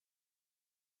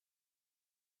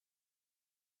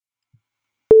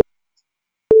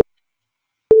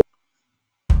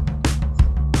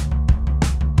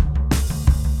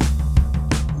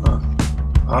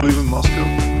I live in Moscow.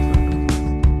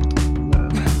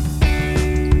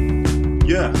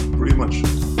 Yeah, pretty much.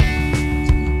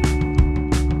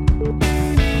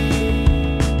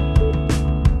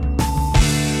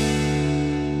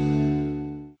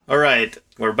 All right,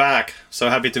 we're back. So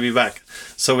happy to be back.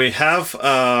 So we have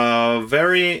a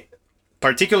very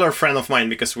particular friend of mine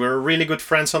because we're really good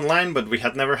friends online, but we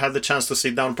had never had the chance to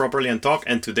sit down properly and talk,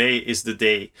 and today is the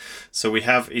day. So we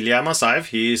have Ilya Masaev.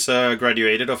 He is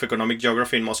graduated of Economic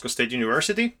Geography in Moscow State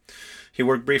University. He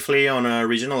worked briefly on a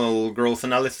regional growth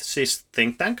analysis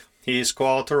think tank. He is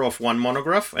co-author of one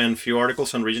monograph and few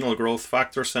articles on regional growth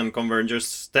factors and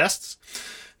convergence tests.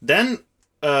 Then,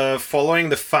 following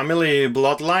the family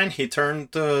bloodline, he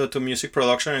turned to music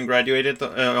production and graduated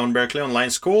on Berklee Online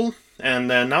School. And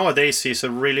nowadays he's a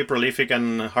really prolific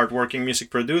and hardworking music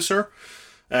producer,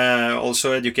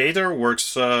 also educator,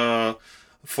 works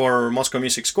for Moscow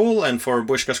Music School and for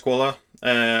Bushka Skola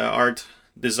Art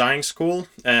Design School.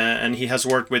 And he has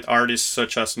worked with artists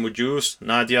such as Mujuz,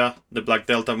 Nadia, the Black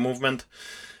Delta Movement,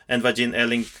 and Vagin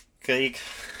Ellinkreik,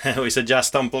 who is a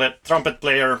jazz trumpet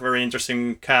player, very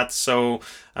interesting cat. So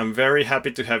I'm very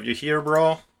happy to have you here,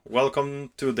 bro.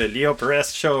 Welcome to the Leo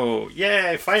Perez Show.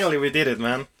 Yay, finally we did it,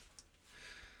 man.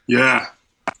 Yeah,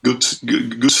 good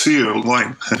to see you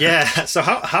online. Yeah, so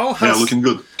how has... Yeah, looking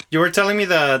good. You were telling me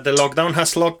the lockdown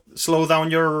has slowed down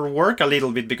your work a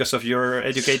little bit because of your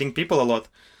educating people a lot.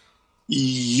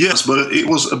 Yes, but it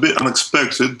was a bit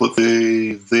unexpected, but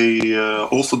they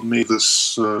offered me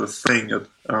this thing at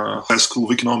High School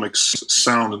of Economics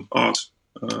Sound and Art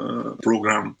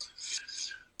program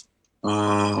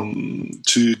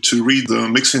to read the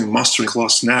mixing and mastering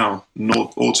class now,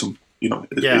 not autumn. You know,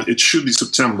 it should be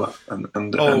September, and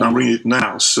I'm reading it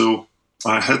now. So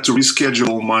I had to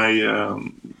reschedule my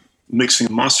mixing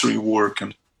and mastering work,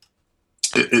 and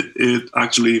it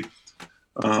actually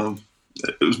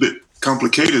it was a bit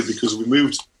complicated because we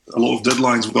moved a lot of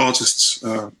deadlines with artists.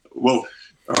 All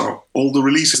the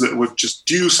releases that were just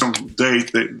due some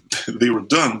date, they were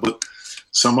done, but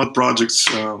some other projects,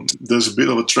 there's a bit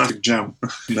of a traffic jam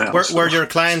now. Were your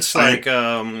clients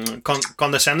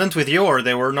condescendent with you, or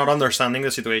they were not understanding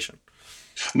the situation?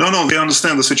 No, they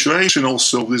understand the situation.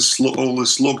 Also, all this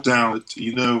lockdown,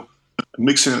 you know,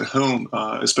 mixing at home,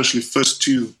 especially first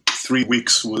 2-3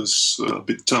 weeks was a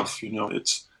bit tough. You know,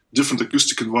 it's different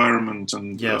acoustic environment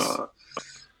and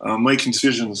making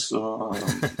decisions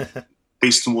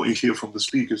based on what you hear from the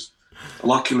speakers.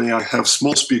 Luckily, I have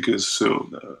small speakers, so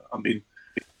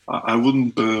I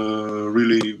wouldn't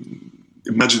really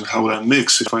imagine how I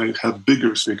mix if I had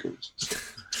bigger speakers.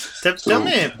 Tell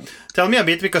me a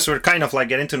bit, because we're kind of like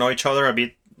getting to know each other a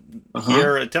bit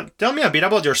here. Tell me a bit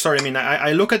about your story. I mean,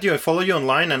 I look at you, I follow you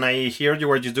online, and I hear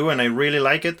what you do, and I really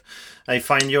like it. I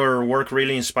find your work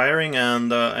really inspiring, and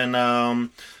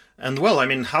well, I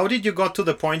mean, how did you got to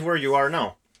the point where you are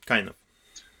now? Kind of.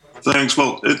 Thanks.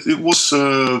 Well, it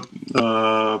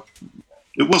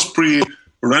was pretty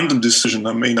random decision.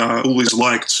 I mean, I always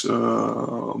liked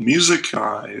music.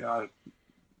 I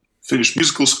finished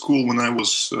musical school when I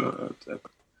was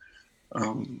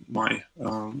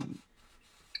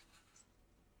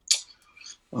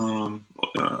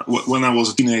when I was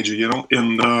a teenager, you know,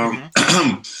 and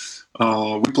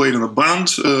we played in a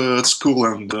band at school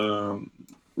and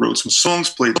wrote some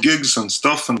songs, played gigs and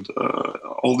stuff, and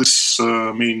all this.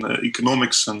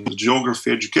 Economics and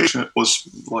geography education, it was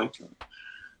like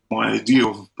my idea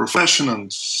of profession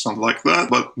and something like that,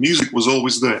 but music was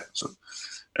always there. So,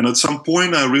 and at some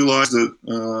point I realized that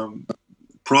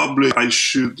probably I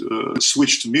should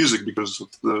switch to music because of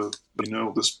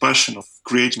this passion of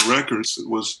creating records. It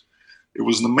was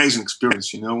an amazing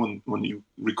experience, you know, when you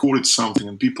recorded something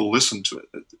and people listened to it.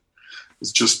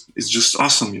 It's just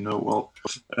awesome, you know. Well,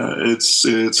 it's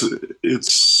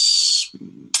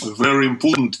very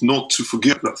important not to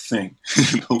forget that thing,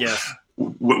 you know. Yeah.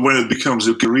 When it becomes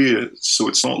your career, so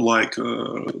it's not like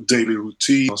a daily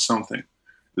routine or something.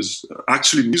 Because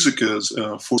actually, music is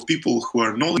for people who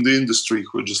are not in the industry,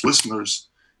 who are just listeners.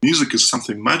 Music is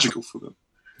something magical for them.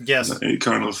 Yes, it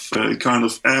kind of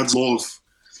adds a lot of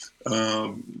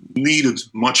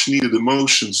much needed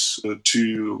emotions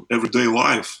to everyday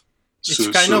life. It's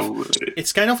kind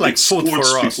of like food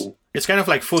for us. People. It's kind of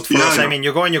like food for us. I mean,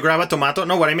 you go and you grab a tomato.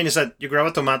 No, what I mean is that you grab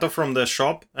a tomato from the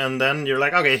shop, and then you're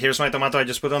like, okay, here's my tomato. I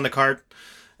just put it on the cart.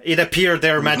 It appeared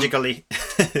there magically.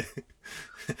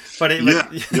 But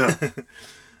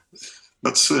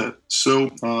that's it. So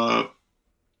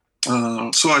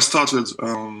I started.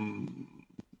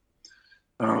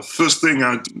 First thing,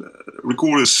 I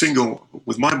recorded a single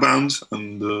with my band,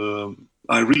 and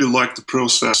I really liked the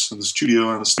process in the studio,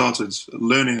 and I started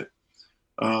learning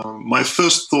my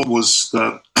first thought was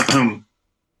that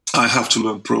I have to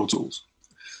learn Pro Tools.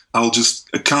 I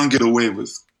can't get away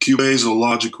with Cubase or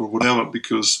Logic or whatever,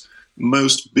 because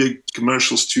most big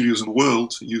commercial studios in the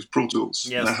world use Pro Tools.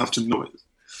 Yes. And I have to know it.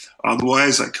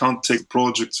 Otherwise, I can't take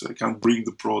projects. I can't bring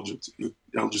the project.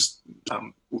 I'll just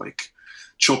like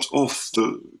chopped off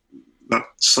that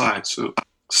side. So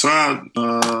I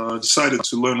decided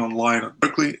to learn online at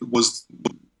Berkeley. It was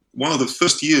one of the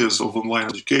first years of online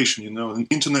education. You know, and the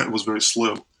internet was very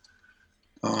slow.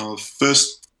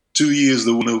 First 2 years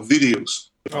there were no videos.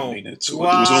 Oh, It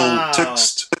wow. was all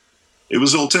text. It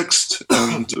was all text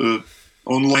and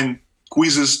online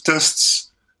quizzes, tests.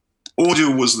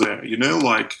 Audio was there, you know,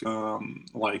 like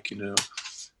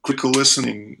critical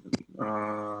listening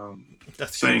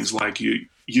things. Cool. Like you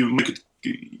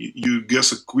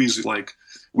guess a quiz like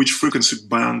which frequency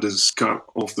band is cut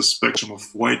off the spectrum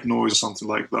of white noise or something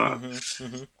like that. Mm-hmm,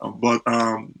 mm-hmm. But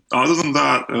other than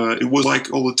that, it was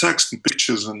like all the text and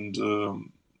pictures, and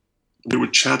we were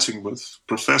chatting with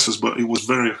professors, but it was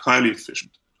very highly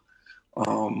efficient.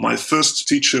 My first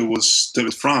teacher was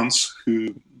David France,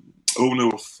 who owner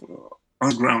of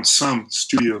Underground Sound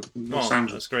Studio in Los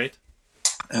Angeles. That's great.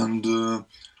 And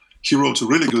he wrote a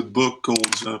really good book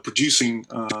called Producing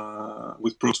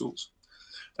with Pro Tools.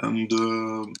 And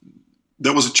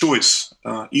there was a choice,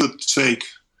 either to take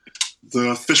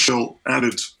the official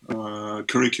added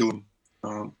curriculum,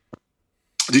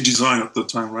 the design at the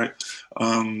time, right?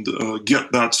 And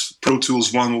get that Pro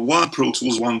Tools 101, Pro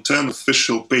Tools 110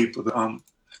 official paper that I'm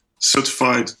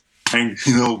certified,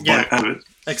 by Avid.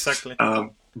 Exactly.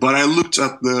 But I looked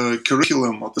at the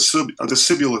curriculum, at the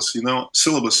syllabus,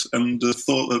 syllabus, and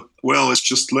thought that, well, it's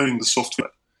just learning the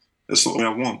software. That's not what I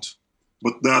want.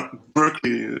 But that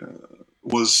Berkeley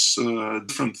was a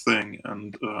different thing,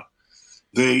 and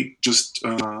they just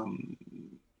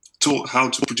taught how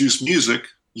to produce music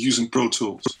using Pro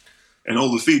Tools. And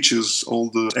all the features, all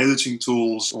the editing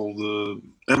tools, all the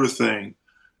everything,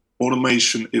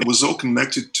 automation, it was all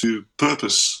connected to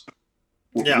purpose.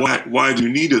 Yeah. Why do you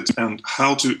need it, and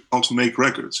how to make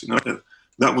records?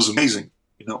 That was amazing.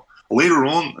 Later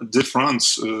on, Dave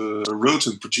France wrote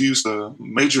and produced a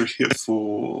major hit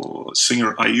for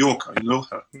singer Ayoka. You know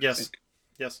her? Yes.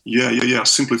 Yes. Yeah.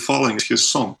 Simply Falling is his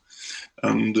song,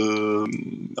 and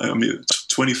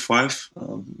 25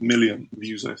 million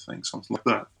views, I think, something like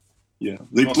that. Yeah,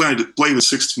 they played it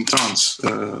 16 times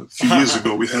a few years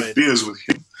ago. We had beers with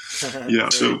him. Yeah,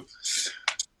 so.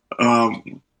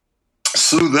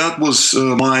 So that was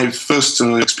my first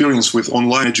experience with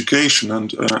online education,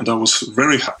 and I was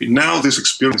very happy. Now this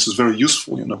experience is very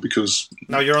ususeful, because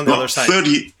now you're on the other side.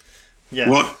 30. Yeah.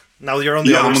 What? Now you're on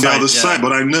the other side. Yeah, I'm on the other side.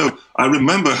 But I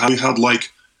remember how we had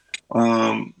like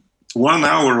 1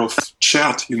 hour of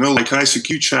chat, like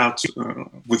ICQ chat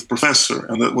with professor,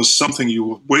 and that was something you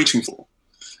were waiting for.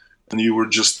 And you were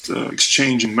just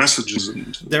exchanging messages.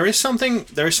 And there is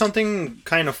something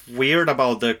kind of weird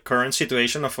about the current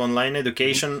situation of online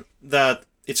education, that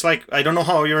it's like, I don't know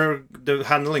how you're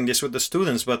handling this with the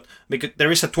students, but because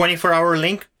there is a 24-hour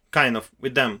link kind of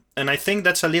with them, and I think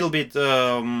that's a little bit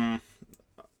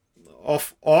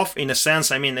off in a sense.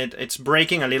 I mean, it's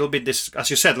breaking a little bit this, as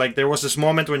you said, like there was this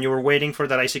moment when you were waiting for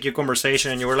that ICQ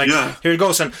conversation and you were like, here it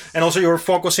goes, and also you were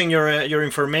focusing your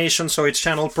information so it's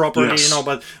channeled properly. Yes.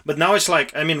 But now it's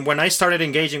like, I mean, when I started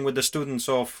engaging with the students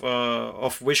of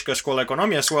Wishka Escola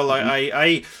Economia as well,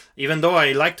 I even though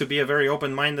I like to be a very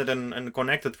open-minded and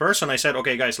connected person, I said,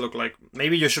 okay guys, look, like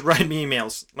maybe you should write me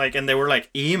emails, and they were like,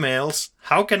 emails?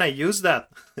 How can I use that?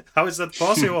 How is that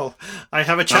possible? I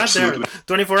have a chat Absolutely. there,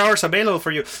 24 hours available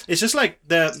for you. It's just like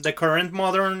the current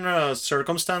modern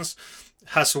circumstance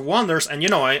has wonders, and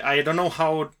I don't know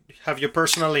how has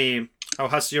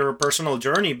your personal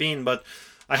journey been, but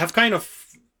I have kind of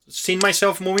seen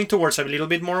myself moving towards a little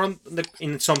bit more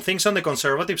in some things on the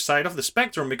conservative side of the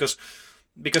spectrum, because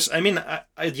I mean,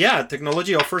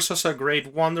 technology offers us a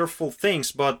great, wonderful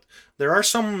things, but there are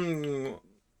some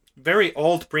very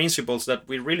old principles that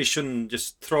we really shouldn't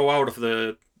just throw out of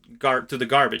the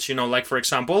garbage. Like for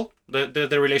example,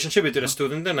 the relationship between a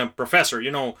student and a professor.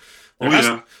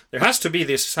 There has to be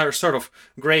this sort of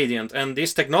gradient, and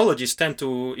these technologies tend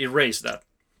to erase that.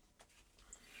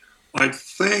 I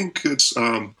think it's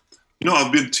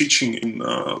I've been teaching in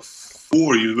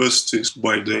 4 universities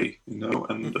by day,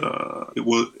 and it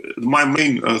was my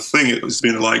main thing. It's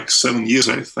been like 7 years,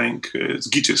 I think. It's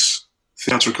GITIS,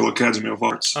 Theatrical Academy of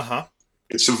Arts. Uh-huh.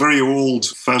 It's a very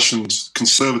old-fashioned,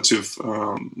 conservative,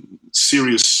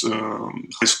 serious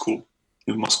high school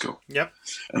in Moscow. Yep.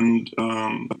 And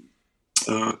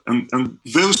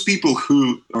those people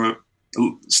who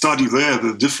study there,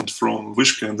 they're different from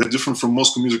Vishka, and they're different from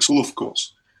Moscow Music School, of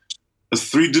course. There's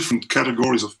three different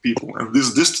categories of people, and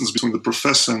this distance between the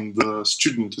professor and the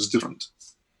student is different.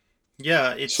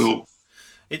 Yeah, it's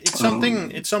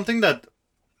something. It's something that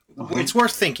it's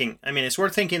worth thinking. I mean, it's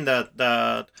worth thinking that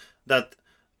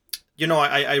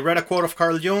I read a quote of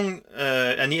Carl Jung,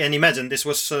 and imagine this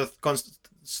was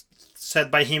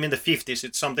said by him in the 50s.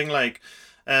 It's something like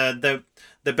the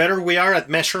better we are at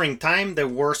measuring time, the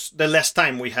less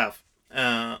time we have.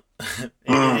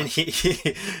 And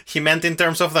he meant in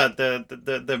terms of that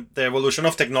the evolution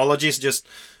of technologies just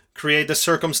create the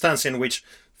circumstance in which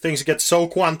things get so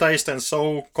quantized and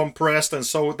so compressed and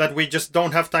so that we just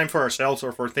don't have time for ourselves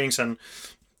or for things. And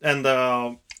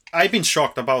I've been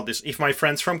shocked about this. If my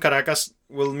friends from Caracas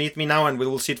will meet me now and we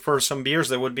will sit for some beers,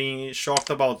 they would be shocked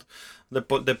about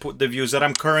the views that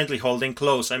I'm currently holding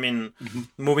close. I mean,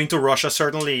 moving to Russia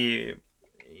certainly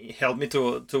helped me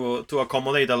to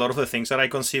accommodate a lot of the things that I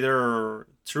consider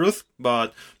truth.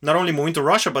 But not only moving to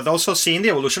Russia, but also seeing the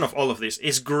evolution of all of this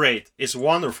is great. It's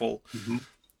wonderful.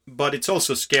 But it's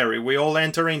also scary. We all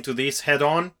enter into this head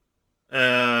on.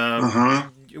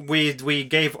 We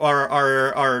gave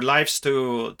our lives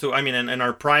to I mean, and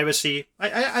our privacy.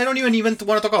 I don't even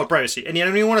want to talk about privacy, and I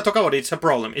don't even want to talk about it. It's a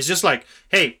problem. It's just like,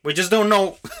 hey, we just don't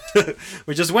know.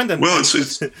 We just went and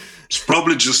it's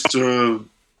probably just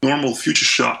normal future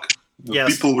shock.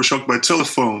 Yes. People were shocked by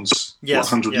telephones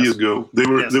 100 years ago. They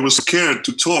were scared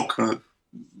to talk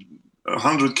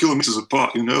 100 kilometers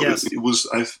apart. It was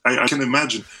I can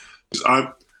imagine.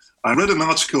 I read an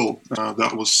article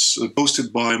that was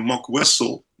posted by Mark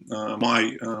Wessel,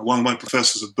 one of my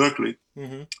professors at Berkeley.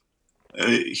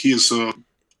 He is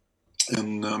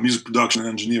in music production and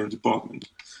engineering department,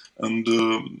 and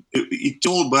he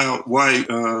told about why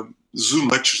Zoom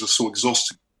lectures are so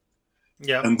exhausting.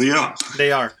 Yeah, and they are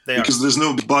because there's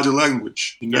no body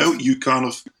language. You kind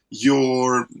of,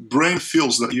 your brain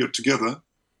feels that you're together,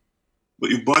 but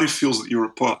your body feels that you're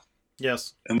apart.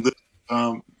 Yes, and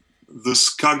this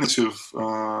cognitive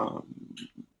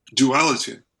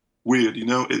duality, weird,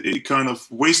 it kind of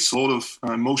wastes a lot of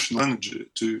emotional energy.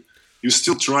 You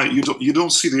still try, you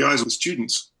don't see the eyes of the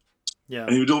students,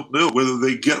 and you don't know whether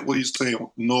they get what you say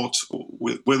or not, or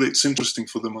whether it's interesting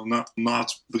for them or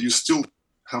not. But you still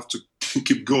have to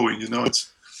keep going.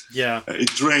 It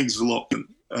drains a lot.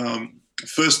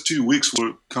 First 2 weeks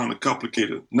were kind of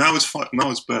complicated. Now it's fine.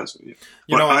 Now it's better. Yeah.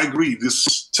 But I agree.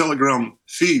 This Telegram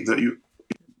feed that you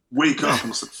wake up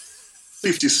and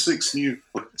it's like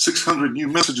 600 new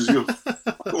messages.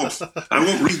 I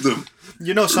won't read them.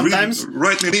 Sometimes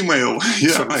write me an email.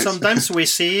 Yeah. Sometimes we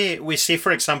see,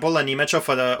 for example, an image of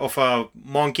a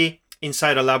monkey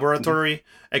inside a laboratory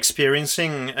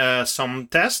experiencing some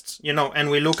tests.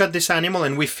 And we look at this animal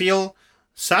and we feel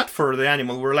sad for the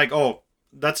animal. We're like, oh,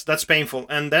 that's painful.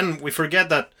 And then we forget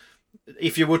that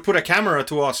if you would put a camera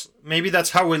to us, maybe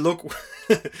that's how we look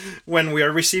when we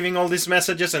are receiving all these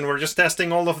messages and we're just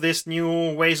testing all of these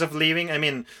new ways of living. I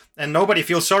mean, and nobody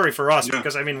feels sorry for us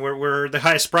because, I mean, we're the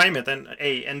highest primate, and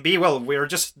A, and B, well, we're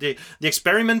just the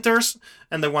experimenters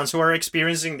and the ones who are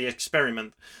experiencing the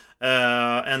experiment.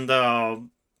 And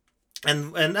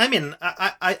I mean,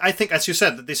 I think, as you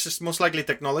said, that this is most likely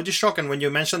technology shock. And when you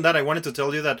mentioned that, I wanted to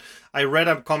tell you that I read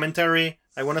a commentary.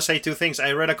 I want to say two things.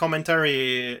 I read a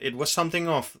commentary. It was something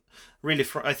of really,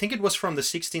 I think it was from the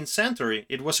 16th century.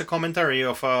 It was a commentary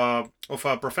of a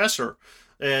professor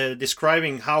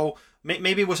describing how,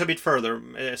 maybe it was a bit further,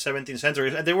 17th century.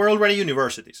 They were already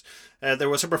universities. There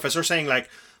was a professor saying, like,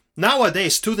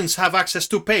 nowadays students have access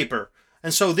to paper.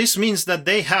 And so this means that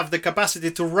they have the capacity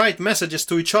to write messages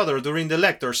to each other during the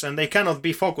lectures, and they cannot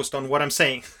be focused on what I'm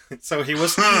saying. So he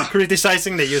was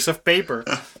criticizing the use of paper.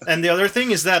 And the other thing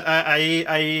is that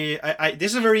I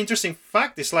this is a very interesting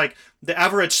fact. It's like the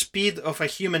average speed of a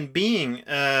human being,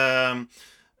 I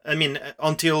mean,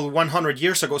 until 100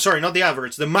 years ago, sorry, not the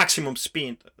average, the maximum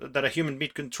speed that a human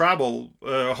being could travel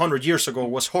 100 years ago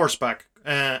was horseback.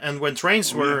 And when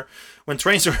trains were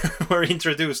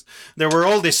introduced, there were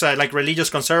all these like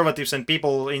religious conservatives and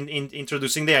people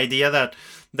introducing the idea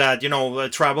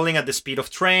that traveling at the speed of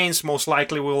trains most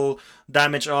likely will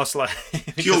damage us, like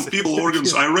kill people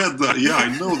organs. I read that. Yeah,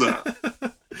 I know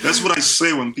that. That's what I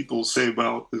say when people say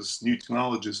about this new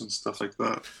technologies and stuff like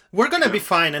that. We're gonna be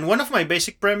fine. And one of my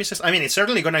basic premises, I mean, it's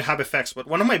certainly gonna have effects, but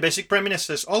one of my basic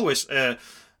premises always, by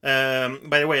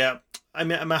the way,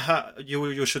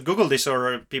 you should Google this,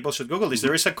 or people should Google this.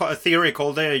 There is a theory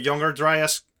called the Younger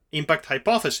Dryas impact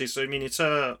hypothesis. I mean, it's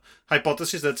a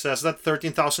hypothesis that says that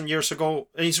 13,000 years ago,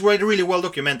 and it's really, really well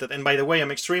documented. And by the way, I'm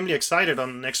extremely excited.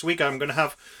 On next week, I'm going to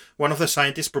have one of the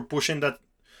scientists pushing that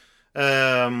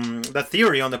that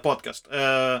theory on the podcast.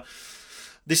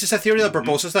 This is a theory that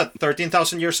proposes that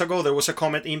 13,000 years ago there was a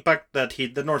comet impact that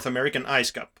hit the North American ice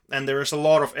cap, and there is a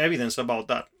lot of evidence about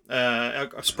that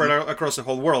spread across the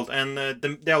whole world. And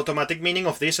the automatic meaning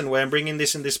of this, and why I'm bringing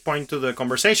this point to the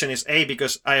conversation, is A,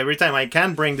 because every time I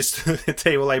can bring this to the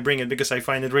table, I bring it because I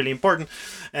find it really important,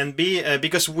 and B,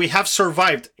 because we have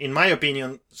survived, in my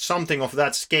opinion, something of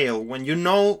that scale. When you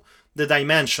know the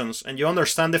dimensions and you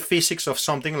understand the physics of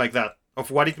something like that, of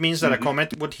what it means that a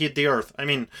comet would hit the Earth. I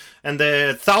mean, and the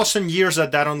 1,000 years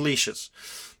that unleashes.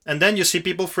 And then you see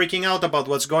people freaking out about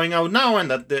what's going on now, and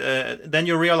that then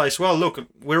you realize, well, look,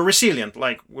 we're resilient.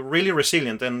 Like, we're really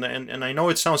resilient. And I know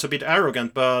it sounds a bit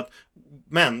arrogant, but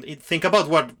man, think about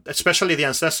what, especially the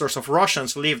ancestors of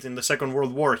Russians lived in the Second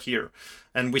World War here.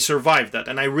 And we survived that.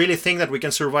 And I really think that we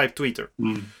can survive Twitter.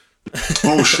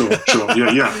 Oh, sure.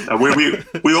 Yeah.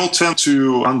 We all tend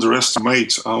to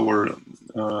underestimate our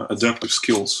adaptive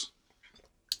skills.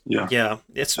 Yeah,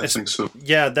 I think so.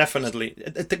 Yeah, definitely.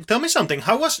 Tell me something.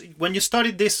 How was when you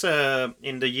studied this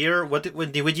in the year? What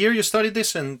year you studied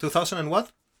this in 2000 and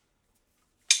what?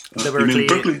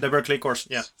 The Berkeley course.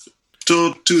 Yeah.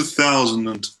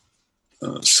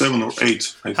 2007 or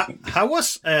 8, I think. How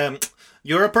was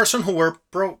you're a person who were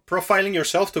profiling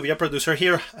yourself to be a producer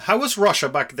here. How was Russia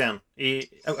back then? I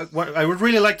would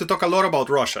really like to talk a lot about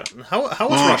Russia. How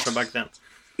was Russia back then?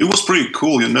 It was pretty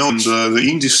cool, and the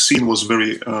indie scene was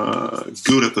very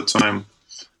good at the time.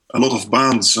 A lot of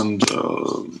bands, and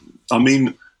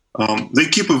they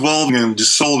keep evolving and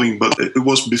dissolving, but it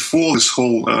was before this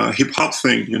whole hip-hop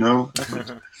thing,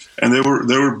 And there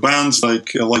were bands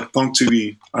like Punk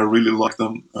TV. I really liked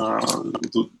them.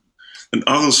 And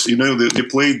others, they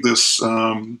played this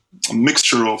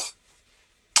mixture of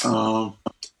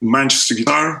Manchester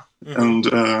guitar and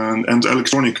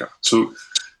electronica. So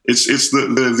it's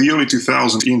the early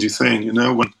 2000s indie thing,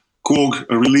 when Korg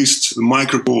released the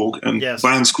Micro Korg, and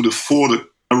bands could afford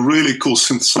a really cool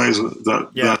synthesizer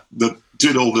that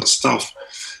did all that stuff.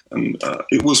 And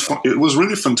it was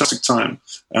really a fantastic time.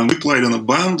 And we played in a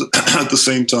band at the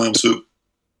same time. So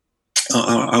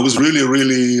I was really,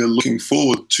 really looking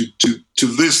forward to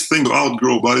this thing to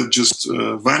outgrow, but it just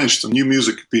vanished. And new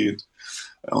music appeared.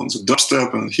 So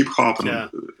dubstep and hip hop and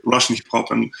Russian hip hop,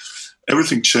 and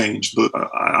everything changed. But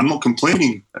I'm not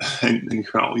complaining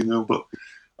anyhow, but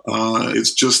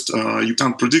it's just you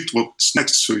can't predict what's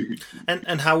next. So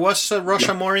and how was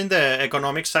Russia more in the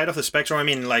economic side of the spectrum? I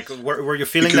mean, like, were you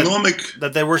feeling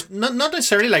that there were not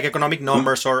necessarily like economic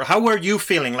numbers, or how were you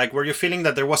feeling? Like, were you feeling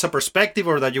that there was a perspective,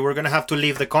 or that you were going to have to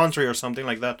leave the country or something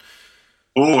like that?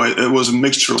 Oh, it was a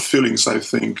mixture of feelings, I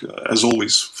think, as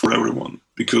always for everyone.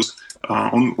 Because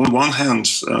on one hand,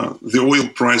 the oil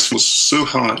price was so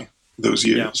high those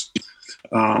years.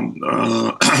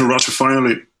 Russia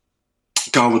finally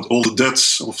covered all the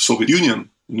debts of Soviet Union,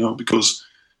 because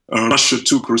Russia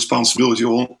took responsibility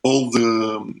on all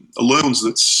the loans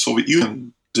that Soviet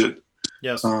Union did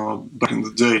back in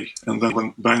the day, and then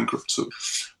went bankrupt. So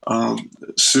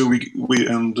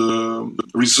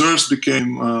reserves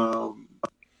became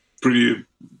pretty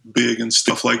big and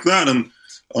stuff like that. And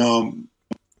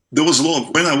there was a lot of,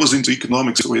 when I was into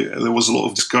economics, there was a lot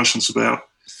of discussions about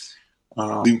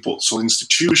the importance of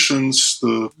institutions,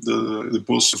 the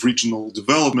importance of regional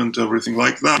development, everything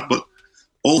like that. But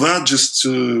all that just,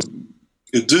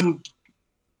 it didn't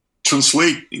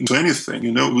translate into anything,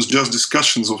 It was just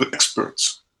discussions of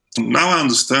experts. And now I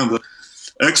understand that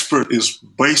expert is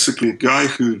basically a guy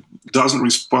who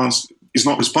is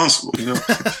not responsible,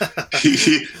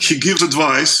 he gives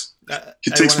advice,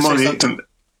 he takes money, and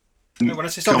I want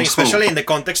to say something, especially in the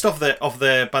context of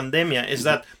the pandemic, is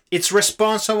that it's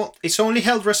responsible. It's only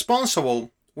held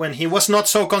responsible when he was not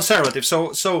so conservative.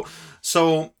 So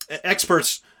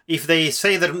experts, if they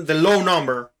say the low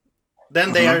number,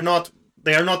 then they are not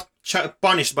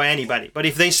punished by anybody. But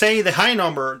if they say the high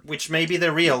number, which may be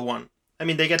the real one, I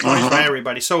mean, they get punished by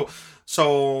everybody. So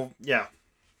yeah.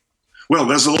 Well,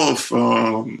 there's a lot of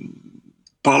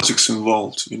politics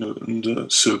involved, and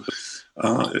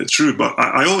true. But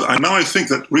I think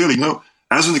that really,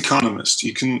 as an economist,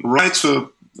 you can write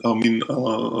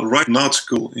write an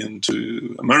article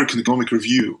into American Economic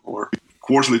Review or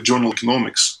Quarterly Journal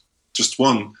Economics, just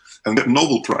one, and get a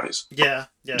Nobel Prize. Yeah.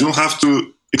 You don't have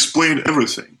to explain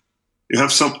everything. You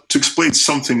have to explain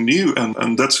something new,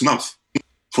 and that's enough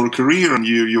for a career. And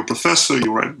you're a professor,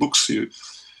 you write books,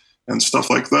 and stuff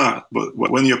like that. But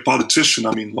when you're a politician,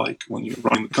 like when you're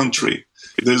running the country,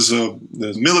 there's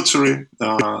military,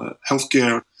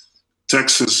 healthcare,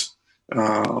 taxes,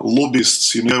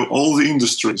 lobbyists, all the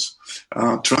industries,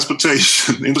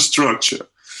 transportation, infrastructure,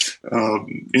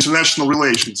 international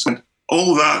relations, and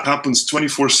all that happens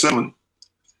 24/7.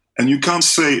 And you can't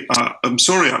say, "I'm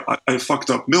sorry, I fucked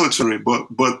up military,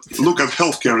 but look at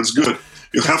healthcare; it's good."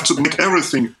 You have to make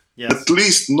everything at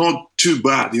least not too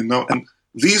bad, And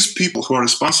these people who are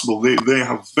responsible, they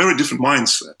have very different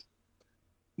mindset.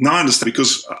 Now I understand,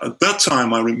 because at that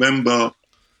time I remember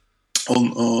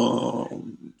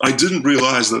I didn't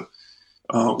realize that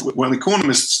when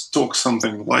economists talk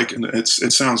something like, and it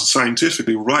sounds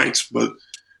scientifically right, but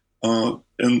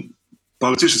and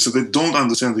politicians, so they don't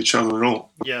understand each other at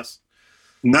all. Yes.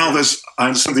 Now I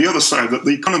understand the other side, that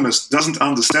the economist doesn't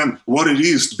understand what it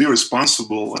is to be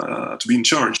responsible, to be in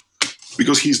charge,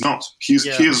 because he's not. He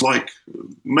is like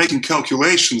making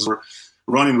calculations or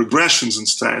running regressions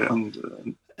instead,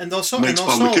 and also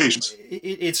publications.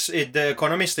 The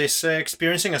economist is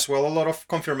experiencing as well a lot of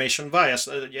confirmation bias,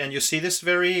 and you see this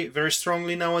very, very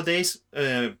strongly nowadays.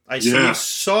 I see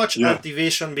such a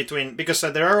division between, because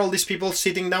there are all these people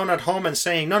sitting down at home and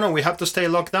saying, no, we have to stay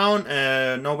locked down,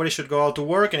 nobody should go out to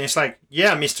work, and it's like,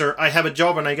 yeah, mister, I have a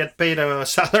job and I get paid a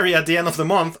salary at the end of the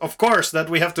month, of course that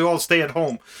we have to all stay at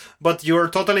home. But you're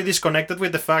totally disconnected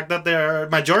with the fact that there are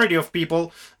majority of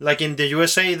people, like in the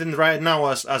USA right now,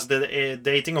 as the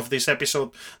dating of this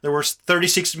episode, there were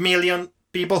 36 million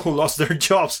people who lost their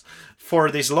jobs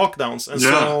for these lockdowns. And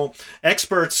so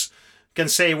experts can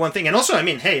say one thing. And also, I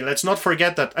mean, hey, let's not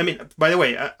forget that, I mean, by the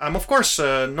way, I'm of course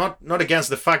not against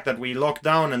the fact that we locked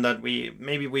down and that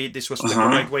this was the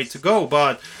right way to go,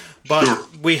 but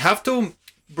we have to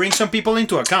bring some people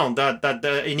into account that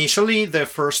initially the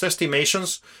first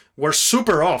estimations were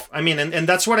super off. I mean, and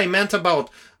that's what I meant about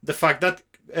the fact that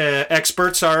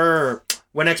experts are...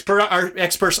 When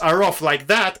experts are off like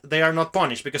that, they are not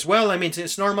punished. Because, well, I mean,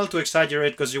 it's normal to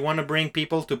exaggerate because you want to bring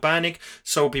people to panic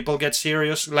so people get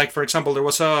serious. Like, for example, there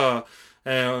was a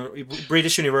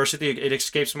British university, it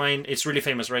escapes mine, it's really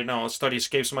famous right now, a study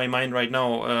escapes my mind right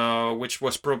now, which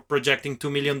was projecting 2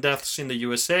 million deaths in the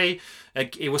USA.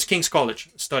 It was King's College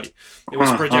study. It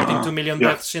was projecting 2 million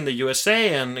deaths in the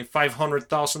USA and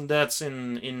 500,000 deaths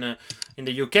in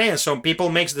the UK. And so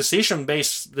people make decisions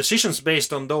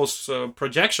based on those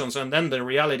projections, and then the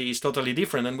reality is totally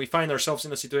different. And we find ourselves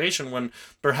in a situation when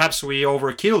perhaps we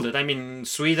overkilled it. I mean,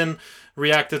 Sweden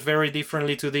reacted very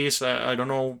differently to this. I don't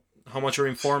know how much you're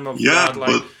informed of that.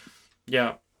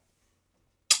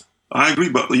 I agree,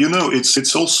 but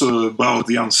it's also about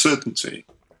the uncertainty.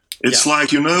 It's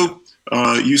like,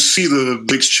 you see the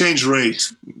exchange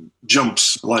rate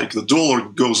jumps, like the dollar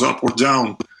goes up or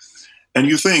down, and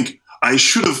you think, I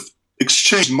should have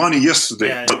exchanged money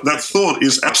yesterday, but that thought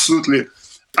is absolutely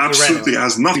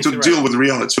has nothing to deal with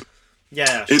reality.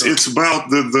 It's about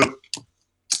the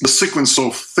sequence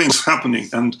of things happening,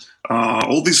 and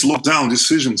all these lockdown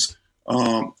decisions.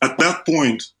 At that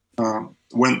point,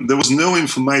 when there was no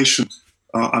information,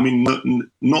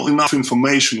 not enough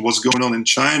information was going on in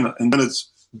China, and then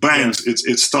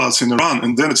it starts in Iran,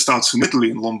 and then it starts in Italy,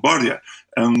 in Lombardia,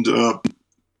 and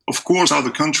of course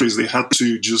other countries, they had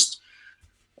to just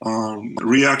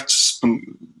react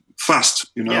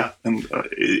fast, and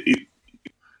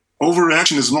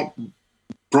overreaction is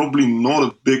probably not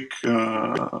a big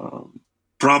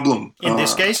problem. In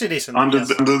this case, it isn't.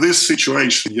 Under this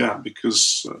situation,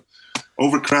 because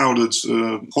overcrowded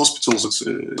hospitals,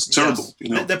 it's terrible.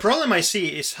 The problem I see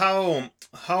is how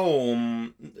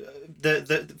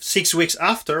the 6 weeks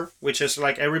after, which is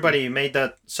like everybody made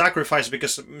that sacrifice,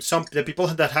 because the people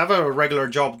that have a regular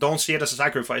job don't see it as a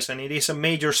sacrifice, and it is a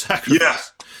major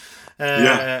sacrifice.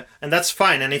 And that's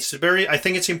fine, and I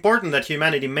think it's important that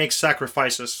humanity makes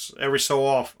sacrifices every so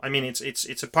often. I mean,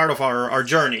 it's a part of our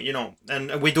journey,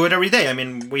 and we do it every day. I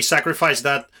mean, we sacrifice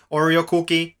that Oreo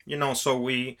cookie, so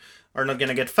we are not going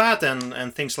to get fat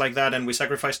and things like that, and we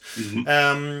sacrifice.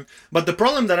 But the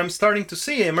problem that I'm starting to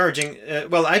see emerging,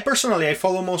 I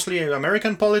follow mostly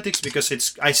American politics, because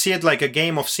I see it like a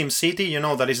game of SimCity,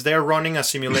 that is there running a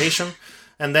simulation.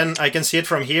 And then I can see it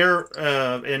from here,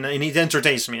 and it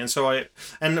entertains me.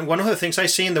 And one of the things I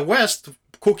see in the West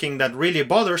cooking that really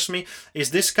bothers me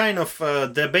is this kind of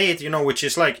debate, which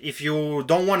is like, if you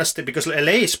don't want to stay, because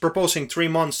LA is proposing 3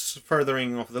 months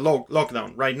furthering of the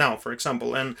lockdown right now, for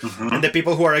example, and the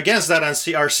people who are against that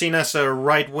are seen as a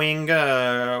right-wing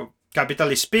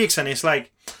capitalist speaks, and it's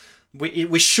like,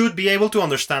 we should be able to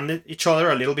understand each other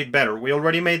a little bit better. We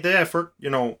already made the effort,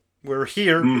 We're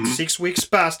here. 6 weeks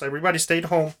passed. Everybody stayed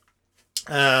home.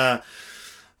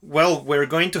 well, we're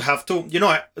going to have to,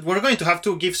 we're going to have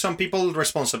to give some people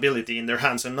responsibility in their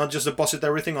hands and not just deposit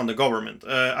everything on the government.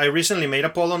 I recently made a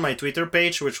poll on my Twitter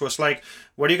page, which was like,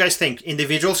 what do you guys think?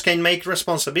 Individuals can make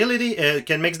responsibility,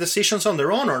 can make decisions on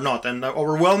their own or not? And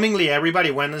overwhelmingly, everybody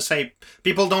went and say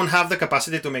people don't have the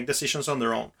capacity to make decisions on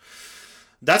their own.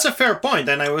 That's a fair point,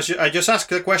 and I just asked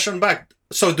the question back.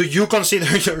 So, do you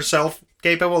consider yourself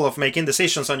capable of making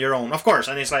decisions on your own? Of course,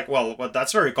 and it's like, well, but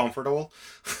that's very comfortable.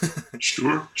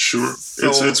 Sure. So,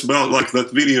 it's about like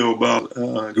that video about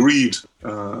greed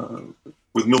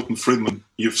with Milton Friedman.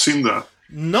 You've seen that?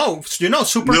 No,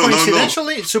 super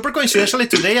coincidentally,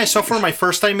 today I saw for my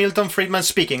first time Milton Friedman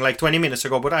speaking, like 20 minutes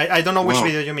ago, but I don't know which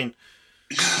video you mean.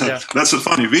 Yeah. That's a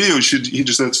funny video. He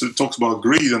just talks about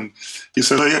greed, and he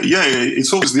said, "Yeah,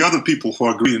 it's always the other people who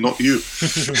are greedy, not you."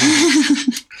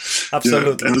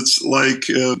 Absolutely. And it's like,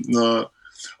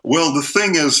 well, the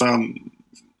thing is,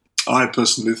 I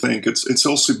personally think it's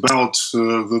also about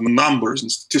the numbers and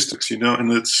statistics,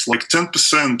 and it's like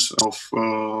 10%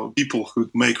 of people who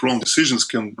make wrong decisions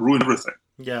can ruin everything.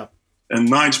 Yeah. And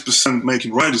 90%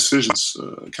 making right decisions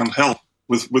can help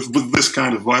with this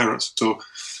kind of virus. So.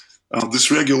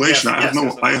 This regulation, I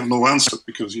have no answer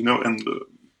because and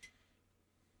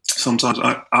sometimes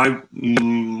I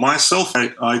myself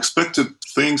expected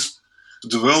things to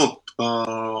develop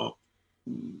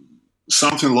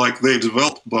something like they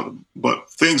developed,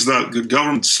 but things that the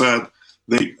government said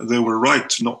they were right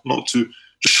not to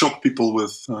shock people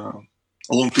with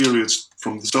long periods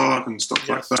from the start and stuff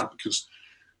like that, because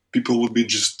people would be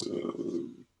just.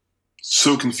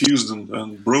 So confused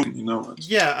and broken,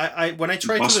 Yeah, I when I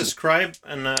try to describe,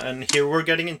 and here we're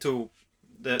getting into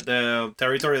the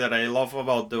territory that I love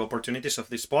about the opportunities of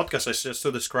this podcast, is just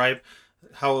to describe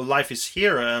how life is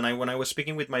here. And when I was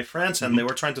speaking with my friends, and they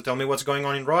were trying to tell me what's going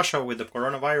on in Russia with the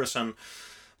coronavirus, and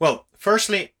well,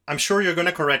 firstly, I'm sure you're going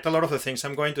to correct a lot of the things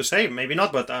I'm going to say. Maybe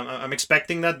not, but I'm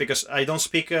expecting that because I don't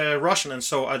speak Russian, and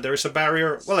so there is a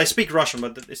barrier. Well, I speak Russian,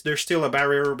 but there's still a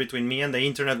barrier between me and the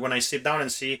internet. When I sit down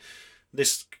and see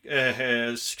this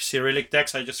Cyrillic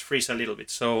text, I just freeze a little bit.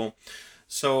 So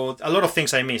a lot of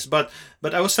things I miss. But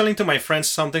I was telling to my friends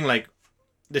something like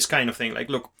this kind of thing. Like,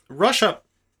 look, Russia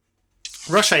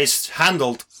is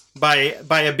handled by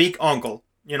a big uncle,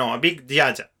 a big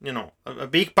dядя, a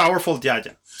big powerful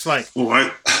dядя. It's like,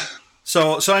 right.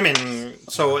 So I mean,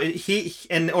 so he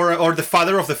or the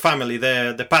father of the family,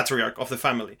 the patriarch of the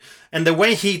family, and the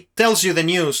way he tells you the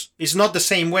news is not the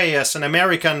same way as an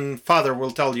American father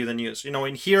will tell you the news.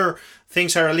 In here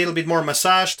things are a little bit more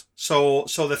massaged, so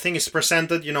the thing is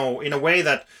presented, in a way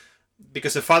that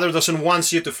because the father doesn't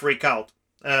want you to freak out.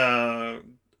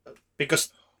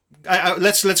 Because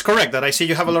let's correct that. I see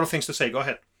you have a lot of things to say. Go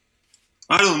ahead.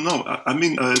 I don't know. I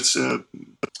mean, it's.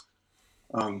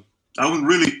 I wouldn't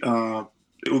really.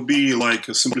 It would be like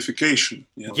a simplification.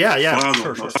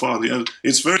 Sure. Father.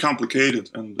 It's very complicated,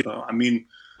 and I mean,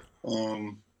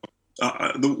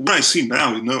 what I see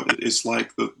now, it's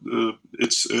like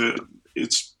it's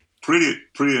pretty.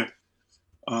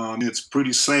 It's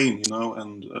pretty sane,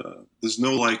 and there's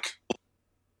no like.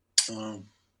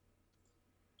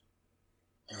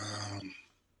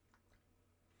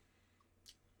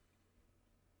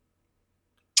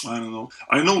 I don't know.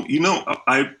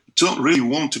 I don't really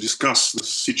want to discuss the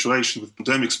situation with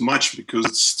pandemics much because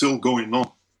it's still going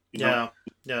on. Yeah.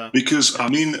 Because I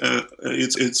mean,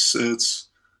 it's.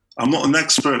 I'm not an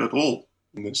expert at all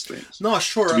in these things. No,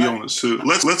 sure. To be honest, so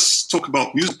let's talk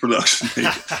about music production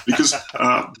maybe. Because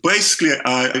basically,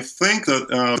 I think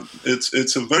that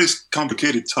it's a very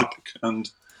complicated topic,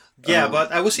 and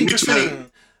but I was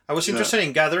interested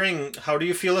in gathering. How do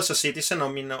you feel as a citizen? I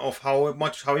mean, of how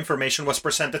information was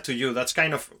presented to you. That's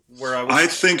kind of where I was. I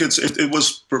think it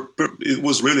was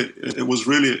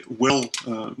really well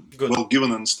well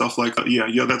given and stuff like that.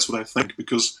 Yeah, that's what I think,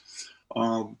 because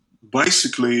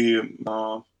basically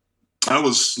I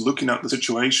was looking at the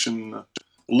situation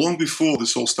long before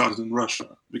this all started in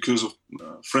Russia because of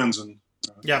friends in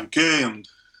UK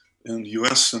and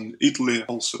US and Italy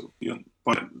also. Yeah,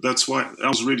 but that's why I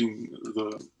was reading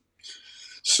the.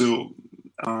 So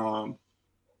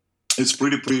it's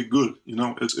pretty good,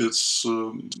 It's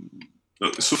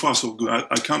so far so good.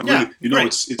 I can't really,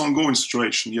 it's ongoing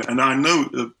situation, and I know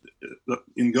that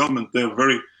in government they're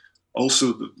very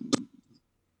also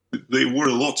they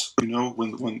worry a lot,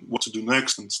 when what to do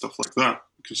next and stuff like that,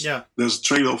 because there's a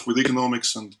trade-off with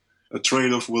economics and a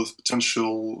trade-off with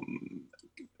potential,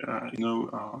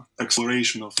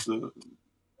 acceleration of the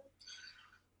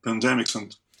pandemics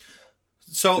and.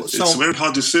 So it's a very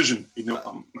hard decision,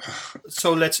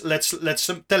 So let's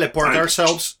teleport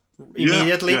ourselves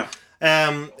immediately.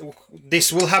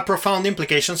 this will have profound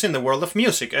implications in the world of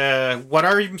music. What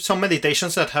are some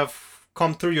meditations that have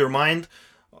come through your mind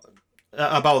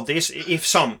about this, if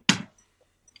some?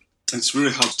 It's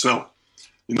very hard to tell.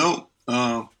 You know,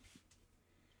 I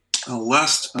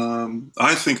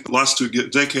think the last 2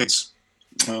 decades,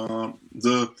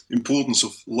 the importance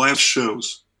of live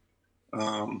shows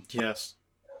Yes.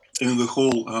 in the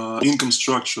whole income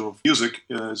structure of music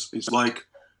is like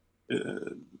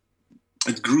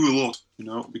it grew a lot, you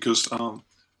know, because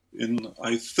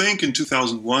I think in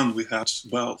 2001 we had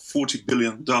about $40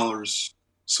 billion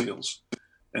sales,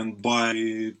 and by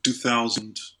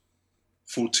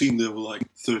 2014 they were like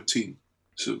 13.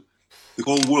 So the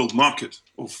whole world market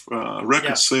of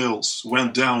record sales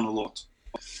went down a lot.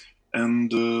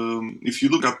 And if you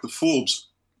look at the Forbes,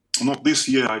 not this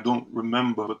year, I don't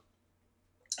remember, but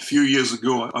a few years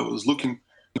ago, I was looking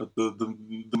at the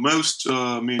most,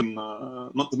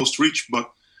 not the most rich, but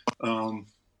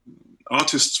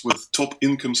artists with top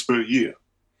incomes per year,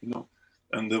 you know.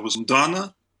 And there was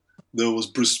Madonna, there was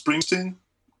Bruce Springsteen,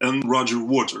 and Roger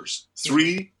Waters.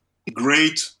 3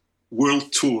 great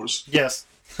world tours. Yes.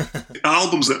 The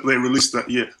albums that they released that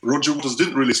year. Roger Waters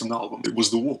didn't release an album; it was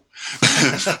The Wall.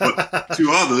 But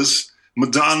 2 others,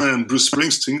 Madonna and Bruce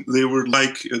Springsteen, they were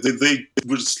like they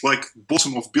were just like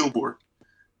bottom of Billboard.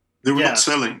 They were not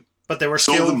selling, but they were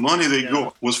so still. All the money they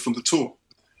got was from the tour,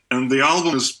 and the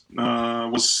album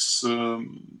was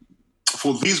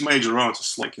for these major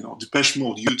artists like, you know, Depeche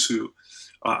Mode, U2.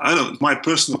 I don't. My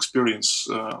personal experience,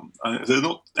 they're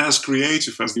not as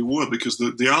creative as they were, because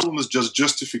the album is just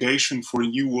justification for a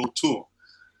new world tour.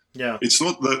 Yeah, it's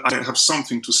not that I have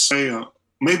something to say.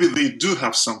 Maybe they do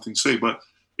have something to say, but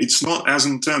it's not as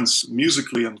intense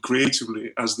musically and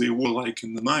creatively as they were like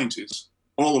in the 90s.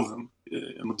 All of them,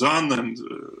 Madonna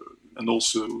and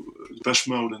also Depeche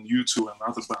Mode and U2 and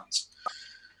other bands.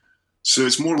 So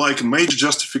it's more like a major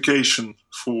justification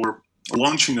for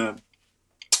launching a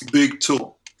big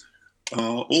tour.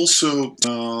 Also,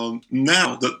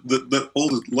 now that all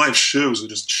the live shows are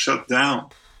just shut down,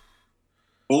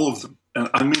 all of them. And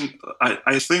I mean,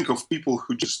 I think of people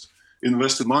who just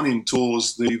invested money in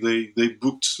tours. They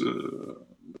booked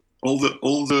all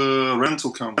the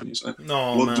rental companies.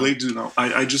 No, what man. do they do now?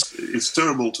 I just, it's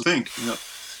terrible to think, you know.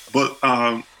 But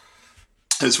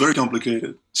it's very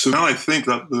complicated. So now I think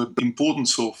that the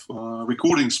importance of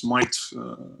recordings might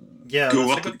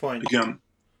go up again.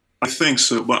 I think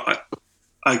so, but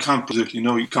I can't predict. You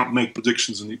know, you can't make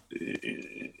predictions in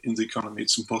the economy.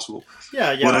 It's impossible.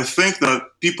 Yeah. But I think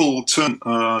that people will turn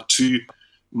to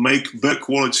make better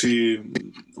quality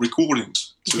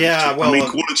recordings. I mean,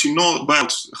 quality not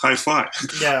about hi-fi.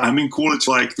 Yeah. I mean, quality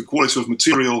like the quality of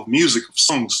material, of music, of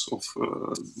songs,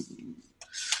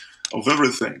 of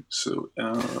everything. So.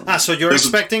 So you're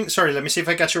expecting? Sorry, let me see if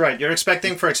I got you right. You're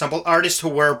expecting, for example, artists who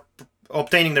were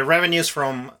obtaining the revenues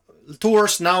from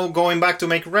tours now going back to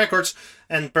make records,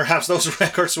 and perhaps those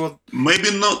records will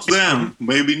maybe not them,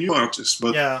 maybe new artists,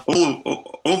 but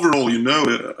overall, you know,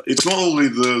 it's not only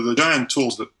the giant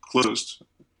tours that closed.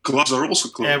 Clubs are also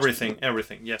closed.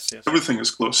 Everything, yes. Everything is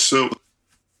closed. So,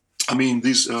 I mean,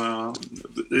 it's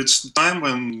time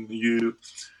when you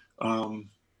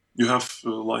have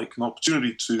like an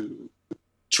opportunity to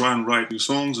try and write new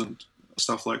songs and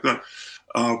stuff like that.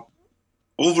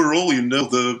 Overall, you know,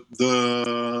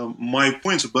 my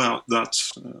point about that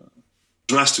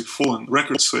drastic fall in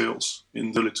record sales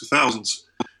in the early 2000s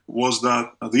was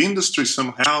that the industry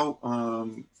somehow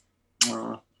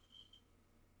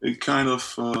it kind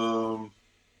of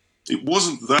it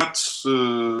wasn't that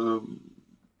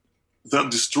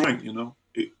destroying, you know.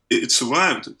 It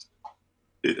survived it.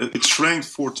 It shrank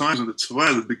 4 times and it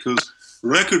survived it, because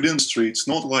record industry, it's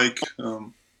not like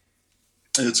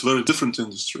it's a very different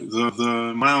industry. The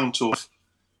amount of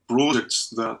projects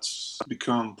that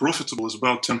become profitable is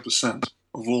about 10%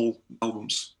 of all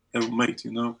albums ever made,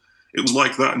 you know. It was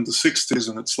like that in the 60s,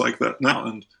 and it's like that now.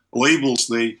 And labels,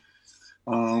 they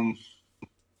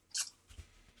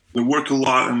work a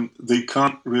lot, and they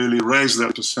can't really raise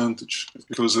that percentage,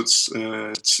 because it's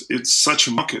such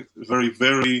a market, very,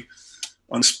 very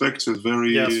unexpected,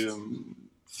 very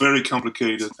very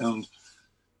complicated, and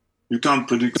you can't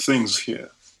predict things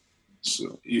here.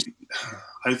 So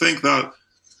I think that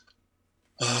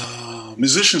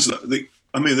musicians, they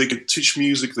can teach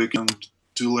music, they can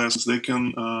do lessons, they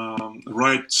can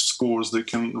write scores, they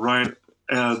can write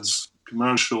ads,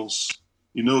 commercials.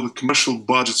 You know, the commercial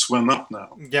budgets went up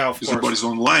now. Yeah, of course. Everybody's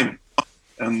online,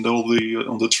 and all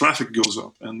the traffic goes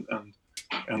up, and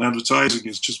advertising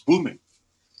is just booming.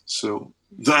 So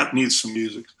that needs some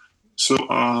music. So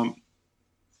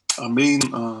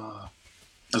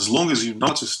as long as you're an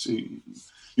artist,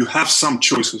 you have some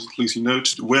choices, at least,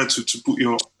 where to put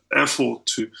your effort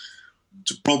to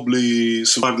probably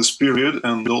survive this period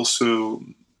and also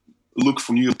look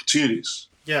for new opportunities.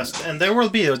 Yes, and there will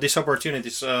be these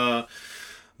opportunities, but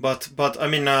I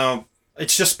mean,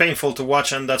 it's just painful to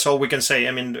watch, and that's all we can say.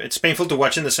 I mean, it's painful to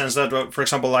watch in the sense that, for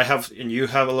example, I have and you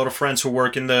have a lot of friends who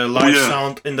work in the live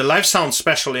sound,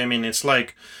 especially. I mean, it's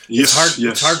like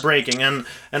it's heartbreaking, and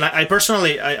I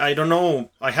personally, I don't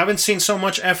know, I haven't seen so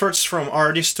much efforts from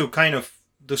artists to kind of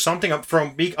do something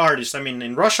from big artists. I mean,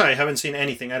 in Russia, I haven't seen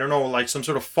anything. I don't know, like some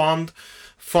sort of fund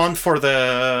for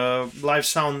the live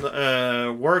sound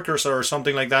workers or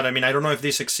something like that. I mean, I don't know if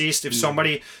this exists. If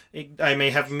somebody I may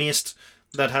have missed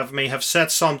that may have said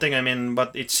something. I mean,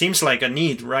 but it seems like a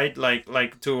need, right?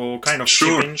 Like to kind of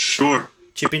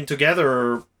chip in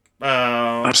together.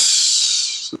 I've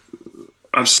seen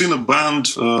a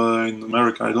band in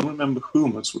America. I don't remember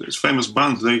whom. It's a famous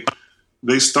band.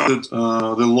 They started.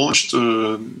 They launched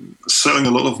selling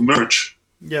a lot of merch.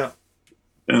 Yeah.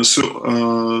 And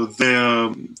so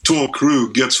their tour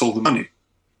crew gets all the money.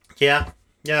 Yeah,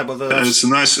 but it's a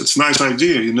nice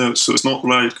idea, So it's not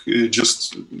like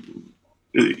just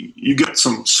you get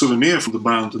some souvenir from the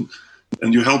band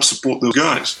and you help support those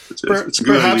guys. It's a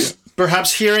good idea.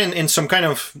 Perhaps here in some kind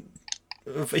of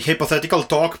hypothetical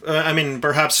talk, I mean,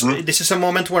 perhaps this is a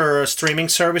moment where streaming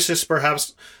services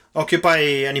perhaps occupy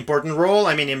an important role.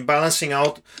 I mean, in balancing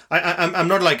out. I'm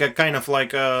not like a kind of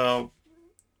like a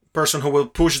person who will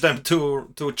push them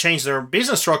to change their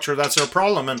business structure. That's their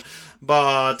problem.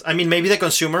 But I mean, maybe the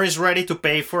consumer is ready to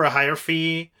pay for a higher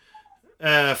fee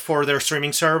for their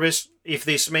streaming service if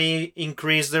this may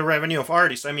increase the revenue of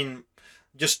artists. I mean,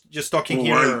 just talking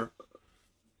here.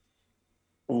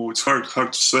 It's hard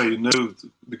to say,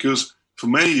 because for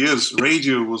many years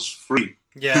radio was free.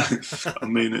 Yeah. I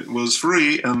mean, it was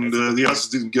free, and the artists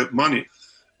didn't get money,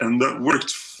 and that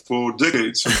worked for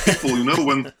decades. And people,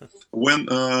 when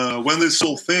this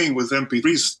whole thing with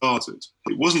MP3 started,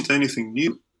 it wasn't anything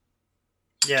new.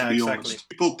 Yeah, to be exactly.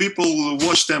 Honest. People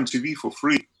watched MTV for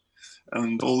free,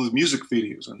 and all the music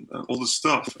videos and all the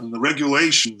stuff, and the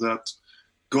regulation that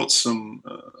got some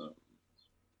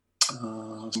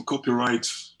copyright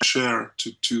share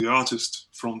to the artist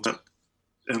from that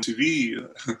MTV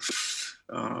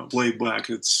playback.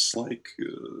 It's like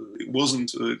it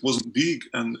wasn't big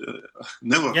and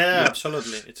never. Yeah,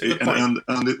 absolutely. It's a good point.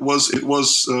 And it was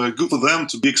good for them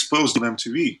to be exposed on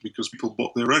MTV because people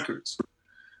bought their records.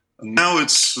 And now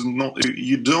it's not.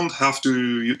 You don't have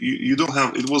to. You don't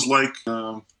have. It was like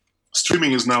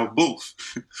streaming is now both.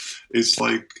 It's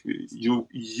like you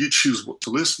choose what to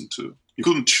listen to. You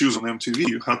couldn't choose on MTV.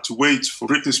 You had to wait for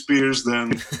Britney Spears,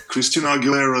 then Christina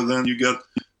Aguilera, then you get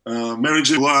Mary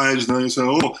J. Blige, then you say,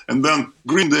 and then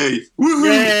Green Day. Woohoo!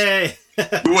 Yay!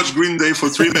 We watch Green Day for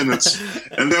 3 minutes,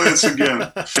 and then it's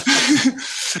again.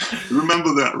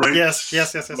 Remember that, right? Yes.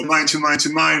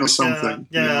 1999 or something.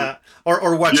 Yeah.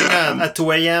 Or watching at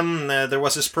 2 a.m. There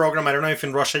was this program. I don't know if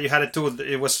in Russia you had it too.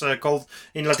 It was called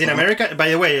in Latin America. By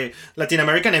the way, Latin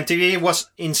American MTV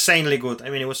was insanely good. I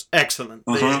mean, it was excellent.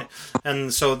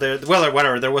 And so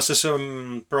whatever. There was this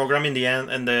program in the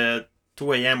end, and the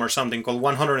 2 a.m. or something called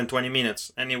 120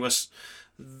 Minutes, and it was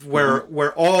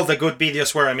where all the good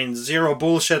videos were. I mean, zero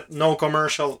bullshit, no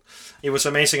commercial. It was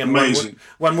amazing. And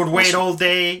one would wait all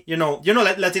day.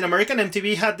 Latin American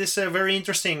MTV had this very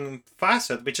interesting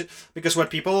facet, because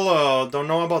what people don't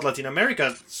know about Latin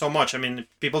America so much. I mean,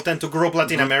 people tend to group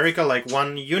Latin America like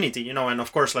one unity, and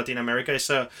of course Latin America is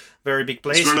a very big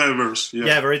place. It's very diverse.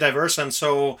 Yeah, very diverse. And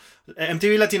so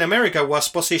MTV Latin America was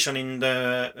positioned in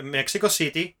the Mexico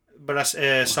City,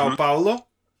 Sao Paulo,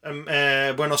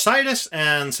 Buenos Aires,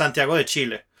 and Santiago de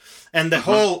Chile, and the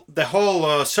whole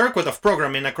circuit of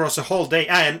programming across the whole day.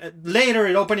 And later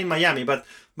it opened in Miami, but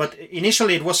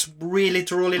initially it was really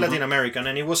truly Latin American,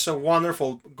 and it was a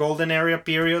wonderful golden era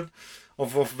period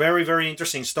of very, very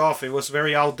interesting stuff. It was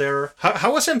very out there.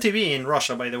 How was MTV in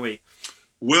Russia, by the way?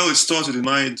 Well, it started in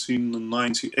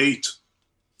 1998,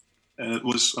 and it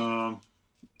was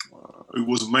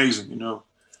amazing.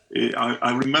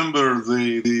 I remember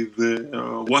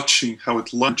the watching how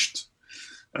it launched,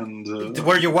 and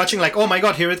were you watching like, oh my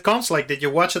god, here it comes? Like, did you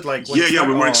watch it like? We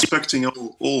were expecting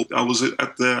all. I was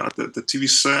at the TV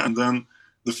set, and then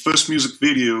the first music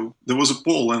video, there was a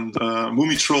poll, and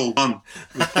Mumitroll won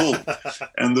the poll,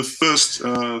 and the first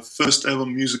ever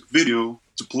music video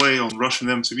to play on Russian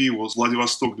MTV was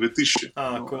Vladivostok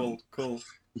 2000. Cool.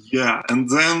 Yeah, and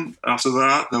then after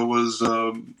that there was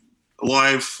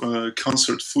live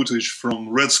concert footage from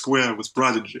Red Square with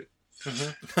Prodigy.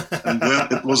 And then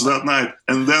it was that night,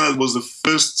 and then it was the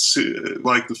first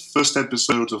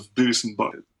episode of Beavis and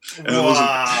Butthead.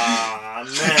 Wow,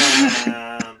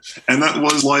 man! And that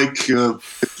was like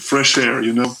fresh air,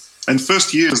 you know. And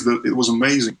first years, it was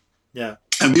amazing. Yeah.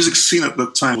 And music scene at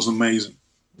that time was amazing.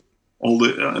 All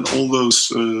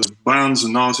those bands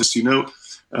and artists, you know.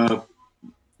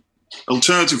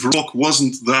 Alternative rock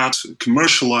wasn't that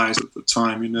commercialized at the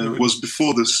time, you know. It was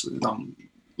before this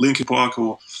Linkin Park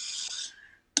or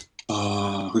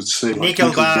who'd say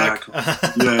Nickelback.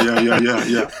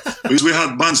 Yeah. Because we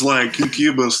had bands like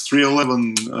Incubus,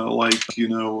 311,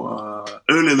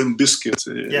 early Limp Bizkit.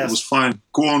 It was fine.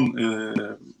 Korn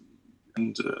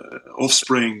and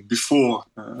Offspring before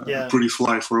Pretty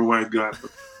Fly for a White Guy.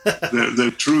 But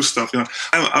the true stuff. You know,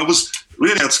 I was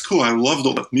really at school. I loved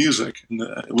all that music, and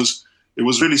it was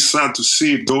really sad to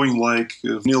see it going like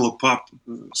vanilla pop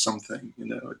something. You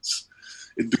know,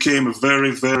 it became a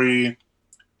very, very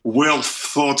well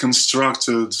thought,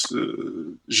 constructed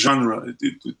genre.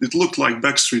 It looked like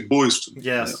Backstreet Boys to me.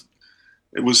 Yes,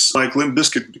 it was like Limp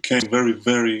Bizkit became very,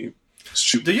 very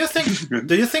stupid. Do you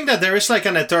think that there is like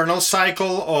an eternal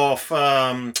cycle of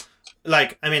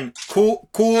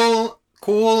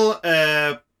cool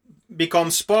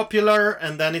becomes popular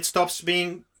and then it stops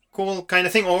being cool, kind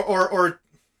of thing, or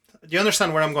do you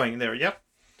understand where I'm going there? Yep.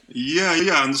 Yeah,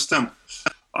 I understand.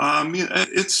 I mean,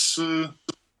 it's a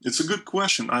good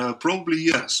question. Probably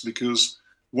yes, because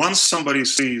once somebody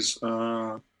sees,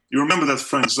 you remember that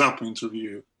Frank Zappa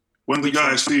interview, when the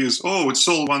guy sees, it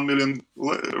sold 1 million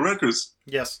records.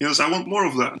 Yes. Yes, I want more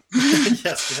of that.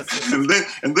 yes. and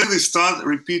then they start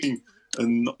repeating.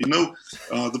 And you know,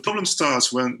 the problem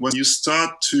starts when you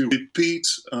start to repeat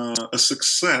a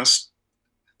success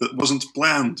that wasn't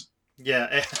planned. Yeah.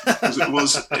 it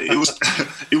was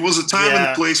a time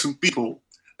and place and people.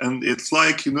 And it's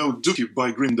like, you know, Dookie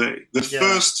by Green Day. The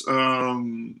first,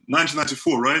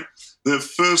 1994, right? The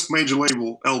first major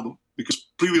label album. Because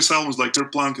previous albums like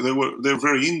Kerplunk, they were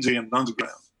very indie and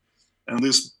underground. And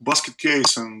this Basket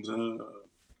Case and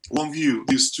Longview,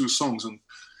 these two songs, and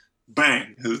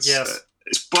bang.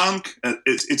 It's punk.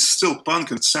 It's still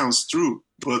punk and it sounds true,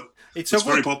 but it's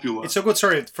very popular. It's so good.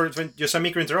 Sorry for just a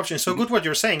micro interruption. It's so good what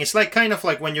you're saying. It's like kind of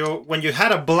like when you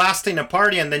had a blast in a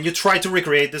party and then you try to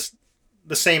recreate the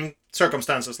same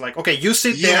circumstances. Like, okay, you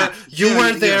sit there, you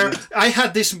were there. I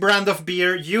had this brand of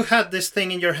beer. You had this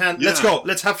thing in your hand. Let's go.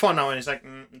 Let's have fun now. And it's like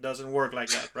it doesn't work like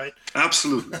that, right?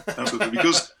 Absolutely.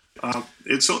 Because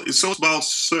it's all about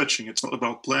searching. It's not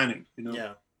about planning. You know.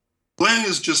 Yeah. Playing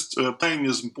is just playing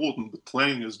is important, but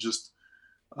playing is just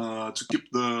to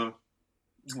keep the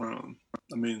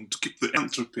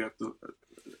entropy at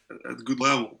a good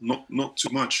level, not too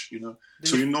much, you know.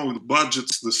 So you know the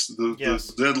budgets, the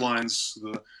deadlines,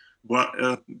 but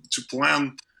to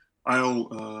plan,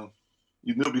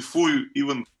 before you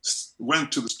even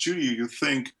went to the studio, you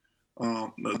think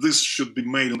this should be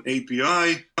made on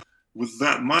API with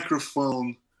that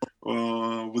microphone.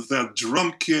 With that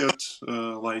drum kit,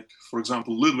 like for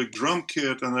example Ludwig drum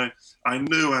kit, and I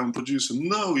know I'm a producer.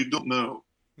 No, you don't know.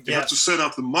 You have to set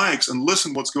up the mics and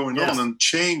listen what's going on and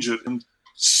change it and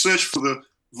search for the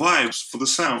vibes, for the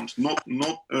sound. Not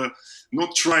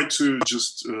try to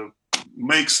just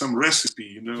make some recipe.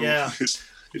 You know,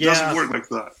 it doesn't work like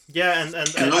that. Yeah, and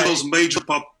all those major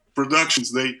pop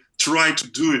productions, they try to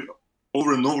do it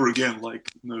over and over again, like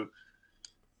you know.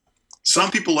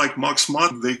 Some people like Max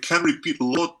Martin, they can repeat a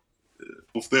lot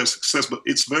of their success, but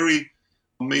it's very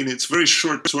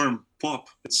short-term pop.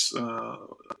 It's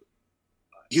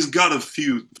he's got a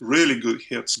few really good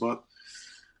hits, but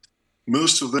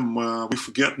most of them we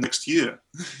forget next year.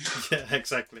 Yeah,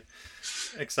 exactly.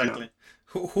 Yeah.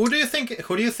 Who do you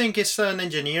think is an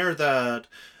engineer that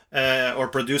or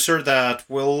producer that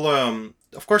will?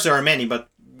 Of course, there are many, but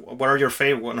what are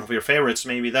one of your favorites?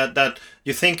 Maybe that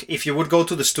you think if you would go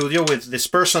to the studio with this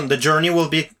person, the journey will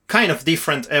be kind of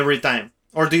different every time,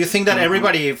 or do you think that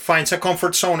everybody finds a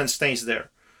comfort zone and stays there?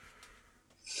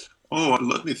 Oh,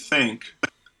 let me think.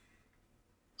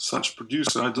 Such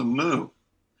producer, I don't know.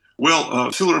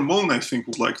 Well, Phil Ramone, I think,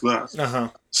 was like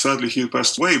that. Sadly, he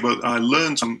passed away, but I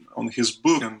learned on his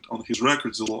book and on his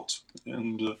records a lot.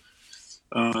 And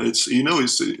it's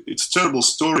a terrible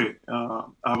story.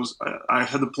 I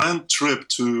had a planned trip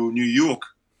to New York.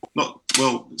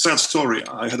 Sad story.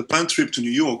 I had a planned trip to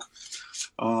New York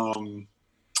to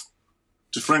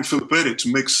Frank Filippetti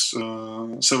to mix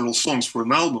several songs for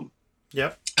an album.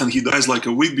 Yep. And he dies like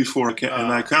a week before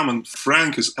I come, and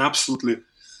Frank is absolutely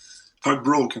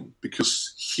heartbroken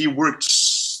because he worked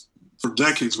for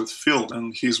decades with Phil,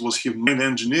 and he was his main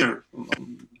engineer.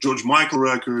 George Michael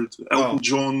record, Elton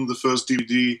John, the first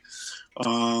DVD,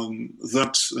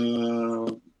 that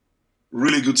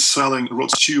really good selling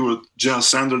Rod Stewart Jazz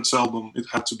Standards album, It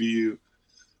Had to Be You,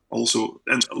 also,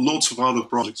 and lots of other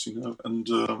projects, and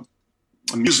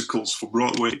musicals for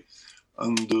Broadway.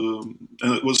 And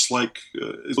it was like,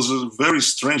 it was a very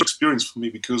strange experience for me,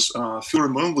 because Phil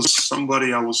Ramone was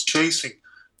somebody I was chasing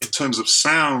in terms of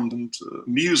sound and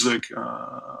music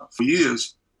for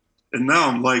years. And now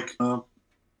I'm like,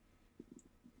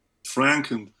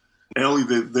 Frank and Ellie,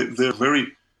 they're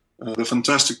very, they're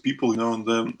fantastic people,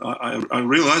 and I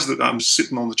realized that I'm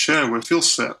sitting on the chair where Phil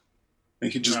sat,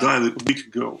 and he just died a week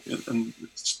ago. And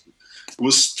it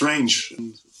was strange.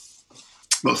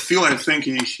 But Phil, I think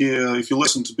if you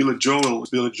listen to Billy Joel, it's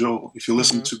Billy Joel. If you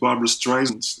listen to Barbra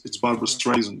Streisand, it's Barbra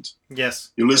Streisand. Yes.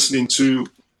 You're listening to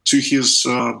his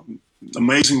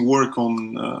amazing work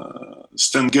on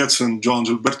Stan Getz and John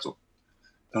Gilberto.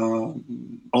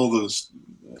 All those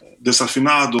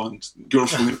Desafinado and Girl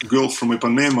from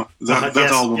Ipanema. That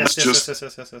album is just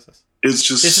it's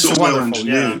just so well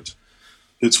engineered. Yeah.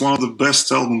 It's one of the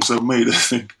best albums I've made, I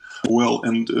think. Well,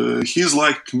 and he's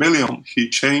like chameleon. He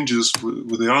changes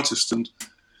with the artist, and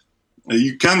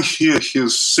you can hear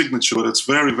his signature, but it's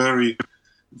very, very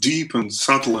deep and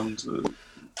subtle. And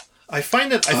I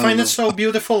find it so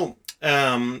beautiful.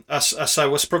 As I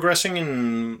was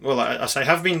progressing as I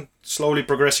have been slowly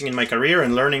progressing in my career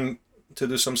and learning to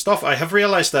do some stuff, I have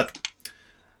realized that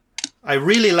I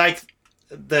really like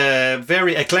the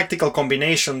very eclectical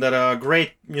combination that a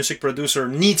great music producer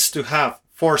needs to have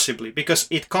forcibly, because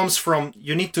it comes from,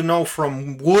 you need to know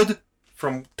from wood,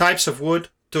 from types of wood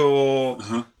to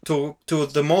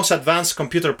the most advanced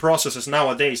computer processes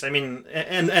nowadays. I mean,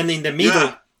 and in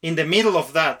the middle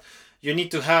of that, you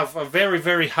need to have a very,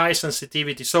 very high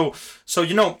sensitivity. So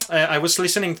I was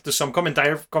listening to some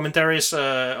commentaries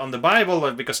on the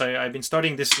Bible, because I've been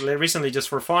studying this recently just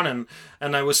for fun,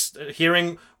 and I was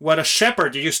hearing what a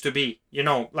shepherd used to be.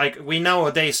 Like we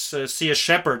nowadays see a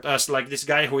shepherd as like this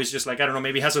guy who is just like, I don't know,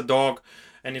 maybe has a dog,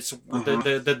 and it's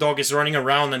the dog is running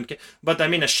around, but I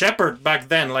mean a shepherd back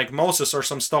then, like Moses or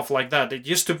some stuff like that, it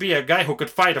used to be a guy who could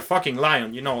fight a fucking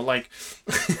lion, like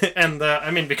and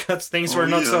I mean, because things were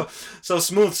not so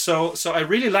smooth, so I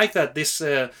really like that this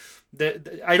I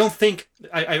don't think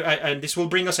and this will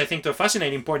bring us, I think, to a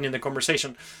fascinating point in the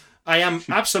conversation. I am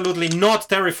absolutely not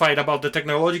terrified about the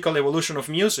technological evolution of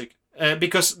music,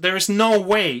 because there is no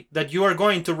way that you are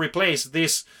going to replace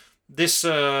this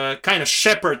kind of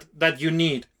shepherd that you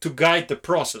need to guide the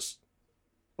process.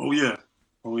 Oh yeah.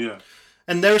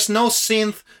 And there's no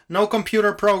synth, no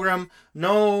computer program,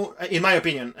 no, in my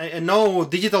opinion, no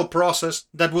digital process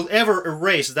that will ever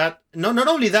erase that. Not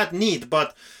only that need,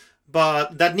 but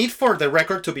that need for the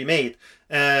record to be made,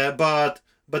 but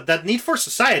that need for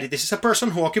society. This is a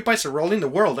person who occupies a role in the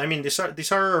world. I mean,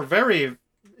 these are very.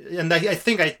 And I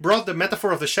think I brought the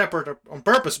metaphor of the shepherd on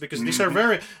purpose, because these are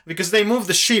because they move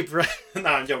the sheep, right? No,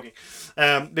 I'm joking.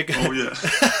 No,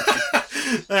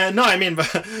 I mean,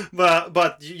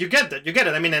 but you get it.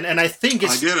 I mean, and I think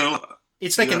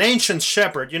it's like an ancient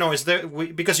shepherd,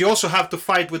 because you also have to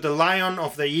fight with the lion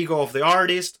of the ego of the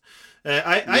artist.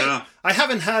 I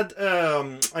haven't had.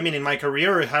 I mean, in my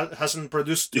career, it hasn't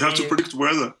produced. You have to predict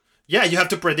weather. Yeah, you have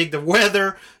to predict the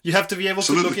weather. You have to be able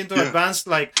to look into advanced,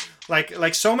 like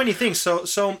so many things. So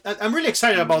I'm really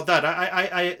excited about that.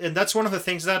 And that's one of the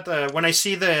things that when I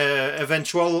see the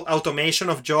eventual automation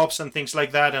of jobs and things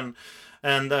like that, and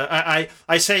I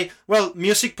say, well,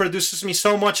 music produces me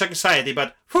so much anxiety,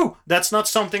 but that's not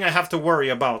something I have to worry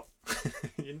about.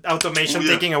 Automation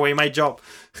taking away my job.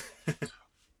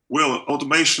 Well,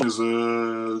 automation is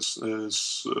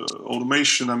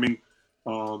automation. I mean.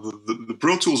 The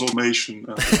Pro Tools automation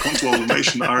and the Control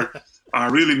automation are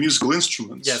really musical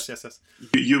instruments. Yes.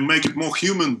 You make it more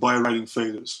human by writing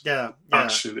faders. Yeah.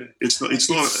 Actually, it's not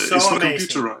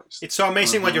computerized. It's so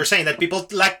amazing what you're saying, that people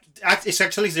it's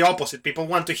actually the opposite. People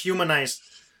want to humanize.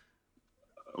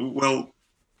 Well,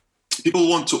 people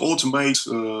want to automate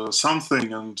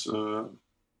something and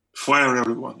fire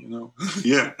everyone.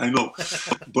 Yeah, I know,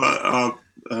 but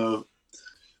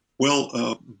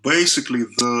basically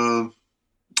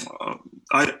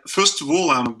first of all,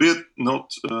 I'm a bit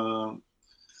not.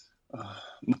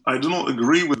 I do not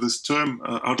agree with this term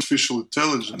artificial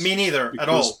intelligence. Me neither, at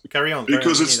all. Carry on.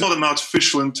 Because it's not an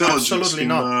artificial intelligence Absolutely in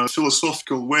not. a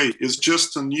philosophical way. It's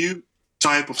just a new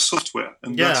type of software,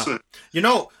 and that's it.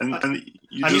 And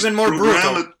you I'm even more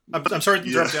brutal. I'm sorry to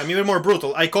interrupt you. I'm even more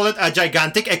brutal. I call it a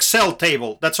gigantic Excel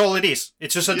table. That's all it is.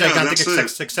 It's just a gigantic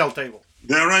Excel table.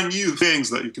 There are new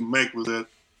things that you can make with it,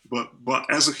 but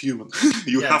as a human,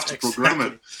 you have to program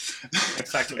it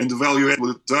and evaluate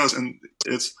what it does. And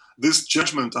it's this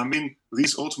judgment. I mean,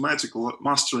 these automatic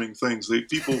mastering things.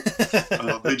 People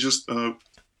they just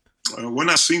when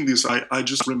I've seen this, I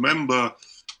just remember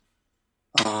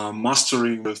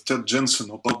mastering with Ted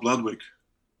Jensen or Bob Ludwig,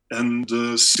 and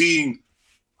seeing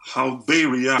how they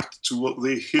react to what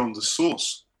they hear on the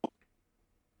source.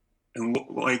 And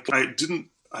I didn't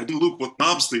look what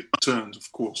knobs they turned. Of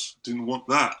course, didn't want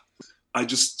that. I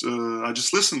just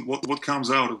listened what comes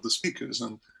out of the speakers,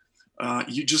 and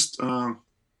you just can't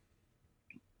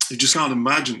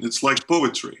imagine. It's like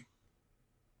poetry.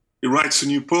 He writes a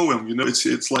new poem.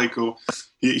 It's like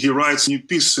he writes a new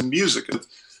piece of music.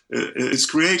 It's a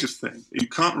creative thing. You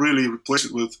can't really replace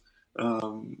it with.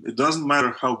 It doesn't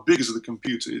matter how big is the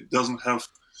computer. It doesn't have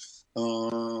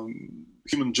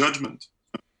human judgment.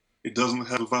 It doesn't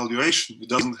have evaluation. It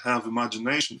doesn't have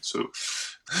imagination. So,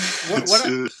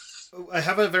 I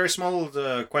have a very small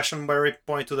question, very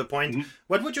point to the point. Mm-hmm.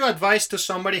 What would you advise to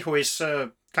somebody who is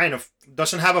kind of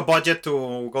doesn't have a budget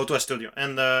to go to a studio,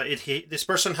 and this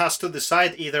person has to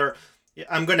decide either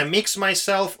I'm gonna mix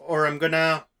myself or I'm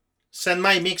gonna send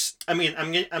my mix. I mean,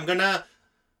 I'm gonna.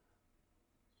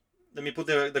 Let me put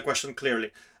the question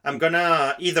clearly. I'm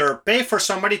gonna either pay for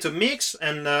somebody to mix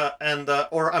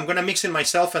or I'm gonna mix it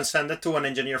myself and send it to an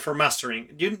engineer for mastering.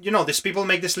 You know, these people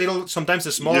make this sometimes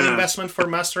a small investment for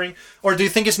mastering. Or do you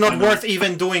think it's not worth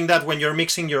even doing that when you're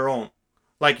mixing your own,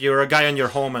 like you're a guy in your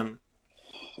home and?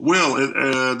 Well,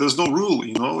 there's no rule.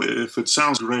 If it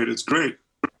sounds great, it's great.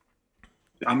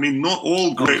 I mean, not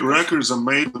all great records are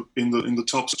made in the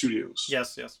top studios.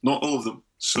 Yes. Not all of them.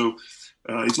 So.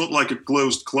 It's not like a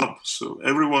closed club, so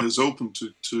everyone is open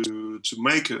to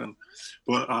make it.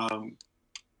 But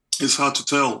it's hard to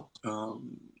tell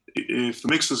if the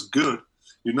mix is good.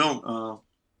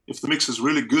 If the mix is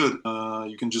really good,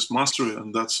 you can just master it,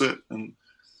 and that's it. And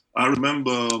I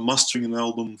remember mastering an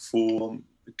album for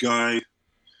a guy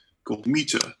called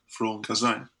Mita from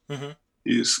Kazan. Mm-hmm.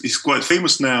 He's quite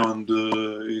famous now, and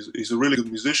he's a really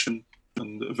good musician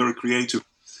and very creative.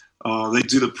 They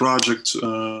did a project.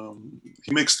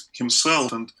 He mixed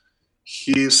himself, and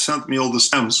he sent me all the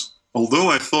stems. Although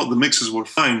I thought the mixes were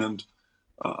fine, and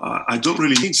I don't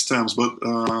really need stems, but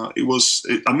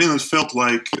it felt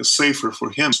like safer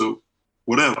for him. So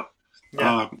whatever.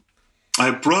 Yeah. I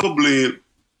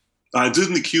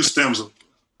didn't EQ stems.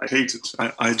 I hate it.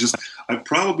 I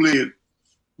probably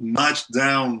notched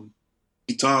down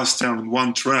guitar stem in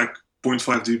one track,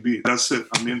 0.5 dB. That's it.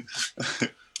 I mean.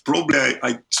 Probably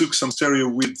I took some stereo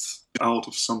width out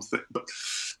of something, but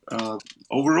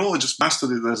overall I just mastered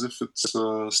it as if it's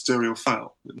a stereo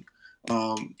file, and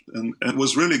it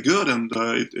was really good. And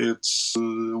it's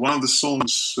one of the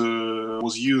songs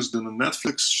was used in a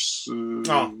Netflix.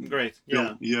 Oh, great!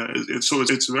 Yeah, It's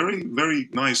a very, very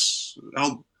nice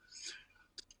album.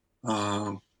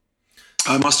 I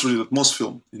mastered it at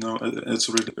Mosfilm. It's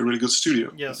a really good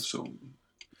studio. Yes. So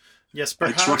yes,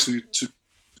 perhaps. I trust you to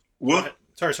what.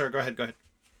 Sorry, go ahead.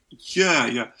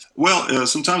 Yeah. Well,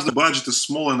 sometimes the budget is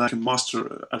small and I can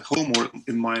master at home or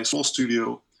in my small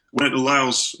studio when it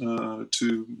allows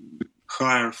to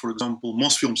hire, for example,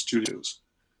 Mosfilm studios.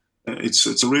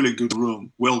 It's a really good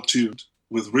room, well tuned,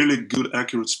 with really good,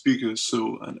 accurate speakers.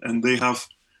 So and they have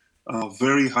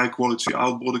very high quality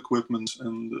outboard equipment,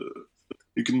 and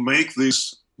you can make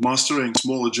these mastering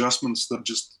small adjustments that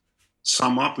just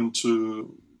sum up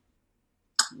into.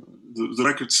 The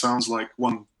record sounds like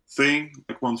one thing,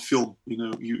 like one film.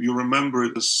 You remember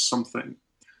it as something.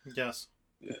 Yes.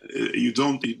 It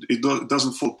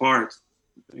doesn't fall apart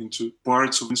into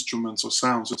parts of instruments or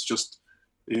sounds. It's just,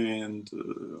 and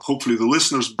hopefully the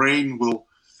listener's brain will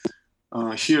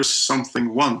hear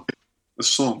something, a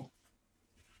song,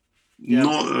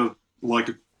 not like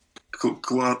a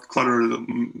cluttered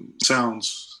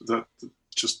sounds that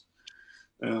just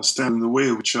stand in the way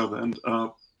of each other. And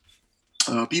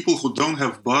people who don't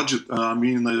have budget,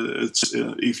 it's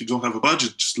if you don't have a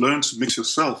budget, just learn to mix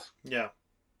yourself. Yeah.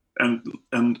 And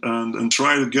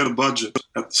try to get a budget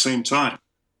at the same time.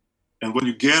 And when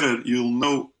you get it, you'll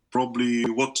know probably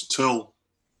what to tell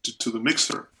to the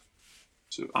mixer.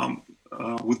 So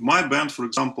with my band, for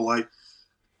example,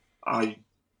 I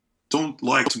don't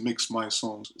like to mix my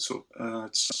songs. So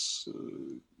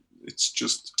it's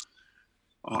just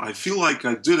I feel like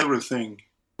I did everything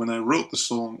when I wrote the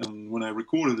song and when I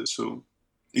recorded it. So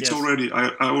it's already I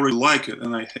already like it,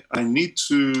 and I need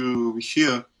to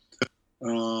hear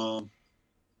a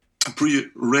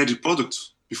pre-ready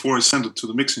product before I send it to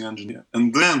the mixing engineer,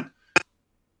 and then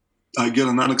I get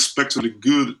an unexpectedly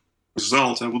good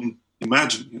result I wouldn't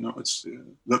imagine. It's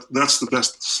that's the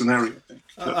best scenario, I think.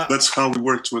 That's how we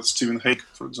worked with Stephen Hague,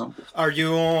 for example. Are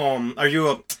you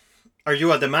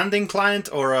a demanding client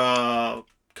or a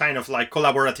kind of like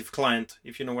collaborative client,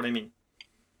 if you know what I mean?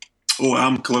 Oh,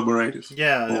 I'm collaborative.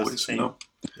 Yeah, that's always, the same. you know.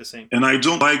 The same. And I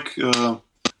don't like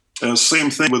same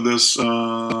thing with this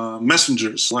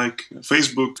messengers like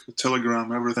Facebook,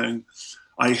 Telegram, everything.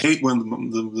 I hate when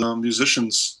the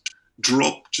musicians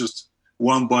drop just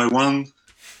one by one.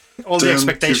 All 10, the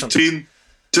expectations.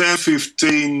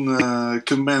 10-15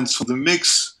 comments for the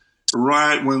mix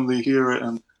right when they hear it,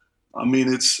 and I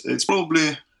mean it's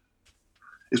probably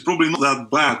not that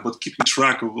bad, but keeping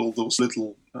track of all those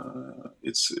little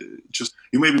it's just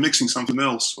you may be mixing something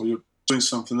else or you're doing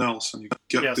something else and you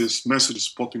get these messages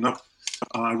popping up.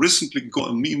 I recently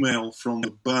got an email from a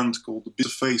band called the Bitter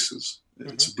Faces.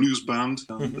 It's a blues band,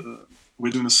 and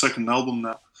we're doing a second album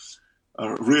now.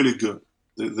 Really good.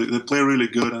 They play really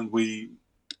good, and we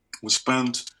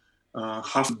spent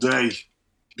half a day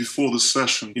before the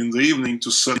session in the evening to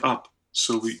set up.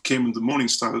 So we came in the morning,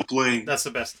 started playing. That's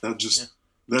the best. That's just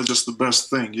the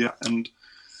best thing, yeah. And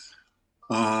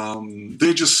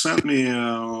they just sent me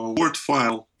a Word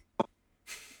file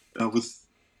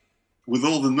with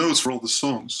all the notes for all the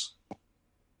songs.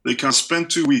 They can spend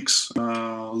 2 weeks,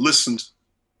 listened,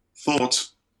 thought,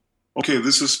 okay,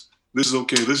 this is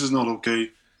okay, this is not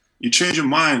okay. You change your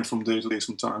mind from day to day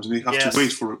sometimes, and you have to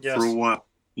wait for a while.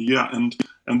 Yeah, and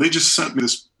they just sent me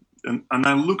this, and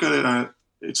I look at it, and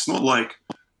it's not like,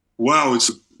 wow,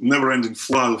 it's a never-ending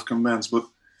flood of comments, but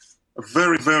a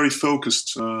very, very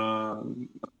focused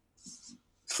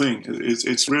thing.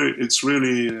 It's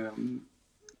really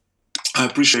I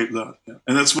appreciate that, yeah.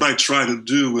 And that's what I try to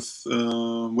do with.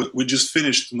 We just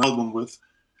finished an album with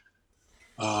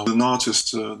an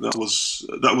artist that was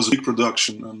a big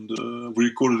production, and we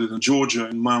recorded it in Georgia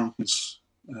in mountains.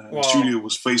 Wow. The studio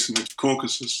was facing the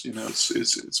Caucasus. You know,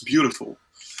 it's beautiful.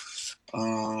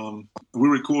 We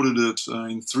recorded it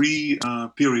in 3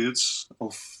 periods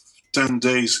of 10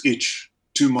 days each,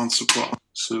 2 months apart.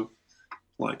 So,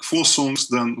 like 4 songs,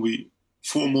 then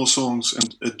 4 more songs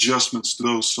and adjustments to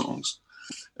those songs,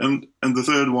 and the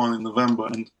third one in November,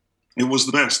 and it was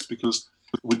the best because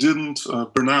we didn't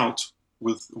burn out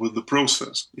with the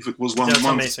process. If it was 1 month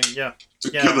amazing. Yeah.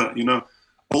 together, you know.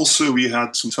 Also, we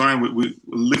had some time. We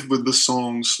lived with the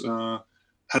songs,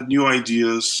 had new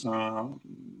ideas.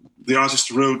 The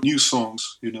artist wrote new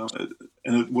songs, you know,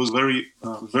 and it was very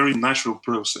natural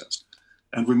process.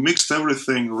 And we mixed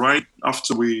everything right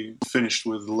after we finished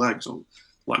with the legs. So,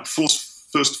 like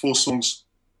first 4 songs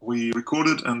we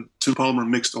recorded, and Tim Palmer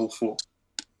mixed all 4.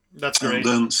 That's great. And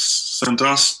then sent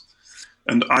us.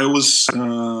 And I was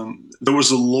there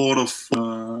was a lot of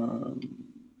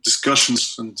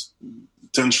discussions and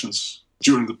tensions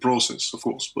during the process, of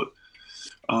course. But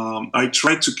I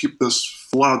tried to keep this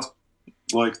flood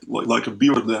like a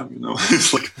beaver dam, you know.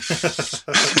 It's like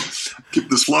keep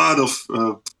this flood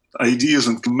of ideas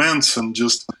and comments, and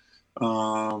just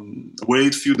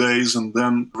wait a few days and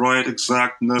then write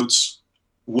exact notes,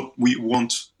 what we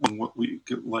want and what we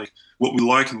like,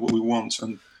 and what we want.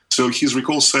 And so his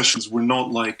record sessions were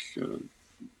not like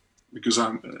because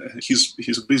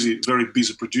he's a very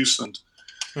busy producer, and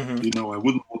you know, I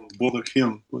wouldn't want to bother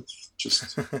him with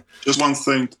just one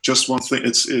thing.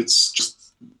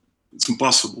 It's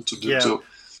impossible to do. Yeah. So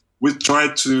we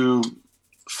tried to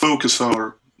focus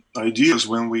our ideas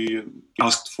when we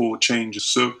asked for changes.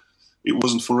 So it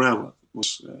wasn't forever.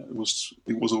 It was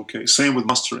okay. Same with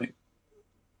mastering.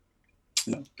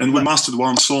 Yeah. And we mastered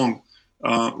one song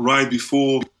right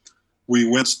before we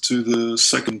went to the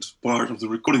second part of the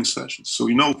recording session. So,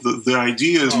 you know, the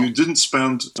idea is you didn't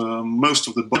spend most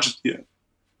of the budget yet,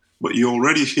 but you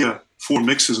already hear 4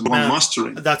 mixes and 1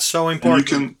 mastering. That's so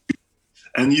important.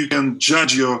 And you can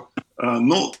judge your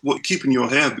not what keep in your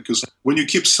head, because when you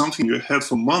keep something in your head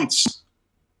for months,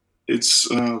 it's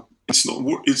not.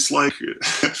 It's like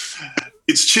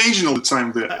it's changing all the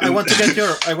time. There. I want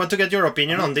to get your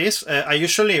opinion on this. I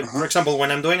usually, for example,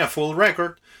 when I'm doing a full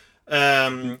record,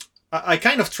 I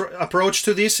kind of approach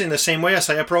to this in the same way as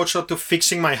I approach to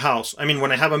fixing my house. I mean,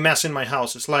 when I have a mess in my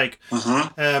house, it's like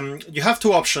you have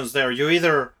 2 options there. You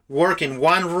either work in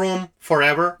one room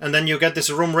forever, and then you get this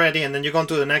room ready, and then you go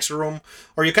into the next room,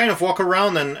 or you kind of walk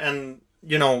around and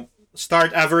you know,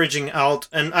 start averaging out.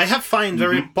 And I have find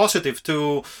very positive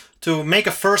to make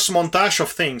a first montage of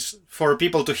things for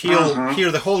people to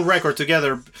hear the whole record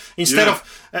together instead of.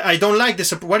 I don't like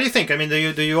this. What do you think? I mean,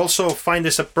 do you also find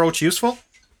this approach useful?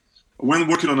 When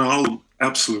working on an album,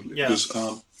 absolutely. Yeah. Because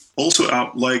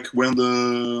also, like when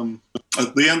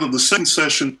at the end of the second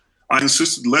session, I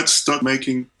insisted, let's start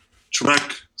making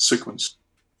track sequence.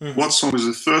 what song is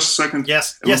the first, second.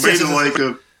 Yes. And Yes. we made Yes. it like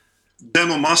a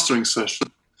demo mastering session.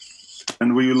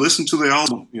 And when you listen to the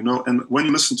album, and when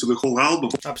you listen to the whole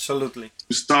album, Absolutely.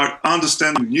 you start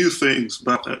understanding new things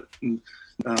about it.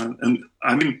 And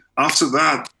I mean, after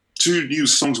that, 2 new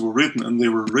songs were written, and they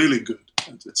were really good.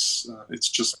 And it's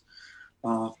just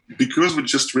because we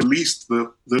just released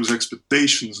those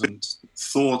expectations and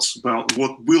thoughts about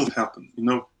what will happen.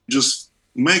 Just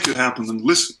make it happen and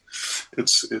listen.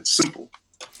 It's simple.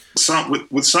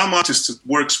 With some artists it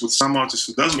works. With some artists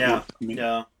it doesn't work. I mean,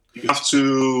 you have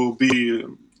to be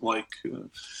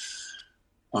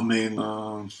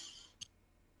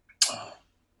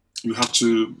you have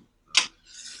to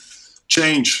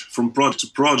change from project to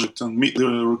project and meet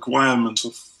the requirements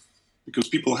because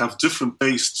people have different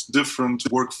tastes, different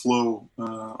workflow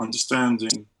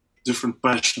understanding, different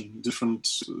passion,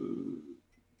 different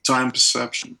time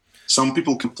perception. Some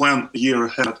people can plan a year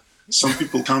ahead. Some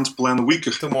people can't plan a week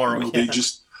ahead. Tomorrow. They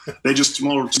just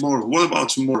tomorrow. What about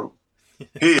tomorrow?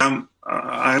 Hey,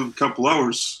 I have a couple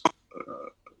hours.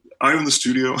 I'm in the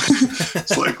studio.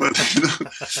 It's like that,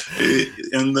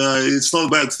 and it's not a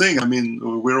bad thing. I mean,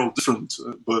 we're all different,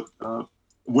 but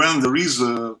when there is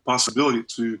a possibility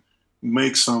to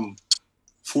make some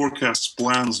forecasts,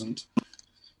 plans,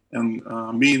 and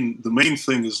I mean, the main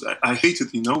thing is I hate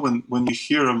it, when you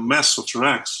hear a mess of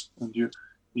tracks and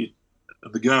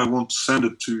the guy wants to send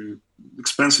it to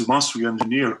expensive mastering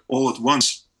engineer all at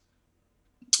once,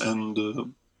 and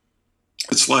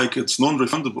it's like it's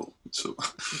non-refundable. So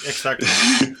exactly,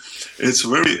 it's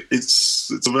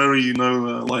a very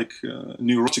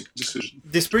neurotic decision.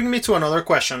 This brings me to another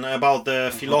question about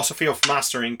the philosophy of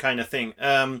mastering, kind of thing.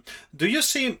 Do you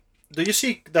see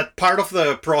that part of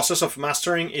the process of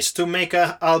mastering is to make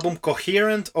an album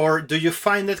coherent, or do you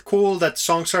find it cool that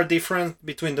songs are different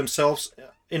between themselves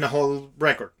in a whole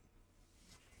record?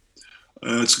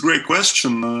 It's a great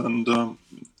question, and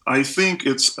I think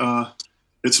it's a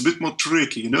bit more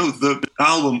tricky. The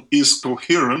album is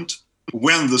coherent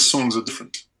when the songs are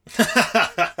different.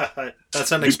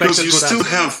 That's an unexpected.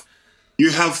 Because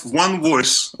you have one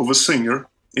voice of a singer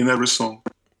in every song,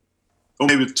 or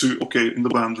maybe 2. Okay, in the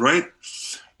band, right?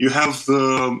 You have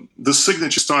the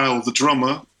signature style of the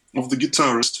drummer, of the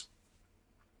guitarist,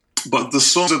 but the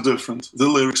songs are different, the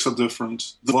lyrics are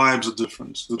different, the vibes are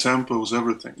different, the tempos,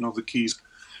 everything, the keys.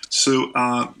 So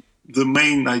the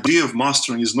main idea of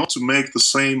mastering is not to make the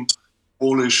same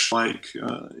Polish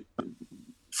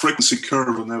frequency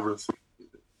curve and everything.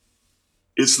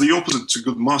 It's the opposite to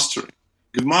good mastering.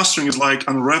 Good mastering is like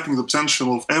unwrapping the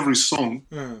potential of every song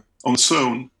on its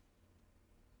own.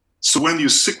 So when you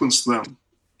sequence them,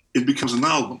 it becomes an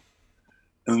album.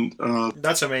 And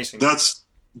that's amazing. That's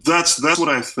what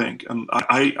I think. And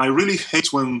I really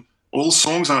hate when all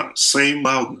songs are same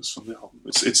loudness on the album.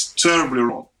 It's terribly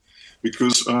wrong.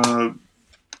 Because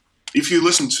if you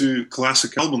listen to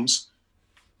classic albums,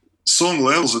 song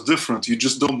levels are different. You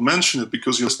just don't mention it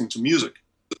because you're listening to music.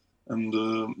 And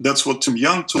that's what Tim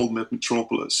Young told me at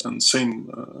Metropolis. And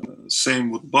same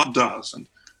with Bob does. And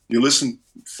you listen,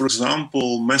 for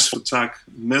example, Massive Attack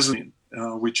Mezzanine,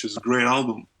 which is a great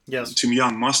album. Yes. Tim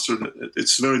Young mastered it.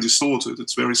 It's very distorted.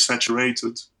 It's very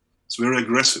saturated. It's very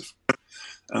aggressive.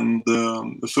 And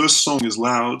the first song is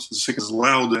loud, the second is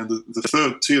loud, and the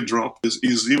third, Teardrop,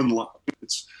 is even loud.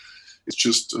 It's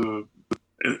just,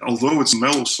 although it's a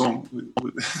mellow song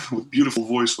with beautiful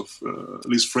voice of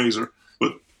Liz Fraser,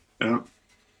 but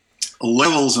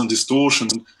levels and distortion,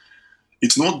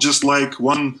 it's not just like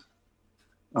one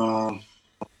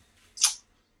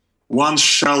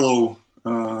shallow,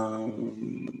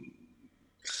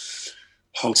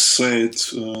 how to say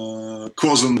it,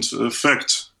 cause and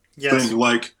effect. Yes. Thing.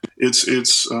 Like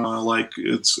it's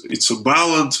a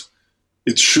ballad.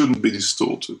 It shouldn't be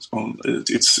distorted.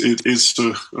 It's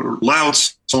a loud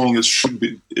song. It should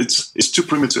be. It's too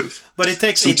primitive. But it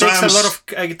takes a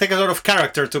lot of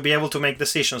character to be able to make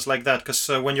decisions like that. Because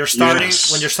when you're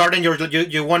starting,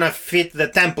 you want to fit the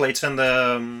templates and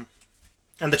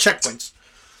the checkpoints.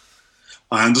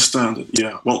 I understand it.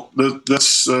 Yeah. Well,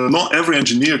 that's not every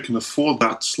engineer can afford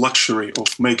that luxury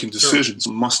of making decisions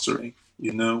and mastering.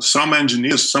 Some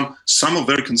engineers, some are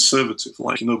very conservative,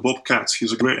 like, Bob Katz.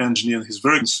 He's a great engineer, and he's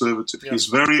very conservative. Yeah. He's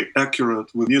very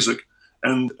accurate with music,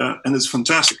 and it's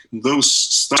fantastic. And those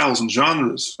styles and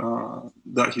genres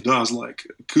that he does, like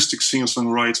acoustic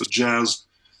singer-songwriter, jazz,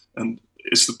 and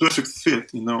it's the perfect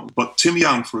fit, But Tim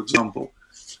Young, for example,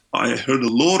 I heard a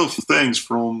lot of things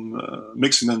from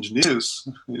mixing engineers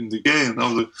in the game.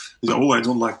 And I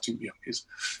don't like Tim Young.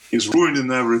 He's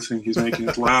ruining everything. He's making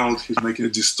it loud. He's making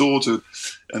it distorted.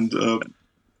 And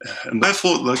I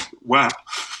thought, wow,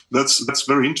 that's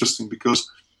very interesting,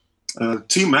 because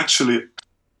Team actually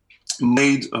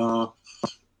made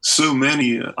so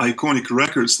many iconic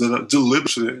records that are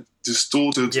deliberately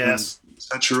distorted and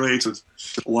saturated,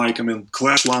 like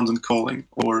Clash London Calling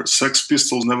or Sex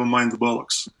Pistols Nevermind the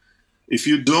Bollocks. If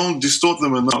you don't distort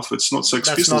them enough, it's not Sex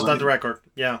Pistols. That's not that record,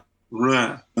 yeah.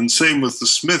 Right. And same with the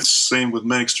Smiths, same with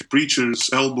Manic Street Preachers,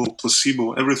 Elbow,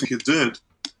 Placebo, everything he did.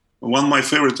 One of my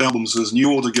favorite albums is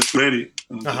New Order, Get Ready.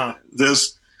 And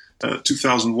there's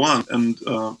 2001, and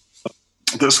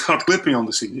there's hard clipping on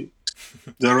the CD.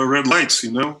 There are red lights,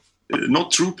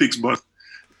 not true picks, but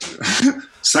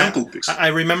sample picks. I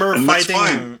remember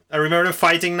fighting. I remember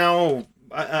fighting now.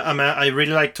 I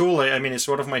really like Tool. I mean, it's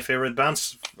one of my favorite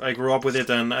bands. I grew up with it,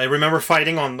 and I remember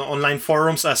fighting on online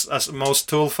forums, as most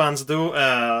Tool fans do,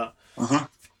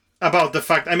 about the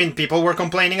fact. I mean, people were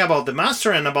complaining about the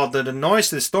master and about the noise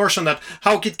distortion. That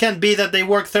how it can be that they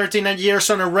work 13 years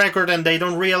on a record and they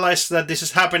don't realize that this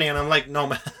is happening. And I'm like, no,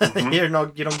 man, you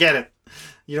don't get it.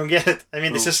 You don't get it. I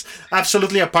mean, this is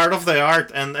absolutely a part of the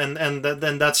art, and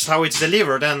that's how it's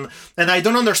delivered. And I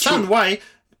don't understand why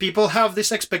people have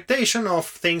this expectation of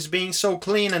things being so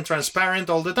clean and transparent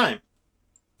all the time.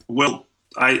 Well,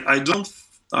 I don't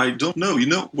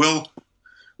know. Well,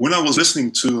 when I was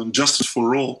listening to Justice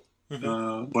for All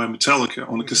by Metallica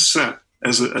on a cassette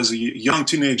as a young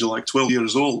teenager, like 12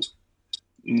 years old,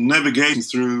 navigating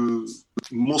through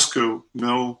Moscow,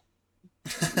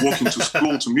 walking to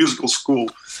school, to musical school,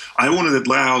 I wanted it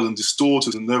loud and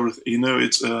distorted and everything.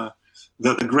 It's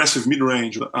that aggressive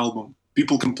mid-range album.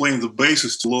 People complain the bass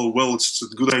is too low. Well, it's a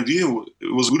good idea.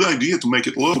 It was a good idea to make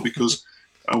it low because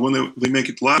when they make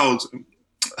it loud,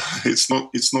 it's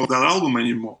not that album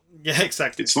anymore. Yeah,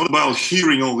 exactly. It's not about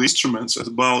hearing all the instruments. It's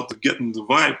about getting the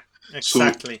vibe.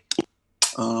 Exactly.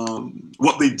 So,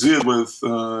 what they did with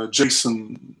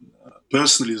Jason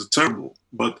personally is terrible,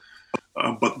 but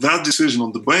that decision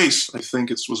on the bass, I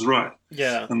think it was right.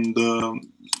 Yeah.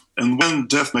 And when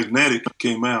Death Magnetic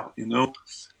came out,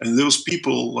 and those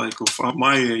people like of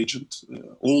my age and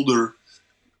older,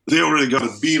 they already got a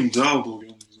BMW.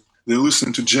 They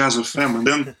listen to Jazz FM, and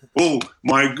then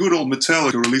my good old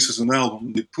Metallica releases an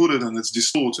album. They put it and it's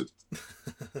distorted.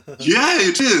 Yeah,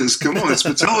 it is. Come on, it's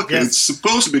Metallica. Yes. It's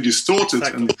supposed to be distorted,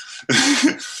 exactly.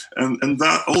 and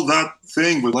that all that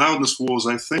thing with Loudness Wars.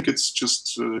 I think it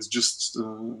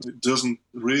doesn't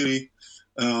really.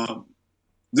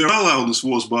 There are Loudness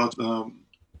Wars, but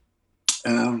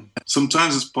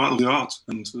sometimes it's part of the art,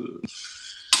 and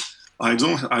I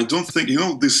don't think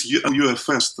this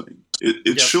UFS thing.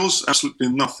 It shows absolutely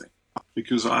nothing,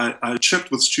 because I checked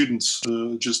with students.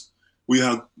 We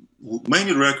had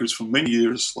many records from many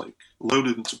years, like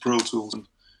loaded into Pro Tools, and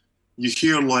you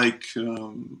hear like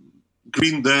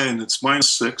Green Day and it's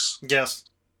 -6. Yes.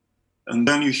 And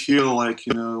then you hear like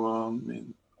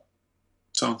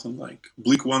something like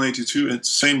Blink-182.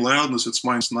 It's same loudness. It's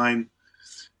 -9.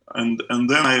 And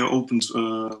then I opened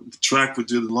the track we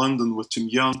did in London with Tim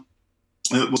Young,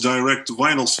 and it was direct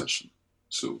vinyl session.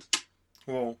 So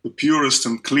the purest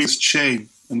and cleanest chain.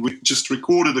 And we just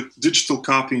recorded a digital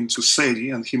copy into Sadie,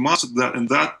 and he mastered that, and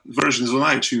that version is on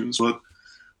iTunes. But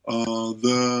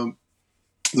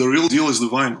the real deal is the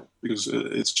vinyl, because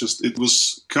it was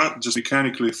cut just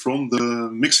mechanically from the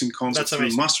mixing console to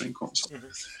the mastering console. Mm-hmm.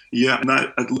 Yeah, and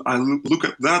I look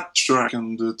at that track,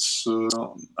 and it's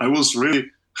I was really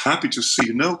happy to see.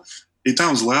 It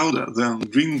sounds louder than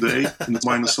Green Day in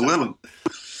 -11,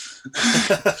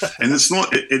 and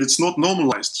it's not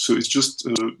normalized. So it's just.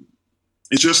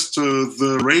 It's just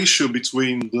the ratio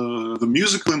between the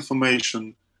musical information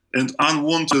and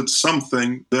unwanted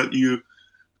something that you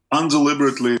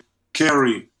undeliberately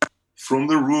carry from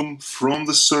the room, from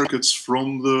the circuits, from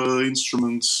the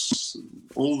instruments,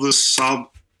 all the sub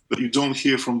that you don't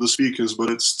hear from the speakers, but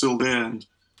it's still there, and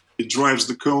it drives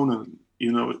the cone, and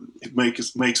it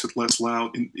makes it less loud.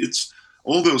 And it's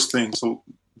all those things. So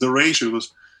the ratio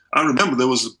was. I remember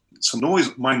there was some noise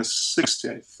at -60.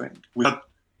 I think we had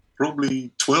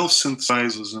probably 12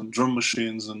 synthesizers and drum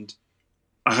machines, and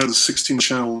I had a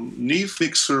 16-channel Neve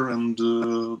mixer and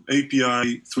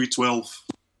API 312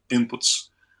 inputs.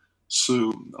 So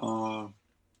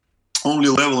only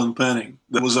level and panning.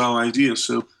 That was our idea.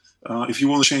 So if you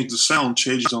want to change the sound,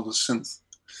 change it on the synth.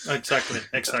 Exactly.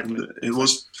 And it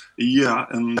was,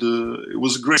 it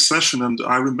was a great session. And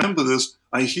I remember this.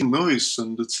 I hear noise,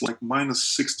 and it's like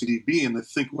 -60 dB, and I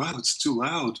think, wow, it's too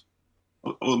loud.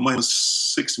 Or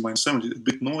 -60, -70, a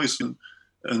bit noise,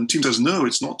 and Tim says, no,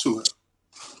 it's not too loud.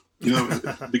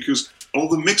 Because all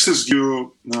the mixes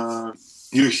you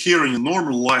hear in your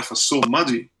normal life are so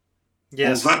muddy.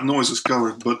 Yes. All that noise is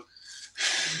covered, but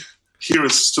here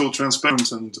it's still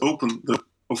transparent and open. That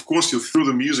of course, you through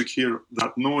the music hear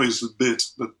that noise a bit,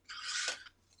 but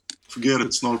forget it,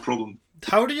 it's not a problem.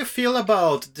 How do you feel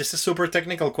about, this is a super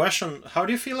technical question, how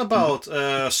do you feel about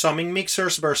summing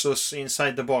mixers versus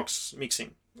inside the box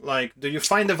mixing? Like, do you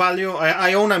find the value?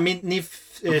 I own a Neve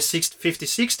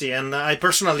 5060, and I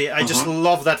personally, I just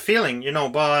love that feeling, you know,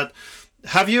 but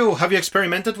have you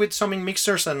experimented with summing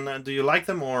mixers, and do you like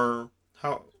them, or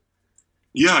how?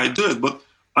 Yeah, I did, but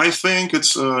I think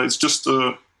it's just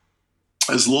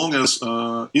as long as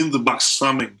in the box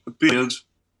summing appeared,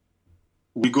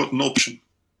 we got an option.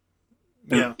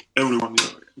 Yeah, everyone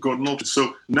got an option.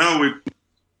 So now we're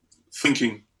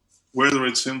thinking whether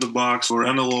it's in the box or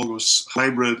analog or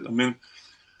hybrid. I mean,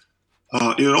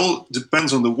 it all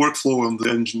depends on the workflow of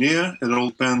the engineer. It all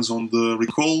depends on the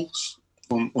recalls,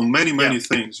 on many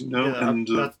things, you know. yeah, and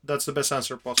that's the best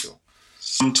answer possible.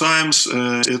 Sometimes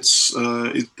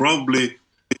it probably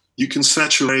you can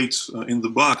saturate in the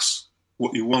box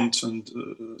what you want and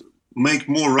make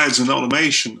more rides in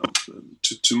automation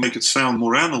to make it sound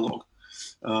more analog.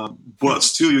 But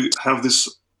still, you have this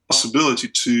possibility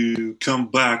to come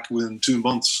back within 2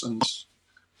 months and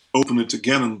open it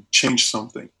again and change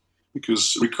something.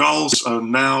 Because recalls are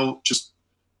now just,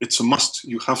 it's a must.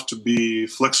 You have to be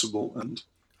flexible and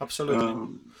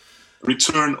absolutely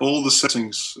return all the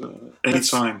settings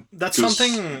anytime. That's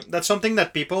something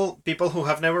that people who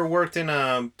have never worked in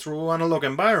a true analog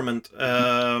environment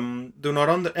do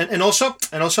not and also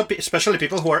especially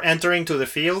people who are entering to the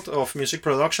field of music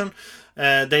production,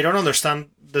 they don't understand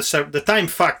the time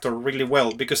factor really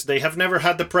well, because they have never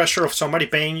had the pressure of somebody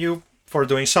paying you for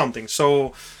doing something.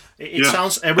 So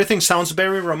everything sounds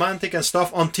very romantic and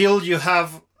stuff until you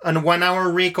have a 1 hour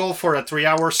recall for a 3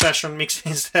 hour session,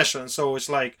 mixing session. So it's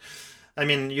like, I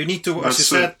mean, you need to, as you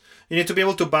said, you need to be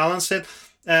able to balance it,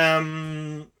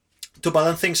 to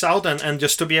balance things out, and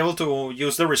just to be able to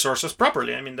use the resources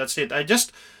properly. I mean, that's it.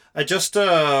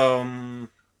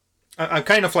 I'm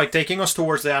kind of like taking us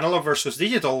towards the analog versus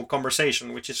digital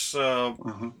conversation, which is,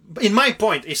 in my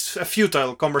point, is a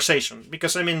futile conversation,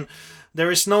 because I mean,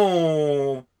 there is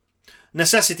no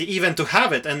necessity even to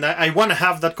have it, and I want to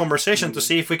have that conversation to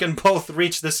see if we can both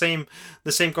reach the same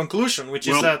conclusion, which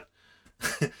is that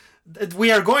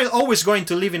we are always going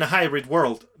to live in a hybrid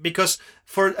world, because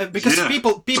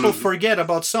people forget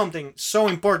about something so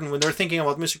important when they're thinking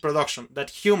about music production,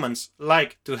 that humans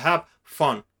like to have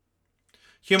fun.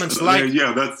 Humans like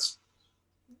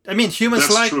humans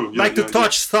like to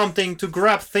touch something, to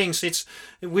grab things.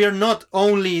 We are not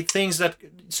only things that.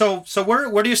 So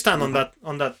where do you stand on that?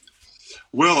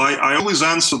 Well, I always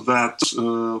answer that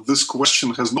this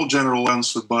question has no general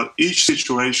answer, but each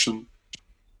situation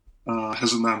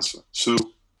has an answer. So,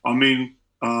 I mean,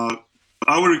 are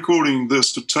we recording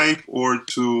this to tape or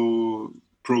to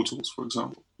Pro Tools, for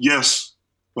example? Yes,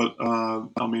 but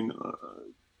I mean,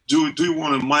 do you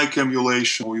want a mic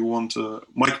emulation, or you want a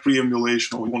mic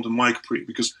pre-emulation, or you want a mic pre?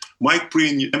 Because mic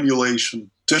pre-emulation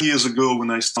 10 years ago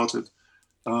when I started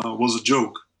was a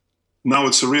joke. Now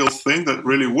it's a real thing that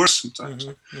really works sometimes.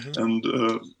 And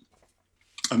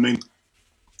I mean,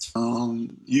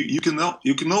 you can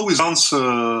always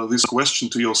answer this question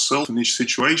to yourself in each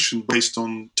situation based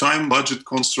on time, budget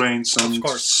constraints, and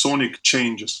sonic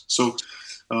changes. So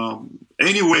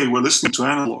anyway, we're listening to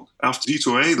analog. After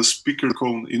D2A, the speaker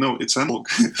cone, you know, it's analog.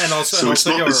 And also, so it's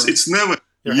never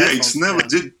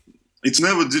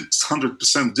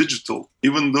 100% digital,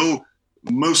 even though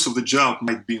most of the job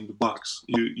might be in the box.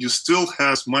 You still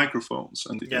have microphones,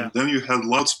 and then you have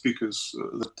loudspeakers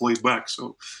that play back.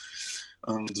 So,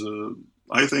 and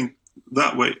I think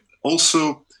that way.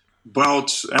 Also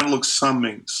about analog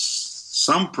summing,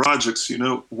 some projects, you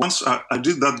know, once I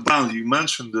did that band you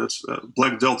mentioned, that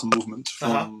Black Delta movement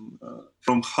from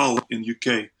Hull in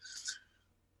UK.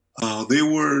 They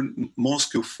were in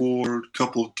Moscow for a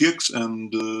couple of gigs,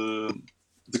 and the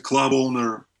club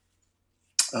owner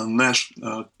Nash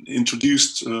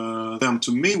introduced them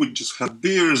to me. We just had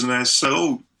beers, and I said,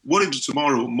 "Oh, what if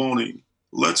tomorrow morning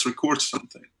let's record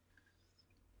something?"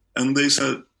 And they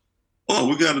said, "Oh,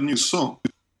 we got a new song."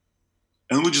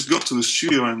 And we just got to the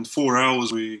studio, and in 4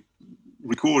 hours we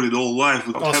recorded all live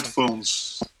with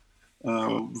headphones.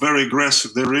 Very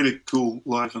aggressive. They're really cool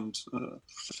live. And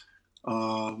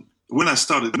when I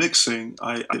started mixing,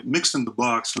 I mixed in the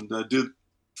box, and I did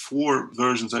 4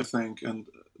 versions, I think. And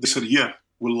they said, "Yeah,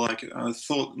 we'll like it." And I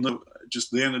thought, no,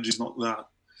 just the energy is not that.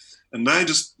 And I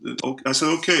said,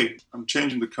 okay, I'm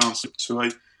changing the concept. So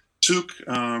I took,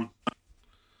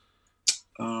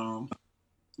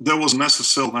 there was an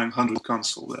SSL 900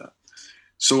 console there.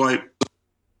 So I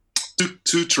took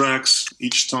 2 tracks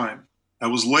each time. I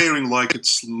was layering like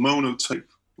it's mono tape,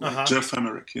 like Jeff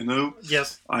Emerick, you know.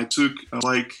 Yes. I took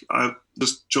I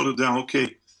just jotted down.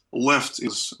 Okay, left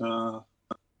is tom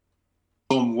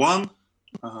 1,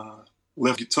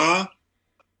 left guitar,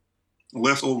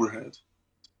 left overhead,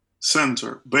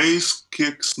 center bass,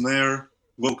 kick, snare,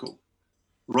 vocal,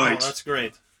 right. Oh, that's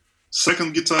great.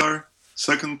 Second guitar,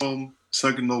 second tom,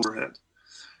 second overhead,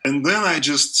 and then I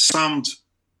just summed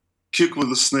kick with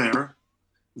the snare,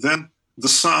 then the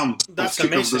sum That's of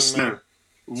kick amazing, of the snare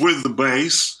with the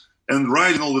bass, and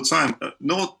writing all the time.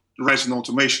 Not writing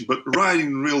automation, but writing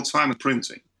in real time and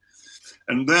printing.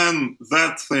 And then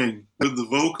that thing with the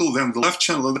vocal, then the left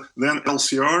channel, then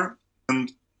LCR,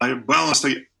 and I balanced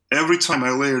it. Every time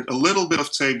I layered a little bit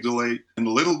of tape delay and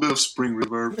a little bit of spring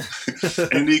reverb,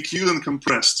 and EQ'd and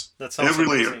compressed every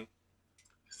amazing. layer.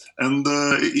 And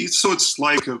it's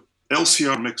like a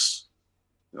LCR mix.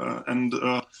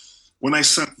 When I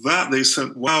sent that, they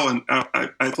said, wow, and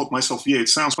I thought myself, yeah, it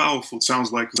sounds powerful, it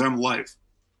sounds like them live.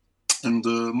 And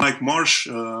Mike Marsh,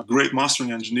 great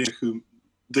mastering engineer, who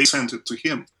they sent it to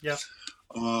him. Yeah.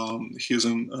 He's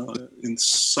in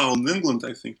Southern England,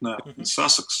 I think now, in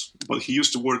Sussex, but he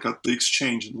used to work at the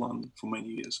Exchange in London for many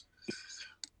years.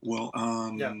 Well,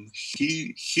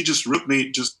 he just ripped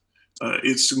me.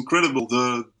 It's incredible.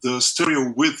 The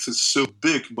stereo width is so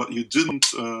big, but you didn't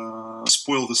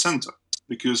spoil the center,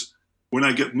 because when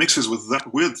I get mixes with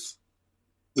that width,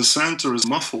 the center is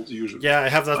muffled usually. Yeah, I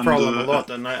have that problem a lot,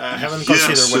 and I haven't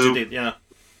considered what you did. Yeah.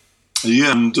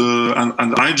 Yeah, and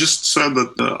I just said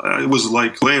that it was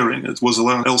like layering. It was a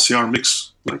LCR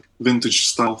mix, like vintage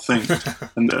style thing.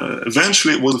 And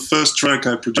eventually, it was the first track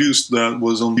I produced that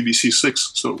was on BBC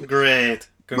Six. So great,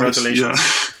 congratulations!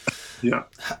 Yeah.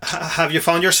 Have you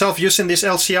found yourself using this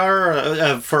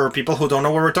LCR for people who don't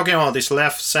know what we're talking about? This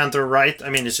left, center, right.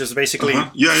 I mean, it's just basically.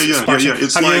 Yeah.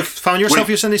 It's have you found yourself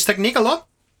using this technique a lot?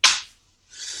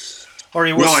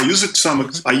 Well, I use it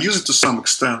to some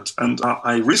extent, and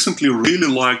I recently really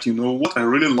liked. You know what? I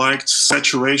really liked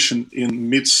saturation in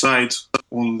mid-side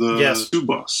on the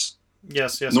tubas.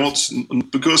 Yes.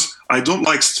 Because I don't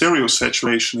like stereo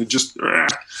saturation. It just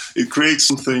it creates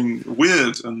something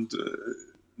weird and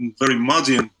very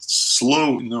muddy and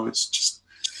slow. You know, it's just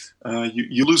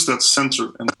you lose that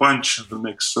center and punch in the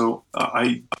mix. So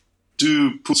I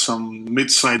do put some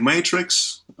mid-side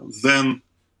matrix, then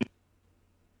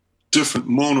different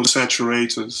mono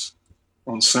saturators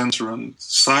on center and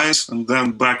sides, and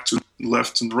then back to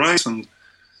left and right, and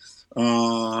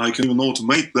I can even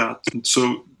automate that. And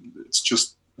so it's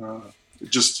just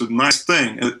a nice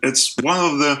thing. It's one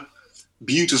of the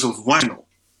beauties of vinyl,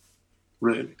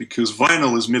 really, because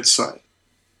vinyl is mid-side,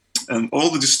 and all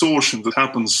the distortion that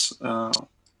happens on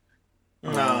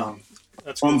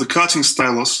the cutting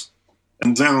stylus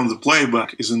and then on the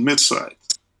playback is in mid-side.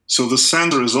 So the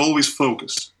center is always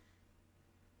focused.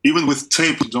 Even with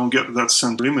tape, you don't get that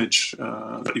center image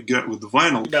that you get with the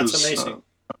vinyl. That's amazing.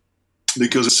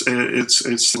 Because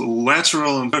it's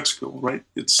lateral and vertical, right?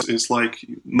 It's like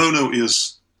mono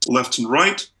is left and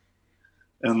right,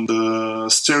 and the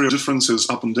stereo difference is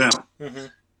up and down. Mm-hmm.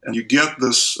 And you get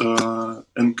this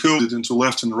encoded into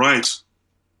left and right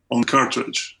on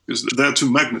cartridge, because there are two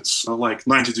magnets are like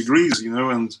 90 degrees, you know,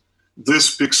 and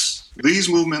this picks these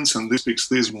movements and this picks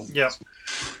these movements. Yeah.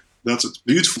 That's a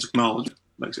beautiful technology.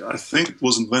 I think it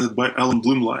was invented by Alan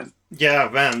Blumlein. Yeah,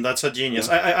 man, that's a genius.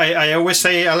 Yeah. I always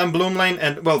say Alan Blumlein,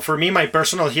 and well, for me, my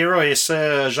personal hero is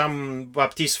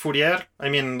Jean-Baptiste Fourier. I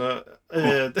mean,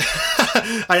 I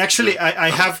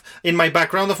have in my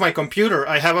background of my computer,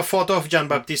 I have a photo of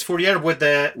Jean-Baptiste Fourier with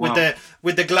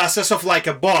the glasses of like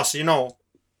a boss, you know.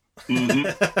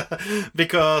 Mm-hmm.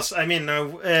 Because I mean,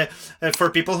 for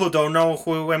people who don't know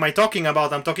who am I talking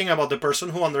about, I'm talking about the person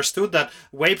who understood that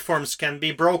waveforms can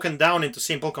be broken down into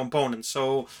simple components.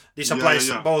 So this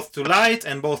applies both to light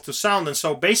and both to sound. And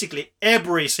so basically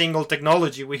every single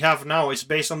technology we have now is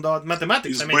based on the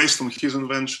mathematics. It's based on his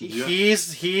invention. Yeah. He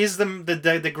is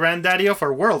the granddaddy of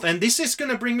our world. And this is going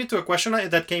to bring me to a question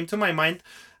that came to my mind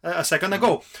a second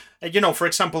ago. You know, for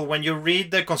example, when you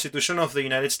read the Constitution of the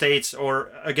United States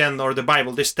or the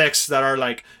Bible, these texts that are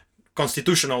like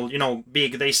constitutional, you know,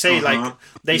 big, they say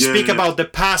they speak about the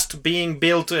past being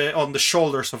built on the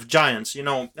shoulders of giants, you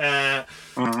know.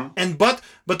 And but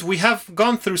we have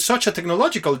gone through such a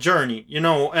technological journey, you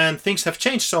know, and things have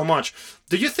changed so much.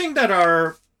 Do you think that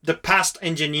the past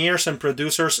engineers and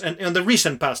producers and in the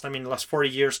recent past, I mean, last 40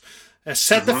 years,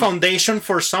 set the foundation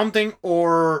for something,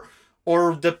 or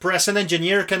the present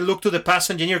engineer can look to the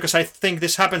past engineer? Because I think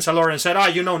this happens a lot and said,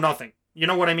 you know nothing. You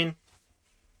know what I mean?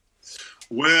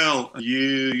 Well,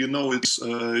 you know,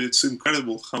 it's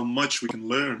incredible how much we can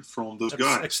learn from those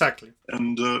guys. Exactly.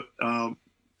 And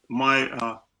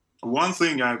my one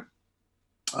thing I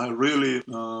really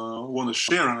want to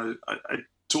share, and I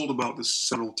told about this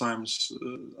several times,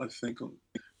 I think,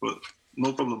 but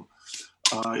no problem,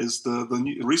 is the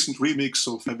recent remix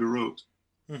of Abbey Road.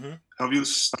 Mm-hmm. Have you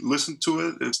listened to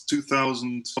it? It's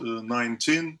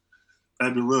 2019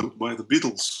 Abbey Road by the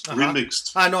Beatles,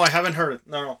 remixed. No, I haven't heard it.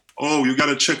 No. Oh, you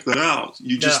gotta check that out.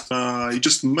 You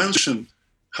just mentioned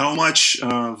how much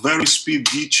very speed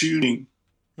detuning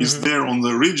is there on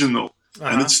the original,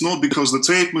 and it's not because the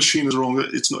tape machine is wrong.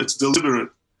 It's not. It's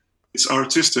deliberate. It's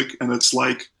artistic, and it's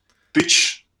like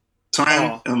pitch,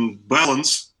 time, and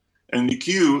balance and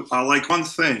EQ are like one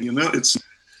thing. You know, it's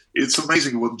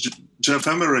amazing what Jeff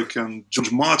Emerick and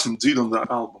George Martin did on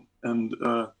that album, and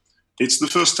it's the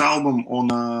first album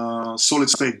on a solid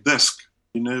state disc.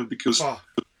 You know, because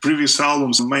previous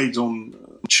albums are made on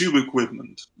tube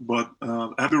equipment, but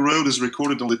Abbey Road is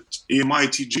recorded on the EMI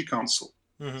TG console,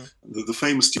 the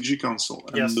famous TG console,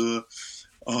 and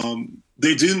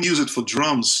they didn't use it for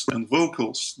drums and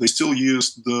vocals. They still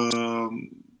used the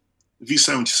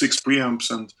V76 preamps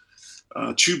and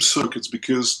tube circuits,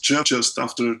 because Jeff, just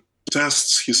after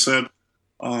tests, he said,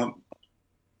 I'm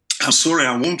sorry,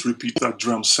 I won't repeat that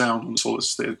drum sound on solid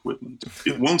state equipment.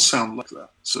 It won't sound like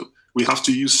that. So we have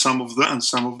to use some of that and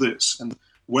some of this. And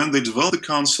when they developed the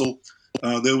console,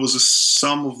 there was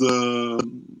some of the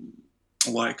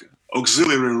like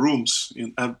auxiliary rooms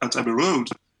at Abbey Road,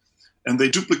 and they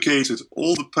duplicated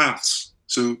all the paths.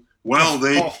 So while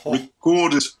they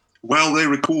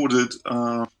recorded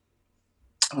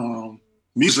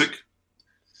music,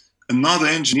 another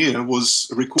engineer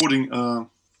was recording a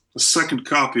second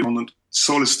copy on a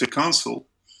solid state console,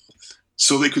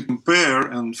 so they could compare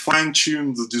and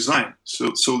fine-tune the design. So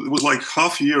it was like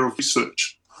half a year of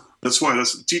research. That's why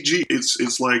that's TG.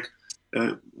 It's like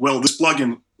this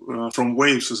plugin from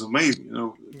Waves is amazing. You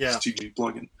know, this TG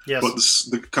plugin. Yes. But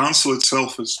the console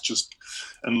itself is just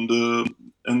and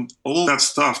all that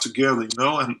stuff together, you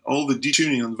know, and all the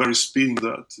detuning and very speeding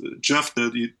that Jeff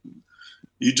did.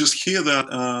 You just hear that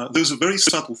those are very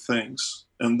subtle things,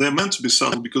 and they're meant to be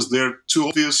subtle because they're too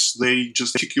obvious. They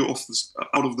just kick you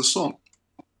out of the song.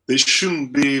 They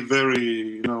shouldn't be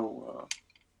very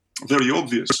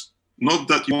obvious. Not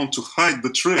that you want to hide the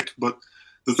trick, but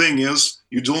the thing is,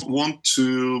 you don't want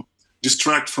to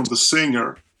distract from the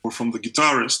singer or from the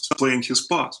guitarist playing his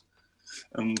part.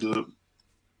 And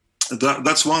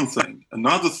that's one thing.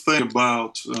 Another thing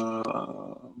about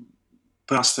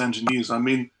past engineers, I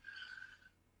mean,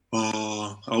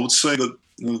 I would say that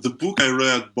the book I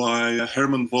read by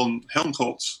Hermann von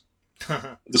Helmholtz,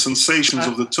 The Sensations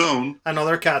of the Tone.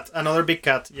 Another big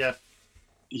cat, yeah.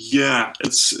 Yeah,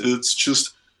 it's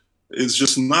just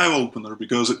an eye opener,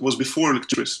 because it was before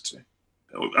electricity.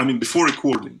 I mean, before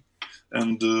recording,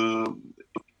 and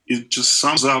it just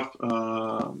sums up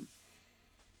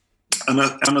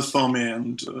anatomy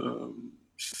and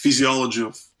physiology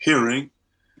of hearing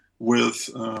with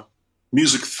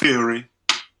music theory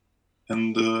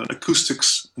and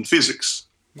acoustics and physics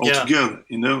all together.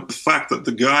 You know, the fact that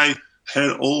the guy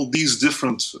had all these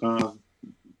different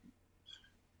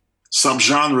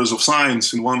subgenres of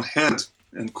science in one head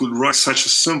and could write such a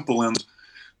simple and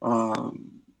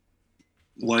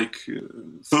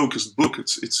focused book.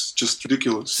 It's just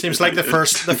ridiculous. Seems like the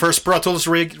first Pro Tools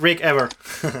rig ever.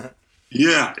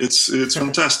 Yeah, it's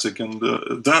fantastic, and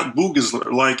that book is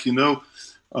like, you know,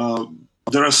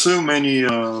 there are so many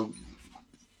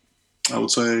I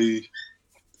would say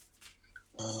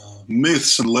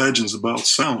myths and legends about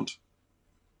sound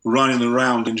running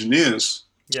around engineers.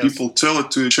 Yes. People tell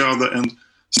it to each other, and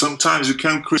sometimes you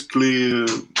can't critically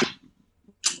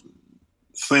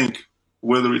think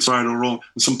whether it's right or wrong.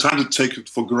 And sometimes you take it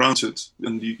for granted,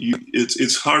 and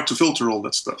it's hard to filter all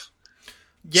that stuff.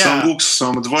 Yeah. Some books,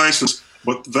 some advices,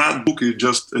 but that book is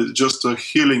just a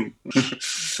healing.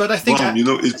 But I think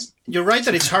you're right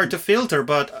that it's hard to filter,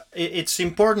 but it's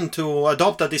important to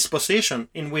adopt a disposition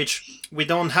in which we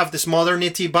don't have this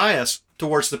modernity bias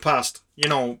towards the past. You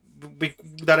know,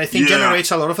 that I think generates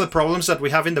a lot of the problems that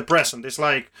we have in the present. It's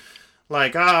like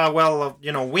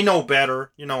you know, we know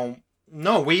better. You know,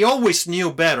 no, we always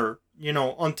knew better. You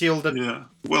know, until the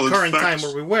current time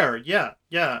where we were. Yeah.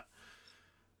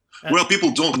 Well,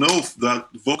 people don't know that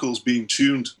vocals being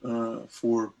tuned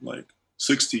for like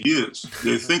 60 years.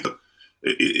 They think that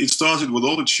it started with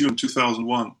auto-tune in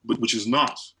 2001, which is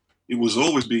not. It was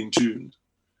always being tuned.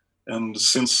 And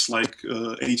since like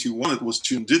 81, it was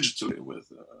tuned digitally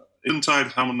with Intide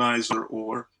Harmonizer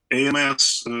or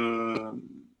AMS,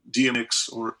 DMX,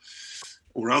 or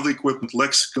other equipment,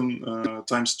 Lexicon,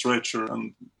 Time Stretcher.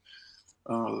 And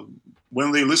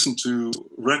when they listen to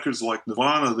records like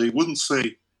Nirvana, they wouldn't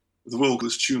say the vocal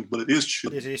is tuned, but it is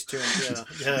tuned. It is tuned. Yeah.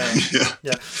 Yeah.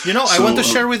 Yeah. You know, I want to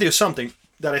share with you something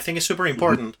that I think is super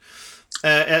important.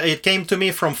 It came to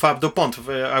me from Fab Dupont.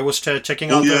 I was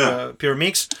checking out Pure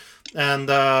Mix, and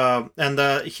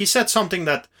he said something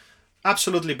that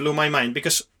absolutely blew my mind,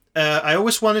 because I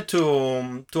always wanted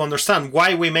to understand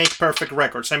why we make perfect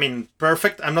records. I mean,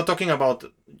 perfect. I'm not talking about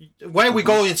why we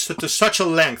go into such a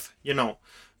length, you know,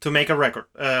 to make a record.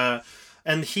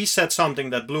 And he said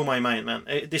something that blew my mind, man.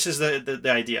 This is the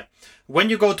idea. When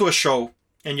you go to a show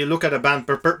and you look at a band,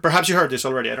 perhaps you heard this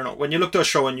already, I don't know. When you look to a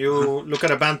show and you look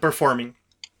at a band performing,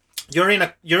 you're in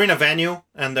a venue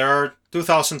and there are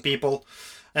 2,000 people,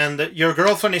 and your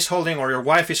girlfriend is holding, or your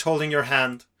wife is holding your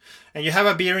hand, and you have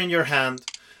a beer in your hand,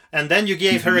 and then you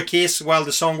gave her a kiss while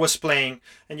the song was playing,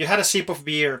 and you had a sip of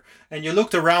beer, and you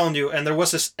looked around you, and there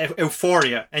was this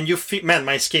euphoria, and you feel, man,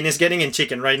 my skin is getting in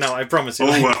chicken right now, I promise you.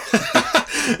 Oh, wow.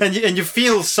 and you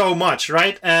feel so much,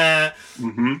 right?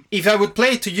 If I would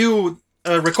play to you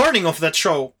a recording of that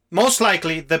show, most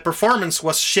likely the performance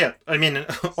was shit. I mean,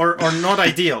 or not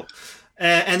ideal,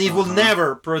 and it will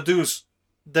never produce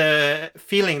the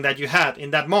feeling that you had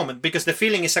in that moment, because the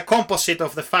feeling is a composite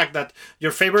of the fact that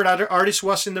your favorite artist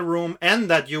was in the room and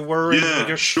that you were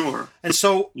sure. And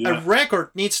so a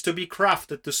record needs to be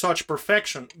crafted to such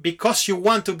perfection because you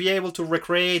want to be able to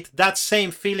recreate that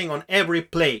same feeling on every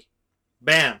play.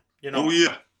 Bam, you know. Oh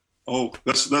yeah. Oh,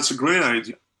 that's a great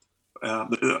idea.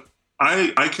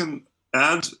 I can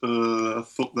add a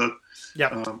thought that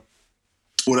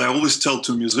what I always tell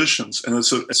to musicians, and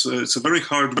it's a very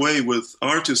hard way with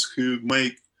artists who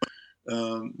make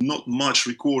not much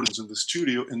recordings in the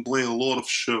studio and play a lot of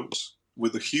shows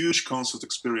with a huge concert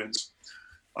experience,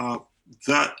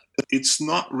 that it's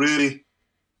not really,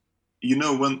 you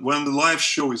know, when the live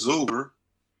show is over,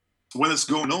 when it's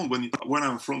going on, when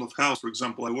I'm in front of house, for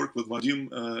example, I work with Vadim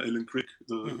Elinkrik,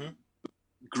 the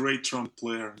great trumpet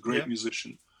player, great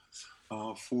musician,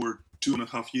 for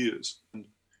 2.5 years. And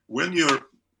when you're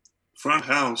front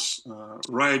house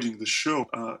riding the show,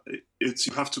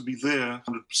 you have to be there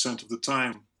 100% of the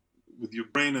time with your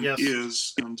brain and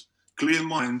ears and clear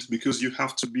mind, because you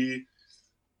have to be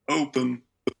open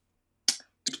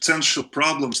to potential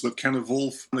problems that can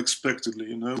evolve unexpectedly,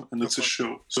 you know, and it's a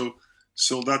show.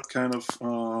 So that kind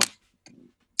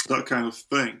of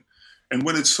thing. And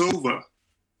when it's over,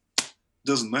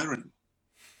 doesn't matter anymore.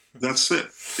 That's it.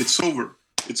 It's over.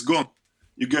 It's gone.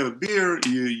 You get a beer.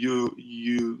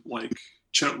 You like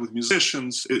chat with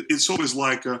musicians. It's always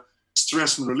like a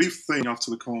stress and relief thing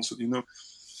after the concert, you know.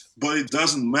 But it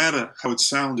doesn't matter how it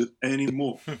sounded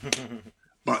anymore.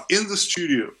 But in the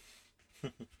studio,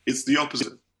 it's the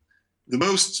opposite. The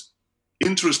most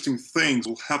interesting things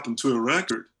will happen to a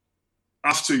record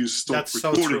after you stop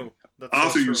recording. So true.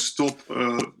 After you stop,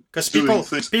 because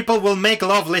people will make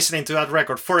love listening to that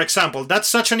record. For example, that's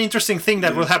such an interesting thing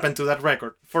that will happen to that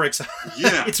record. For example,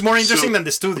 it's more interesting than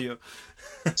the studio.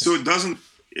 So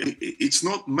it's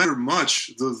not matter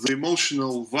much the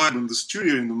emotional vibe in the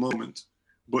studio in the moment,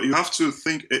 but you have to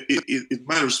think it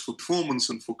matters for performance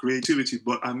and for creativity.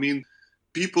 But I mean,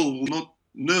 people will not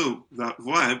know that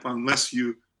vibe unless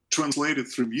you translate it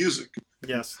through music.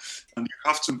 Yes. And you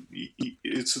have to,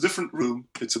 it's a different room.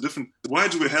 Why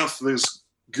do we have this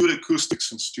good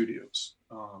acoustics in studios?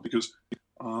 Because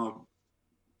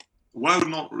why we're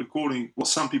not recording, well,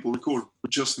 some people record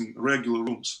just in regular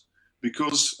rooms,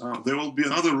 because there will be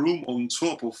another room on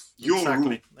top of your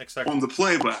room on the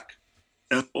playback.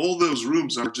 And all those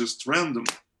rooms are just random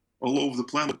all over the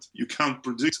planet. You can't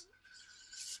predict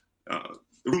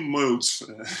room modes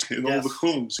in all the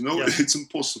homes, you know. It's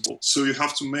impossible. So you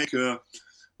have to make a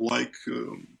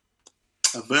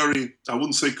very, I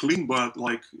wouldn't say clean, but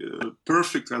like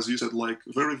perfect, as you said, like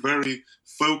very, very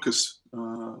focused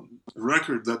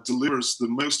record that delivers the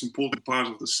most important part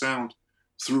of the sound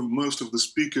through most of the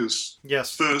speakers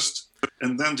first,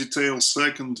 and then details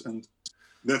second, and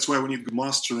that's why we need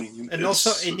mastering. And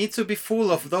also, it needs to be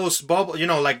full of those bubbles. You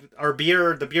know, like the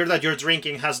beer that you're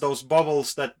drinking has those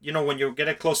bubbles that, you know, when you get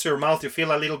it close to your mouth, you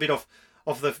feel a little bit of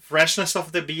the freshness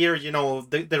of the beer. You know,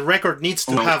 the record needs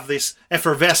to have this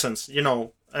effervescence, you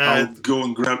know. I'll go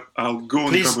and grab a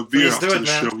beer after the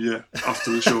show. Yeah,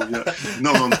 after the show. Yeah,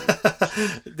 no.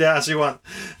 Yeah, as you want.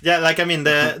 Yeah, like, I mean,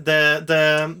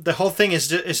 the whole thing is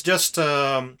just.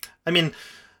 I mean,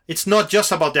 it's not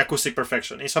just about the acoustic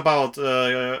perfection. It's about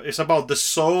the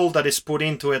soul that is put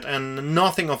into it, and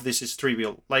nothing of this is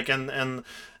trivial. Like, and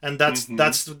that's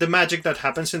the magic that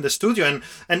happens in the studio.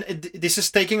 And this is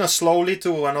taking us slowly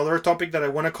to another topic that I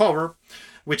want to cover,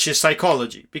 which is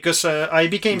psychology, because I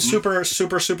became super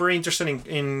interested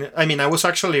in. I mean, I was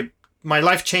actually my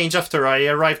life changed after I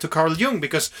arrived to Carl Jung,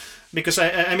 because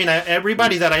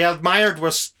everybody that I admired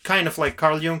was kind of like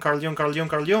Carl Jung,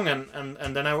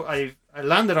 and then I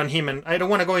landed on him, and I don't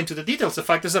want to go into the details. The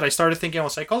fact is that I started thinking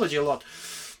about psychology a lot,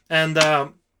 and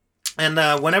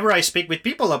whenever I speak with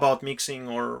people about mixing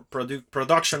or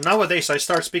production nowadays, I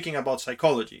start speaking about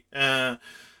psychology,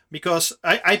 because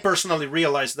I personally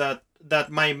realized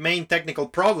that my main technical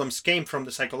problems came from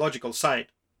the psychological side,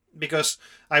 because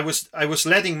I was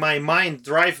letting my mind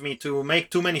drive me to make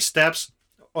too many steps,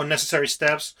 unnecessary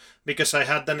steps, because I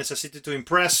had the necessity to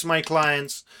impress my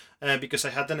clients, because I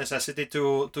had the necessity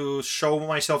to show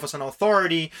myself as an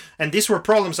authority, and these were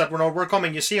problems that were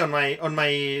coming. You see, on my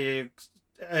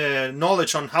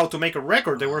knowledge on how to make a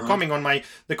record, they were coming on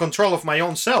the control of my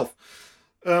own self.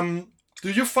 Do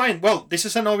you find, well, this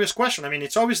is an obvious question. I mean,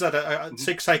 it's obvious that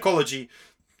psychology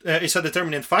is a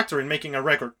determinant factor in making a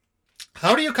record.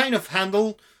 How do you kind of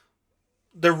handle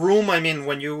the room? I mean,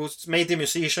 when you meet the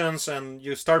musicians and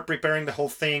you start preparing the whole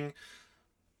thing,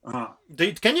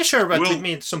 can you share with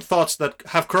me some thoughts that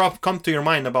have come to your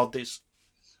mind about this?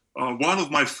 One of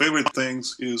my favorite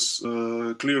things is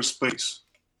clear space.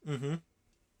 Mm-hmm.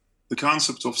 The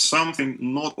concept of something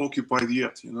not occupied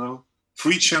yet,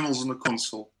 3 channels in the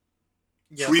console,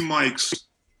 3 mics,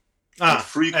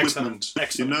 free equipment,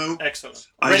 excellent.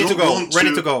 Ready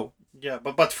to go. Yeah,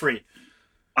 but free.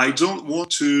 I don't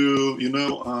want to,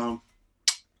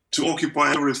 to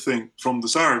occupy everything from the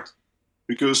start,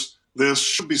 because there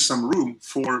should be some room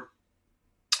for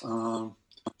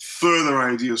further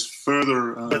ideas,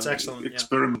 further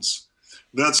experiments.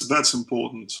 Yeah. That's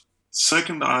important.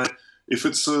 Second, if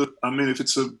it's a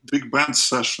big band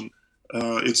session,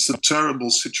 it's a terrible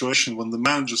situation when the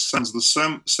manager sends the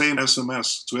same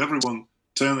SMS to everyone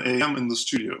 10 a.m. in the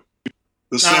studio.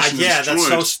 The session is destroyed. That's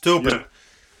so stupid. Yeah.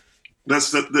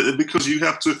 That's because you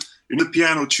need a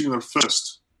piano tuner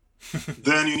first.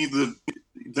 Then you need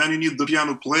the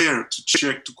piano player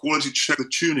to quality check the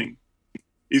tuning,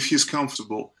 if he's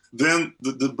comfortable. Then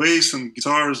the bass and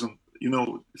guitars, and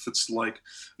if it's like,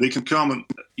 they can come and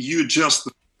you adjust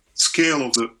the scale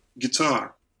of the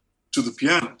guitar to the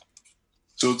piano.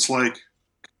 So it's like,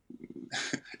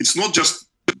 it's not just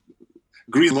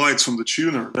green lights from the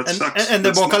tuner. And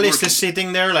the vocalist is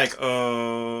sitting there like,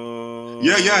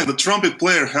 Yeah, the trumpet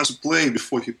player has to play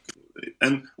before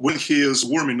and when he is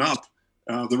warming up,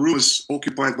 the room is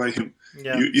occupied by him.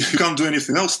 Yeah. You can't do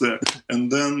anything else there.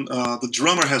 And then the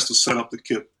drummer has to set up the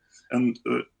kit. And,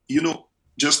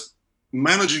 just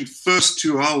managing first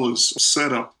 2 hours of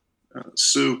setup,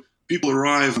 so people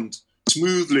arrive and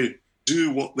smoothly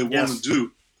do what they want to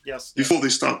do before they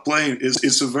start playing,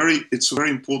 it's a very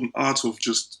important art of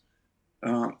just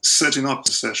setting up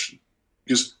the session.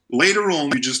 Because later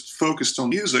on, you just focused on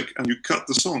music and you cut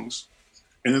the songs,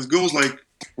 and it goes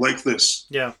like this.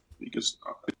 Yeah. Because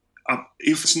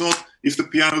if the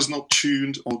piano is not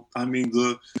tuned, or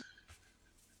the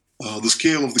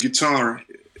scale of the guitar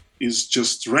is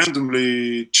just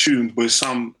randomly tuned by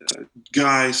some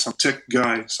some tech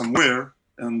guy somewhere,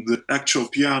 and the actual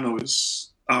piano is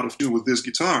out of tune with this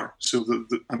guitar. So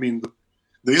the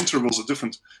intervals are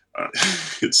different.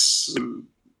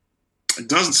 It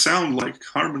doesn't sound like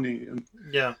harmony, and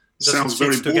sounds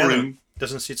very boring.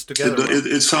 Doesn't sit together.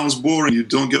 It sounds boring. You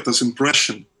don't get this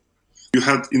impression you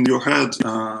had in your head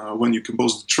when you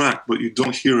compose the track, but you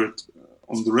don't hear it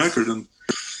on the record. And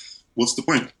what's the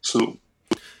point? So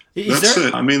that's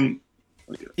it.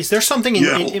 Is there something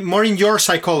more in your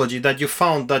psychology that you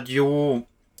found that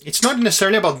it's not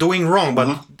necessarily about doing wrong,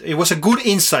 but it was a good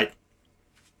insight?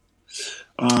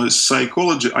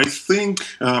 Psychology, I think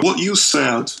what you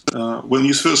said when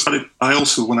you first started,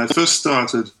 when I first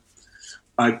started,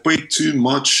 I gave too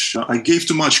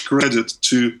much credit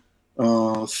to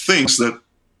things that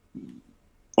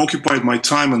occupied my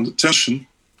time and attention,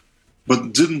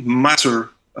 but didn't matter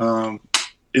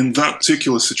in that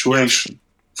particular situation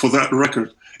for that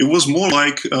record. It was more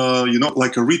like,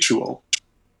 like a ritual.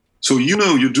 So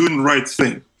you're doing the right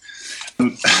thing.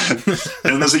 And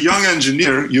as a young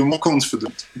engineer, you're more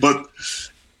confident. But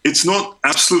it's not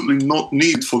absolutely not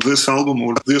needed for this album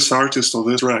or this artist or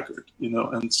this record,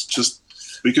 and it's just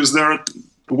because there are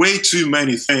way too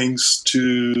many things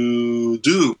to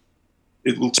do.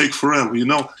 It will take forever. You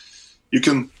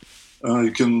can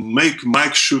make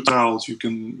mic shootout, you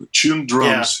can tune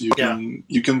drums, you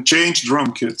can change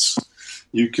drum kits,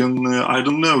 you can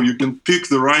you can pick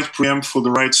the right preamp for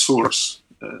the right source.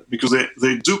 Because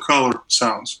they do color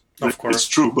sounds. Of course. It's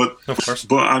true, but of course.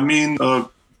 But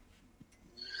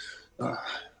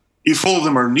if all of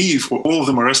them are Neve or all of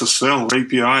them are SSL or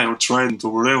API or Trident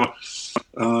or whatever,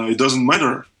 it doesn't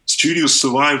matter. Studios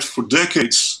survived for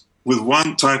decades with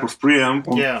one type of preamp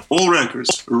on all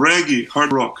records: reggae,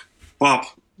 hard rock, pop,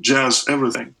 jazz,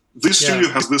 everything. This studio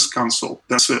has this console.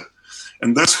 That's it.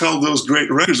 And that's how those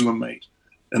great records were made.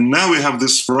 And now we have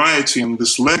this variety and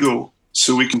this Lego,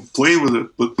 so we can play with it,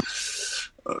 but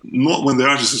not when the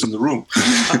artist is in the room.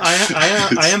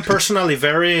 I am personally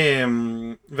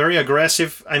very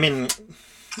aggressive. I mean,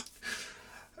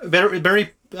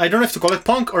 very. I don't have to call it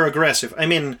punk or aggressive. I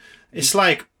mean, it's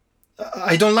like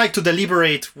I don't like to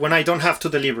deliberate when I don't have to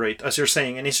deliberate, as you're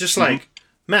saying. And it's just like,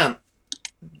 man,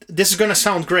 this is gonna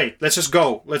sound great. Let's just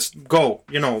go. Let's go.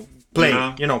 Play.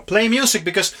 Play music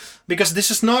because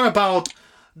this is not about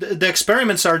the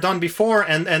experiments are done before,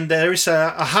 and there is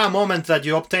a aha moment that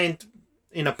you obtained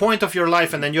in a point of your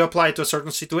life, and then you apply it to a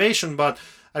certain situation. But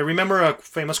I remember a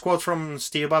famous quote from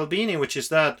Steve Albini, which is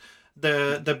that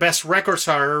the best records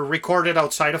are recorded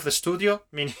outside of the studio,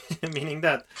 meaning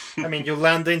that, I mean, you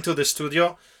land into the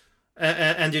studio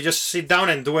and you just sit down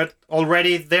and do it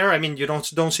already there. I mean, you don't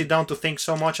sit down to think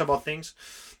so much about things.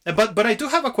 But I do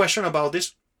have a question about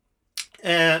this.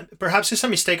 Perhaps it's a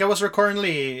mistake. I was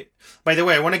recurrently... By the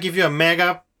way, I want to give you a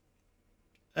mega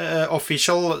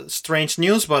official strange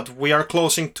news, but we are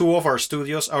closing 2 of our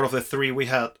studios out of the 3 we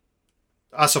had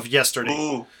as of yesterday.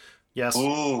 Oh. Yes.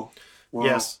 Oh. Wow.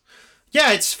 Yes.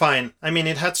 Yeah, it's fine. I mean,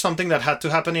 it had something that had to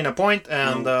happen in a point,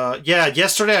 and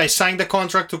yesterday I signed the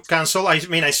contract to cancel. I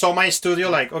mean, I saw my studio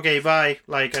like, okay, bye.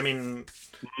 Like, I mean,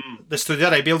 the studio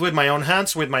that I built with my own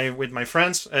hands, with my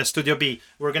friends, Studio B.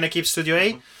 We're gonna keep Studio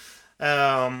A.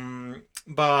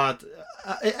 But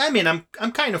I mean,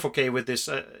 I'm kind of okay with this.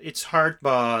 It's hard,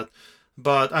 but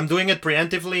I'm doing it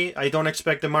preemptively. I don't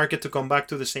expect the market to come back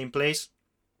to the same place.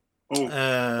 Oh,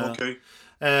 okay.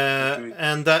 Okay.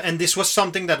 And this was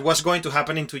something that was going to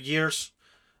happen in 2 years.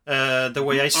 The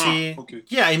way I see,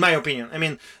 in my opinion, I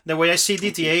mean, the way I see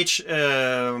DTH,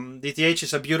 DTH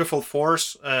is a beautiful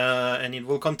force, and it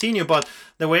will continue. But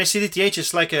the way I see DTH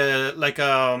is like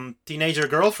a teenager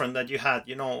girlfriend that you had,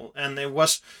 and it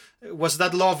was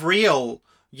that love real?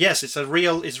 Yes, it's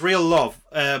real love.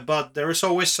 But there is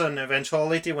always an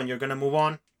eventuality when you're gonna move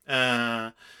on.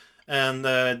 And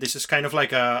this is kind of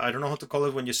like I don't know how to call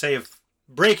it when you say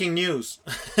breaking news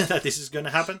that this is gonna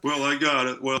happen. Well, I got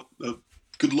it. Well.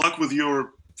 Good luck with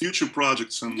your future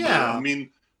projects. And I mean,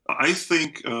 I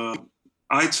think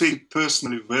I take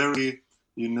personally very,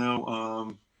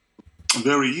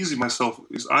 very easy myself.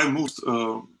 Is I moved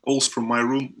also from my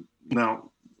room now.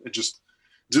 I just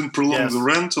didn't prolong the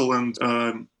rental, and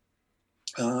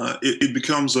it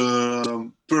becomes a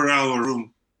per hour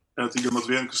room at the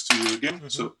Matvienko studio again.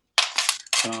 So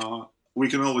we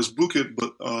can always book it,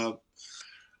 but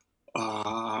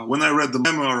when I read the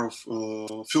memoir of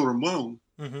Phil Ramone,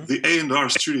 the A&R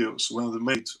Studios, when they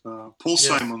made Paul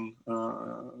Simon,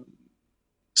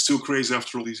 Still Crazy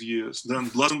After All These Years, then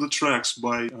Blood on the Tracks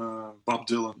by Bob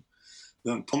Dylan,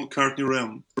 then Paul McCartney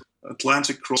Rem,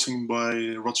 Atlantic Crossing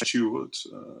by Rod Stewart,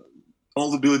 all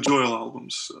the Billy Joel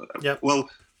albums, well,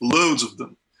 loads of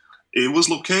them. It was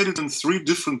located in 3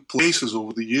 different places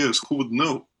over the years. Who would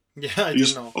know? Yeah, I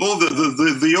didn't know. Oh,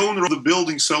 the owner of the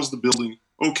building sells the building.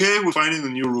 Okay, we're finding a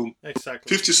new room.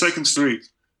 Exactly. 52nd Street.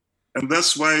 And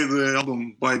that's why the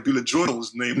album by Billy Joel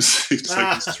is named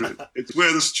 52nd Street. It's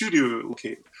where the studio is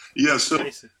located. Yeah, so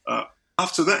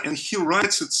after that, and he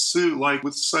writes it so, like,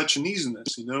 with such an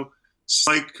easiness, It's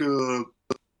like,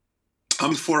 I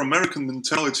mean, for American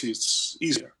mentality, it's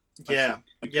easier. Yeah,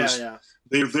 yeah.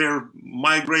 They're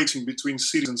migrating between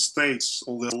cities and states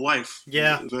all their life.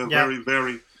 Yeah, they're very,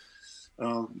 very...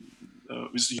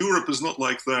 Europe is not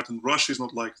like that, and Russia is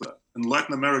not like that, and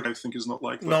Latin America, I think, is not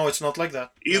like that. No, it's not like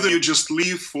that. Either you just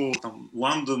leave for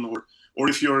London, or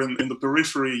if you're in the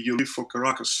periphery, you leave for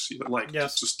Caracas,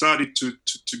 to study,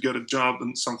 to get a job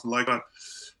and something like that.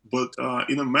 But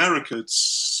in America,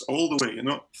 it's all the way.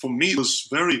 For me, it was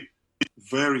very,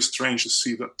 very strange to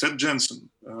see that Ted Jensen,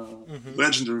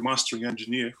 legendary mastering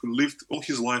engineer who lived all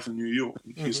his life in New York.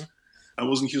 I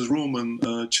was in his room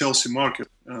in Chelsea Market,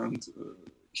 and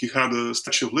he had a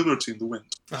Statue of Liberty in the wind.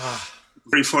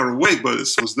 Very far away, but it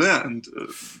was there. And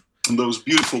those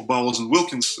beautiful Bowles and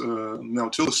Wilkins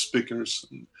Nautilus speakers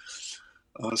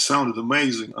sounded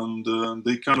amazing. And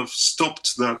they kind of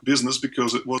stopped that business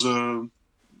because it was a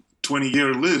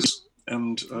 20-year lease.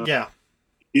 And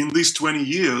in these 20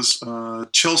 years,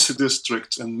 Chelsea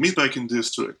District and Meatpacking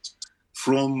District,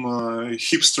 from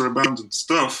hipster abandoned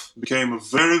stuff, became a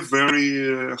very,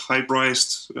 very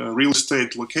high-priced real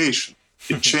estate location.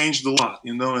 It changed a lot,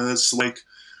 and it's like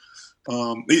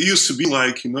it used to be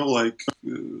like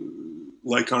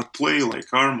like Art Play, like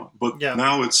Arma, but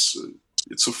now it's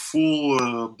it's a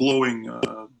full blowing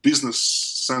business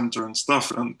center and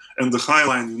stuff, and the High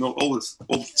Line, all this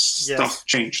stuff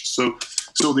changed. So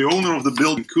the owner of the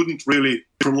building couldn't really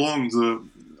prolong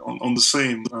on the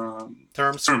same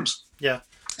terms. Yeah.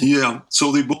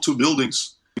 So they bought two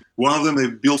buildings. One of them they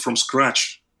built from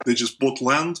scratch. They just bought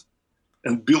land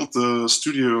and built the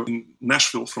studio in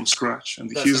Nashville from scratch,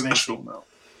 and he's in Nashville now.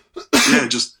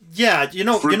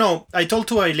 I told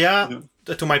to Ilya,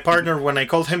 to my partner, when I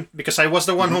called him, because I was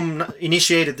the one who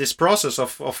initiated this process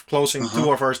of closing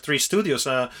two of our three studios.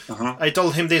 I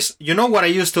told him this. You know what I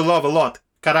used to love a lot?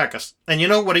 Caracas. And you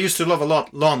know what I used to love a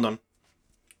lot? London.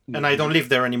 And I don't live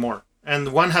there anymore.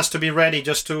 And one has to be ready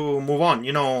just to move on.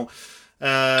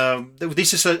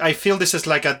 I feel this is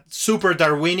like a super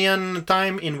Darwinian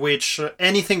time in which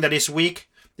anything that is weak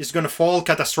is going to fall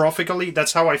catastrophically.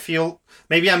 That's how I feel.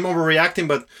 Maybe I'm overreacting,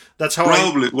 but that's how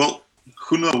Probably. Well,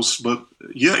 who knows? But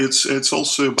yeah, it's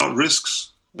also about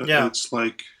risks. It's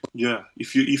like,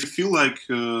 if you feel like,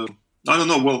 I don't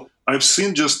know. Well, I've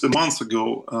seen just a month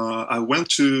ago, I went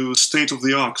to State of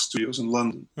the Art Studios in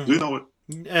London. Do you know it?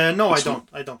 No, I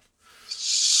don't.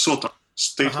 SOTA,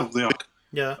 State of the Art.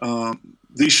 Yeah.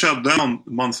 They shut down a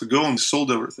month ago and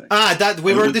sold everything.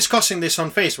 We were discussing this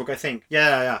on Facebook, I think.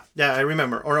 Yeah, I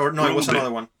remember. Or no, it was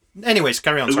another one. Anyways,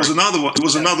 carry on. It was another one. It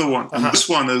was another one. And this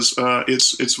one is,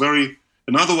 it's very.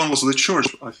 Another one was the church,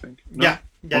 I think. No? Yeah.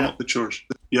 Well, not the church.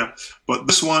 Yeah, but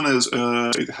this one is.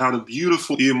 It had a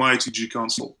beautiful EMI TG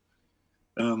console,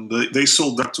 and they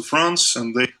sold that to France,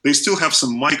 and they still have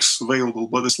some mics available,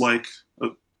 but it's like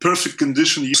perfect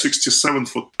condition U67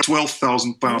 for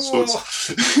 £12,000. So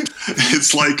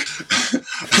it's like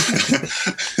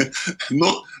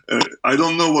not. I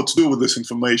don't know what to do with this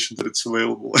information that it's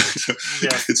available.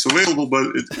 It's available,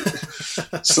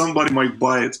 but somebody might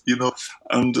buy it,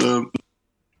 And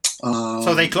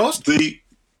so they closed. They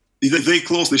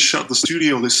closed. They shut the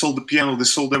studio. They sold the piano. They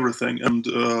sold everything. And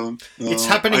it's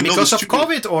happening because of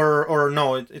COVID, or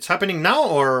no? It's happening now,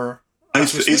 or.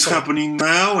 It's happening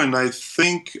now, and I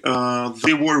think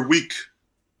they were weak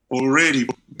already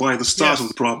by the start of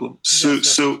the problem.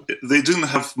 So they didn't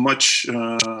have much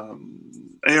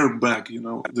airbag.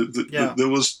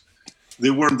 They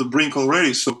were on the brink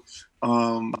already. So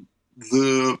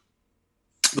the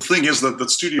thing is that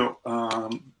studio,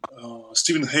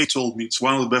 Stephen Hay told me it's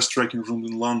one of the best tracking rooms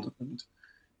in London, and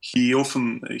he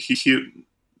often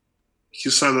he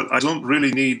said that I don't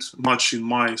really need much in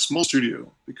my small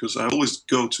studio because I always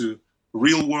go to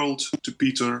Real World, to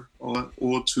Peter, or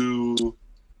to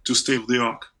State of the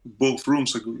Art. Both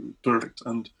rooms are perfect,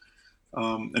 and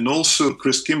also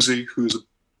Chris Kimsey, who is a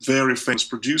very famous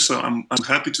producer. I'm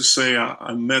happy to say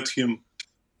I met him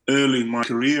early in my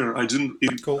career. I didn't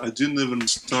even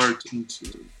start, and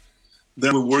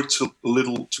then we worked a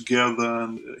little together,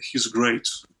 and he's great.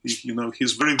 He's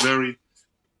very, very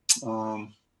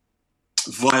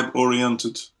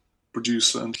vibe-oriented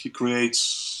producer, and he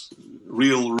creates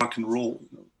real rock and roll.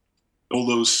 All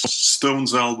those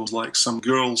Stones albums, like Some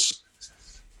Girls,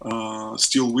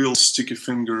 Steel Wheels, Sticky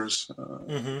Fingers.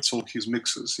 It's all his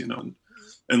mixes,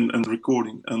 and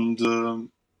recording. And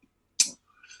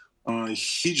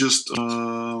he just,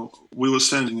 we were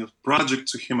sending a project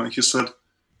to him, and he said,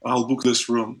 "I'll book this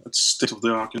room at State of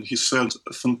the Art." And he said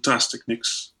a fantastic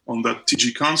mix on that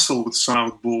TG console with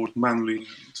soundboard, Manley, and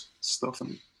stuff,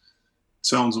 and it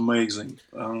sounds amazing.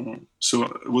 So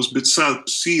it was a bit sad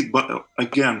to see it, but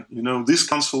again, this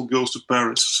console goes to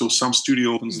Paris, so some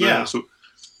studio opens there.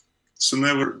 So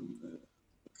never.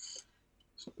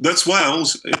 That's why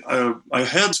I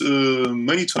had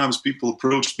many times people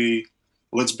approached me,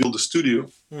 "Let's build a studio,"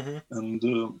 and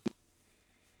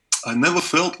I never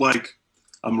felt like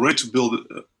I'm ready to build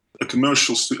a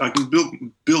commercial studio. I can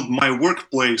build my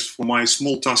workplace for my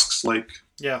small tasks like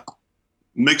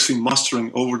mixing, mastering,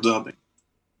 overdubbing,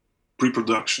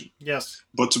 pre-production. Yes.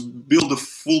 But to build a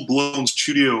full-blown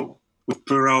studio with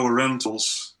per-hour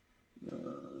rentals,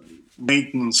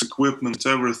 maintenance, equipment,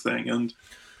 everything, and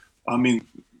I mean,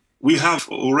 we have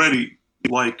already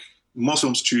like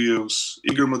Muslim Studios,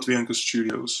 Igor Matvienko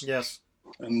Studios. Yes.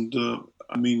 And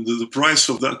I mean, the price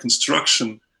of that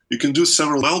construction, you can do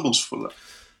several albums for that.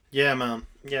 Yeah, man.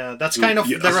 Yeah, that's kind of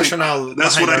the rationale.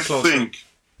 That's what I think.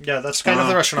 Yeah, that's kind of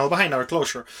the rationale behind our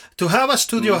closure. To have a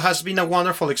studio has been a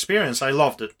wonderful experience. I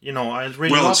loved it. I really loved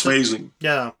it. Well, it's amazing.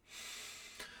 Yeah.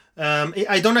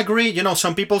 I don't agree.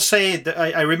 Some people say that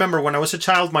I remember when I was a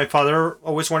child, my father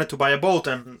always wanted to buy a boat,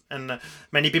 and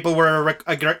many people were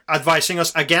advising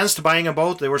us against buying a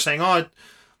boat. They were saying,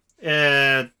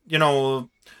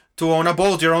 to own a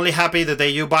boat, you're only happy the day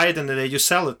you buy it and the day you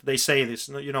sell it. They say this,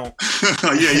 you know.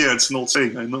 Yeah, it's an old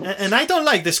saying, I know. And I don't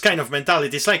like this kind of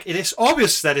mentality. It's like, it is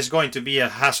obvious that it's going to be a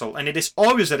hassle, and it is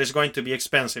obvious that it's going to be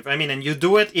expensive. I mean, and you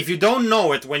do it, if you don't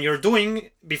know it when you're doing,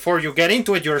 before you get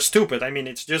into it, you're stupid. I mean,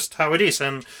 it's just how it is.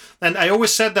 And I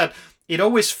always said that it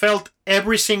always felt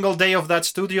every single day of that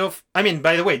studio. I mean,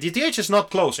 by the way, DTH is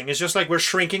not closing. It's just like we're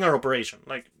shrinking our operation.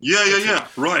 Like Yeah,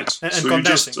 right. And so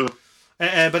condensing. you just...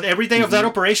 but every day of that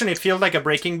operation, it feels like a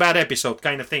Breaking Bad episode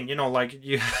kind of thing. You know, like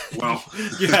you, Wow.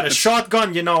 you had a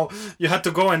shotgun. You know, you had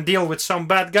to go and deal with some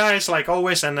bad guys, like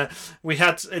always. And we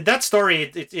had that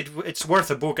story. It's worth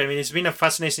a book. I mean, it's been a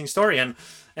fascinating story, and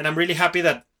I'm really happy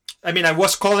that. I mean, I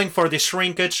was calling for this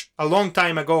shrinkage a long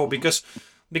time ago because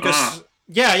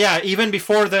yeah, even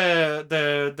before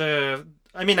the.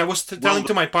 I mean, I was telling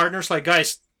to my partners, like,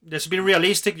 guys, let's be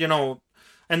realistic. You know.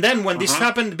 And then when this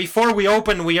happened, before we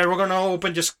open, we're gonna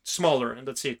open just smaller, and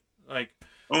that's it. Like,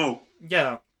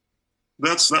 yeah,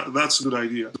 that's a good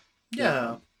idea.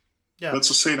 Yeah. That's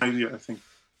a sane idea, I think.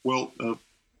 Well,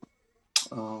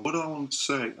 what do I want to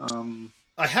say?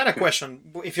 I had a question.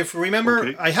 If you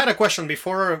remember, I had a question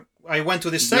before I went to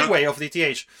this segue of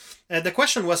DTH. The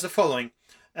question was the following: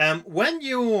 when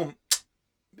you,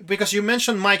 because you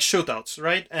mentioned mic shootouts,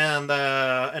 right? And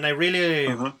I really,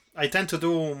 I tend to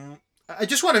do. I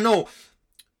just want to know,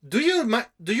 do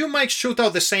you mic shoot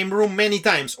out the same room many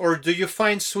times, or do you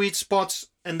find sweet spots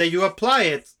and then you apply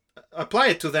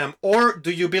it to them, or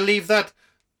do you believe that,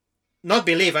 not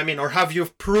believe, I mean, or have you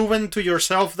proven to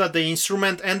yourself that the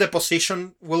instrument and the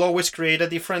position will always create a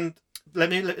different? I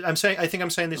think I'm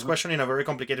saying this question in a very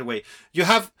complicated way. You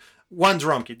have one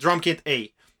drum kit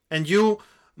A, and you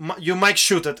mic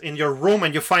shoot it in your room,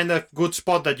 and you find a good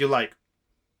spot that you like.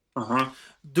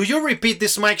 Do you repeat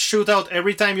this mic shootout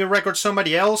every time you record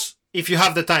somebody else? If you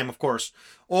have the time, of course.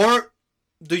 Or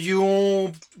do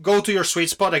you go to your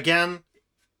sweet spot again?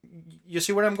 You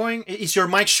see where I'm going? Is your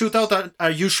mic shootout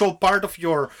a usual part of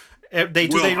your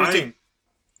day-to-day routine?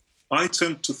 I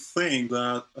tend to think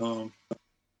that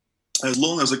as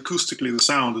long as acoustically the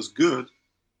sound is good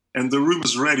and the room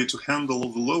is ready to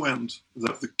handle the low end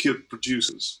that the kit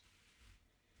produces,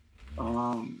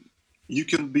 you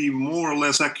can be more or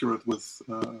less accurate with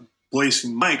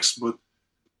placing mics, but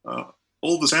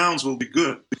all the sounds will be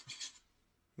good.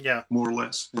 Yeah, more or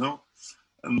less, you know.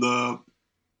 And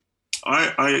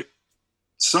I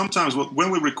sometimes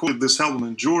when we recorded this album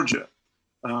in Georgia,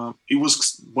 it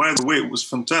was, by the way, it was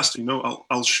fantastic. You know,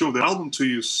 I'll show the album to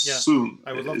you soon.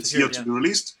 I would love it's to hear yet to be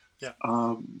released. Yeah,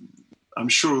 I'm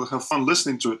sure you'll have fun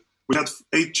listening to it. We had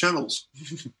 8 channels.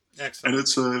 Excellent. And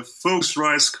it's a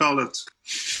Focusrite Scarlett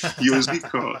USB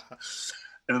card.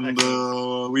 And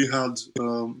we had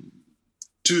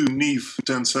 2 Neve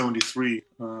 1073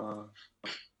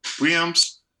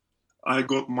 preamps. I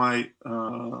got my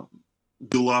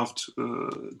beloved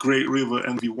Great River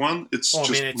NV1. It's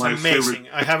my amazing. favorite.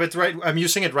 I have it right. I'm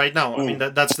using it right now. I mean,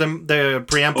 that's the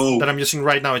preamp that I'm using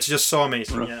right now. It's just so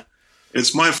amazing. Right. Yeah.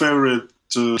 It's my favorite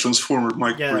transformer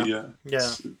mic pre.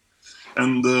 Yeah.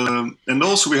 And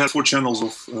also we had 4 channels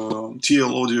of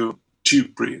TL audio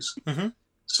tube pre's.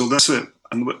 So that's it.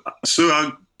 And so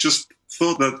I just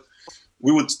thought that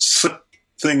we would set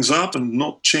things up and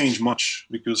not change much,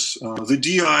 because the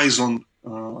DIs on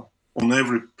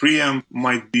every preamp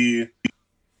might be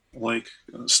like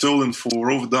stolen for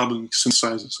overdubbing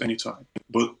synthesizers anytime.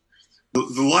 But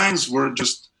the lines were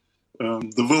just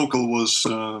the vocal was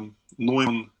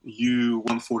Neumann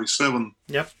U147.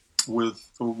 Yep. With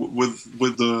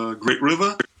the Great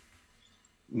River.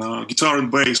 Guitar and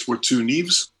bass were 2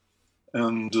 Neves,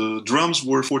 and drums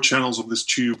were 4 channels of this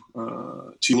tube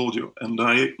TL audio. And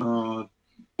I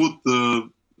put the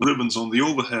ribbons on the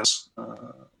overheads,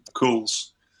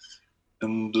 coils,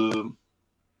 and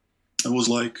it was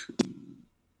like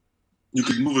you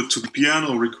could move it to the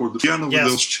piano, record the piano with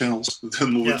those channels,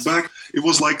 then move it back. It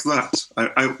was like that.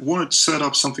 I wanted to set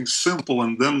up something simple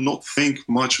and then not think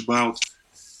much about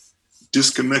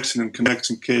disconnecting and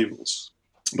connecting cables.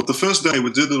 But the first day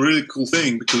we did a really cool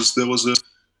thing, because there was a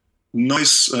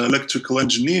nice electrical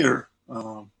engineer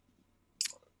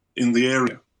in the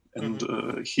area, and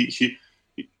he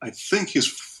I think he's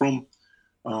from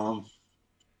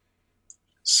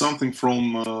something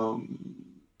from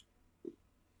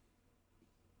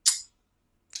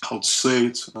how to say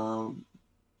it,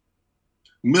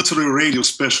 military radio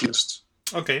specialist.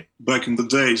 Okay. Back in the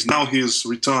days. Now he is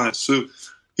retired, so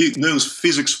he knows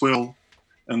physics well,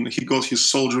 and he got his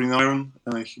soldering iron,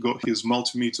 and he got his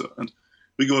multimeter, and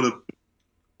we got a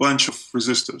bunch of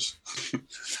resistors,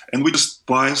 and we just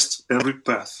biased every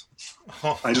path.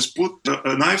 I just put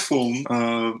an iPhone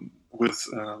with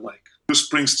like Bruce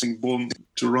Springsteen, Born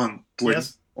to Run, played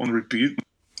Yes. on repeat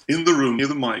in the room near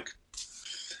the mic,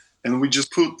 and we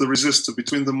just put the resistor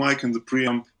between the mic and the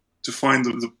preamp to find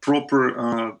the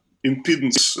proper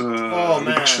impedance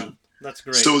reduction. Man, that's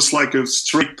great. So it's like a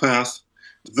straight path.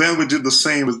 Then we did the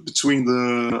same between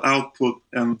the output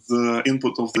and the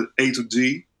input of the A to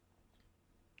D.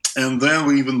 And then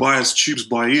we even bias tubes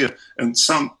by ear. And at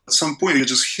some point you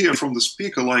just hear from the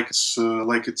speaker like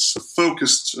it's a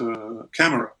focused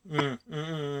camera.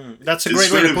 That's a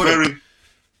great way to put it.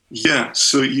 Yeah,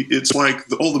 so it's like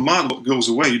all the mud goes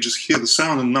away. You just hear the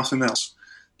sound and nothing else.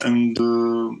 And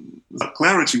that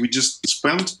clarity we just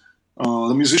spent.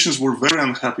 The musicians were very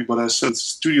unhappy, but I said,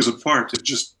 studio's apart. It's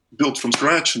just built from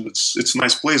scratch, and it's a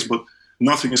nice place, but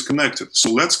nothing is connected. So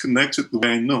let's connect it the way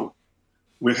I know.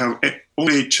 We have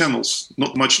only 8 channels,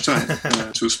 not much time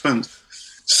to spend.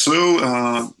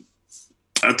 So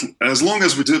as long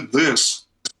as we did this,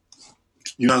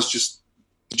 you guys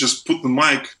just put the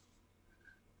mic,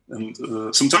 and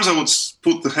sometimes I would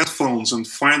put the headphones and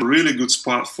find a really good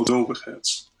spot for the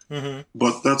overheads. Mm-hmm.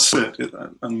 But that's it.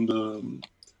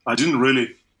 I didn't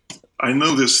really. I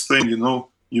know this thing,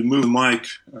 you move the mic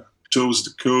towards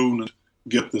the cone and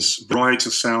get this brighter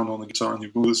sound on the guitar, and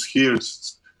you move this here.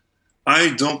 I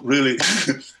don't really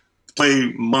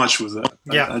play much with that.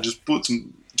 Yeah. I just put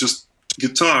just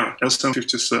guitar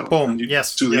S1057. Boom. And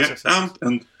Yes. to the Yes. amp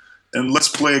and let's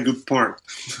play a good part.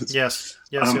 Yes.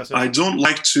 I don't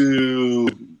like to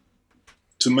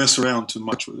mess around too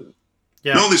much with it.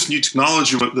 Yeah. This new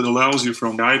technology that allows you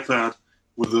from the iPad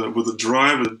with the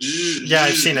driver. Yeah,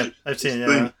 I've seen it.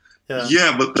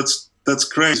 Yeah, but that's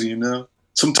crazy,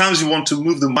 Sometimes you want to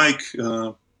move the mic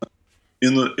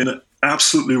in an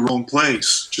absolutely wrong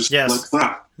place, just like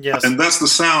that. Yes. And that's the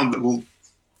sound that will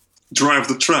drive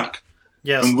the track.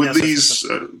 Yes. And with these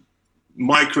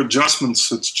micro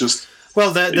adjustments, it's just.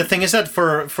 Well, the thing is that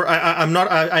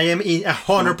I am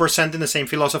 100% in the same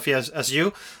philosophy as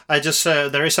you. I just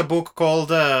there is a book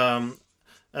called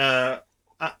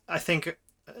I think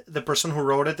the person who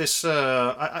wrote it is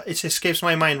it escapes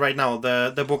my mind right now.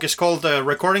 The book is called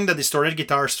 "Recording the Distorted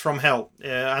Guitars from Hell."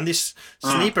 Andy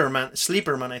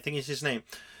Sleeperman, I think is his name.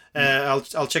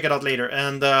 I'll check it out later.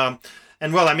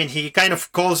 And well, I mean, he kind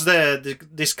of calls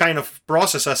this kind of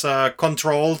process as a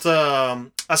controlled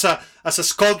as a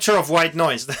sculpture of white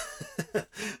noise.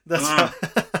 That's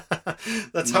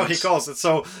how he calls it.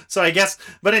 So I guess,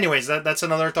 but anyways, that's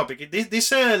another topic.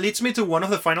 This leads me to one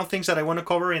of the final things that I want to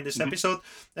cover in this episode,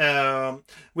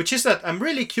 which is that I'm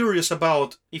really curious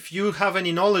about if you have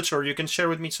any knowledge or you can share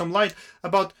with me some light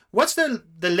about what's the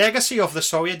legacy of the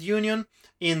Soviet Union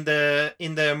in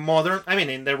the modern, I mean,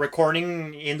 in the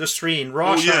recording industry in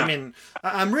Russia. I mean,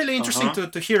 I'm really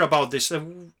interested to hear about this.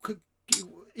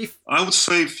 If I would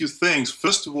say a few things.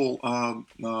 First of all,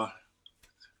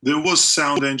 there was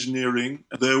sound engineering,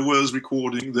 there was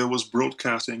recording, there was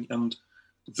broadcasting, and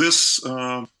this,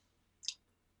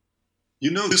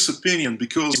 this opinion,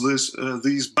 because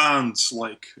these bands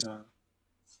like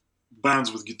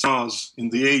bands with guitars in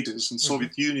the 80s in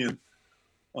Soviet Union.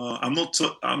 I'm not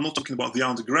talking about the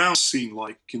underground scene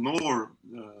like Kinor,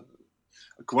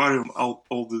 Aquarium, all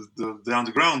the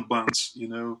underground bands.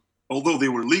 Although they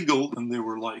were legal and they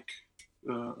were like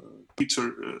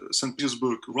St.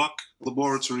 Petersburg Rock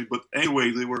Laboratory, but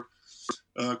anyway, they were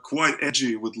quite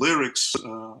edgy with lyrics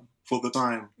for the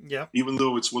time. Yeah. Even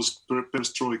though it was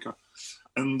perestroika,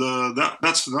 and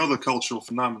that's another cultural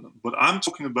phenomenon. But I'm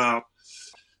talking about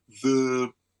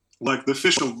the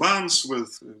official bands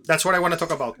with. That's what I want to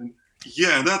talk about.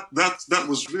 Yeah, that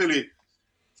was really.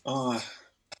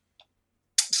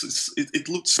 It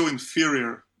looked so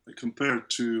inferior compared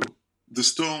to the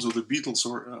Stones or the Beatles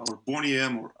or Boney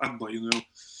M or ABBA,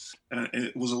 and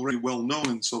it was already well known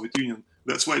in the Soviet Union.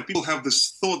 That's why people have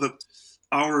this thought that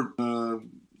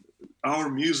our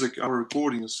music, our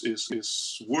recording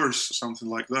is worse, or something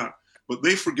like that. But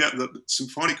they forget that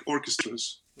symphonic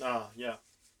orchestras.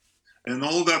 And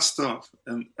all that stuff,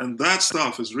 and that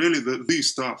stuff is really the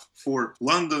stuff for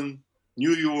London,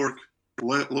 New York,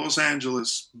 Los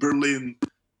Angeles, Berlin,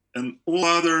 and all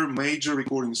other major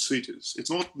recording cities. It's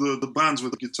not the bands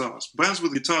with the guitars. Bands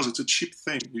with guitars, it's a cheap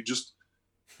thing.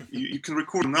 You can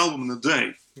record an album in a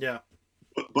day. Yeah.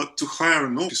 But to hire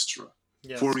an orchestra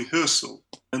for rehearsal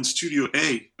and Studio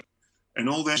A and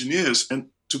all the engineers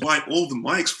and to buy all the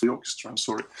mics for the orchestra, I'm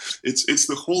sorry, it's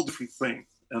the whole different thing.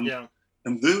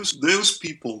 And those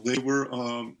people,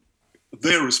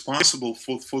 they're responsible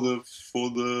for the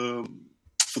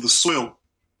soil.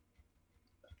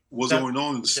 What's going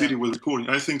on in the city with recording?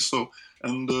 I think so.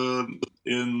 And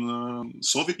in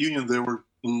Soviet Union, there were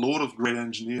a lot of great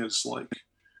engineers like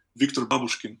Viktor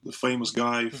Babushkin, the famous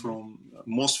guy from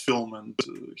Mosfilm, and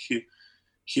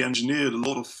he engineered a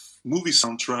lot of movie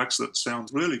soundtracks that sound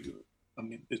really good. I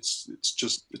mean, it's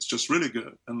just really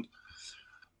good, and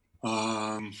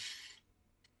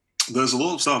there's a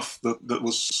lot of stuff that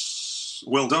was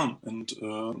well done, and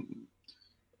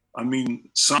I mean,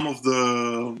 some of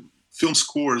the film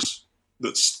scores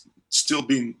that's still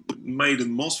being made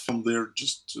in Mosfilm,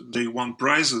 they won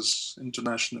prizes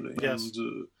internationally, Yes.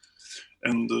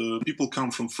 and people come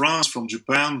from France, from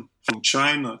Japan, from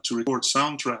China to record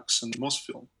soundtracks in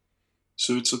Mosfilm.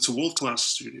 So it's a world-class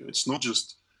studio. It's not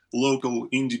just local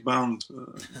indie band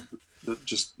that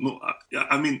just no.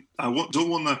 I mean, don't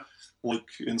want to like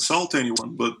insult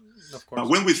anyone, but Of course.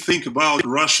 when we think about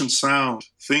Russian sound,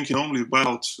 thinking only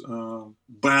about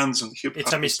bands and hip hop,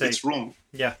 It's a mistake. It's wrong.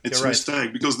 Yeah, It's you're a right.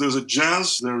 mistake because there's a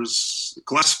jazz, there's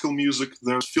classical music,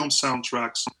 there's film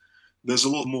soundtracks, there's a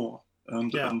lot more,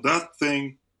 and that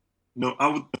thing. No, I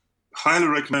would highly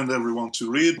recommend everyone to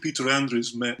read Peter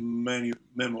Andrew's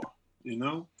memoir. You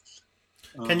know,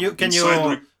 Can you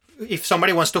if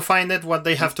somebody wants to find it, what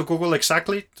they have to Google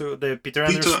exactly to the Peter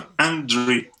Andrews? Peter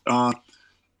Andre.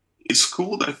 It's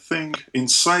called, I think,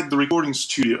 Inside the Recording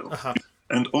Studio.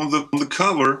 And on the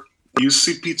cover, you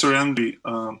see Peter Andre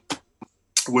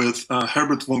with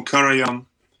Herbert von Karajan,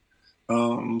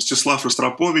 Mstislav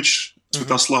Rostropovich,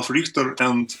 Svetoslav Richter,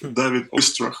 and David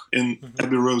Oistrach in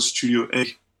Abbey Road Studio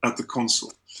A at the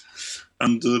console.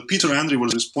 And Peter Andre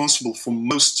was responsible for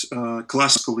most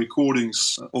classical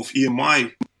recordings of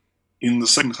EMI in the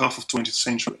second half of 20th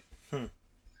century.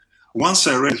 Once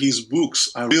I read his books,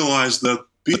 I realized that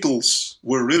Beatles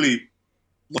were really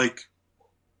like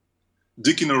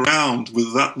digging around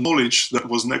with that knowledge that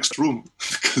was next room.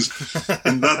 Because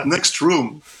in that next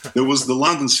room, there was the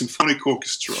London Symphonic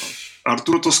Orchestra,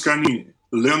 Arturo Toscanini,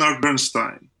 Leonard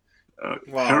Bernstein,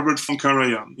 Herbert von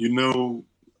Karajan, you know,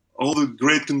 all the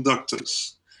great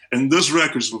conductors. And those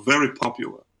records were very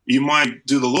popular. EMI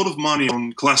did a lot of money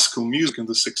on classical music in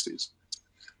the 60s.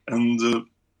 And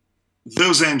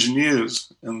those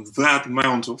engineers and that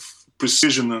amount of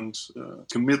precision and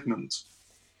commitment,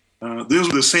 those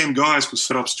were the same guys who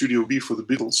set up Studio B for the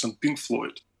Beatles and Pink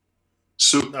Floyd.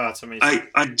 So that's amazing.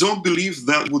 I don't believe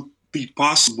that would be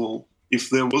possible if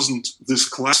there wasn't this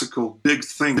classical big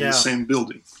thing in the same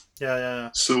building. Yeah.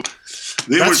 So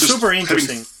they were just super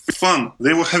interesting. Having fun.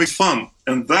 They were having fun,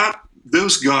 and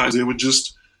those guys,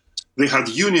 they had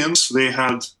unions, they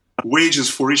had wages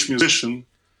for each musician,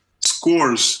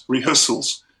 scores,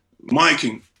 rehearsals,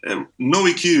 miking, no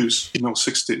EQs,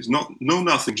 60s, no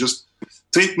nothing, just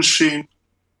tape machine,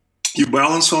 you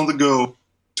balance on the go,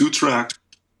 2-track,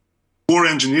 4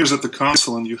 engineers at the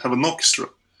console, and you have an orchestra.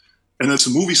 And it's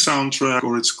a movie soundtrack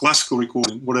or it's classical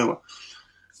recording, whatever.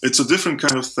 It's a different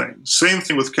kind of thing. Same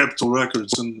thing with Capitol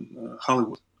Records in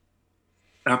Hollywood.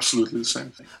 Absolutely the same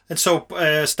thing. And so,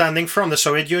 standing from the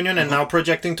Soviet Union and now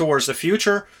projecting towards the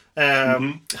future,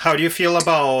 how do you feel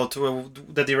about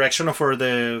the direction of where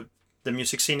the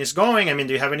music scene is going? I mean,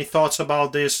 do you have any thoughts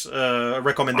about this?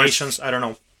 Recommendations? I don't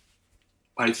know.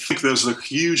 I think there's a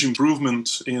huge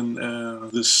improvement in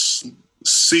this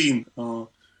scene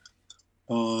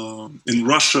in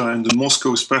Russia and in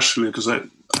Moscow especially, because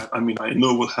I mean, I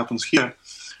know what happens here.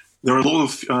 There are a lot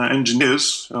of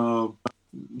engineers.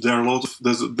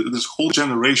 There's this whole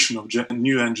generation of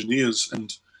new engineers,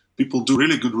 and people do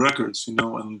really good records,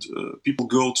 and people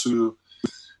go to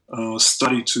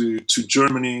study to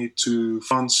Germany, to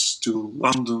France, to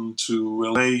London, to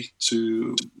LA,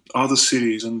 to other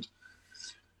cities, and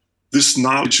this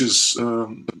knowledge is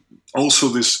also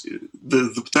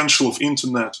the potential of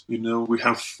internet. We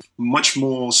have much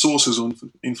more sources of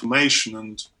information,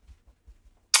 and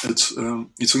it's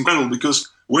incredible because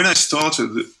when I started,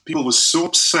 people were so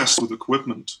obsessed with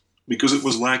equipment because it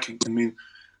was lacking. I mean,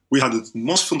 we had it in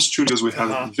Mosfilm studios, we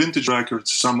had it in Vintage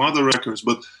Records, some other records,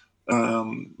 but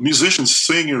musicians,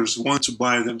 singers wanted to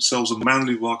buy themselves a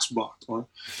Manley Vox box or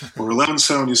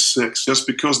 1176 just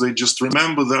because they just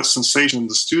remember that sensation in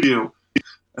the studio,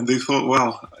 and they thought,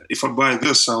 well, if I buy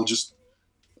this, I'll just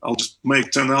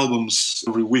make 10 albums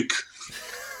every week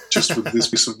just with this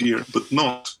piece of gear, but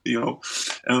not,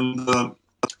 and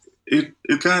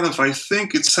it kind of, I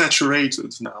think it's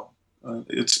saturated now.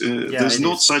 There's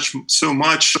not so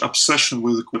much obsession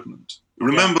with equipment.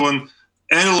 Remember when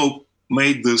Analog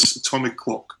made this atomic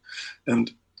clock,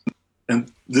 and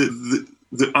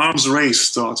the arms race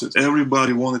started.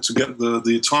 Everybody wanted to get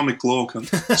the atomic clock, and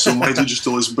so my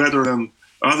digital is better than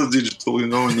other digital,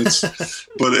 and it's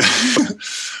but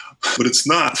it's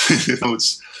not.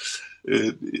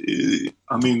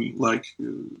 I mean, like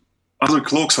other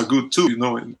clocks are good too,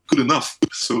 and good enough.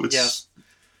 So it's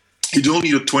you don't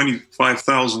need a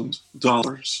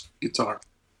 $25,000 guitar.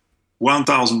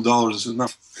 $1,000 is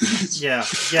enough. Yeah,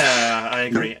 I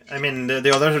agree. I mean,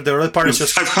 the other part is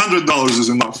just $500 is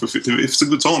enough if it's a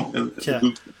good tone,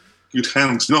 good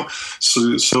hands.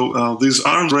 So this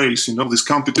arms race, this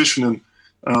competition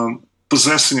and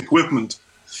possessing equipment,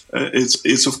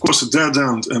 it's of course a dead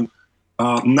end. And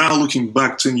now looking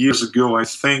back 10 years ago, I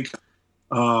think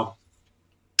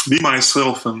me,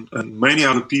 myself, and many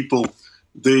other people,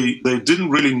 they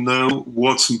didn't really know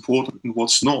what's important and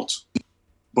what's not.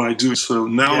 By doing so,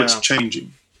 now it's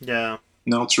changing. Yeah.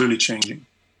 Now it's really changing.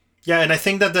 Yeah, and I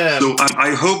think that So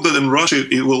I hope that in Russia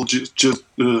it will just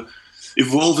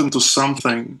evolve into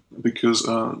something, because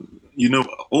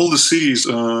all the cities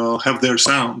have their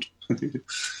sound,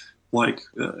 like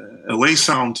LA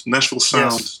sound, Nashville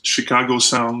sound, Chicago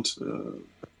sound,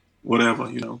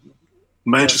 whatever,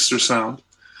 Manchester sound.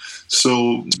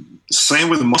 So same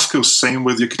with Moscow, same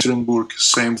with Yekaterinburg,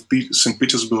 same with St.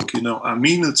 Petersburg. I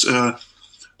mean, it's.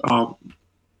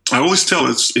 I always tell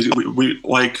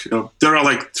there are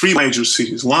like three major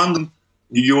cities: London,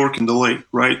 New York, and LA,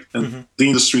 right? And the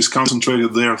industry is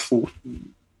concentrated there for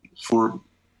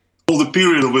all the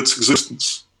period of its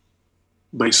existence,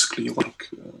 basically,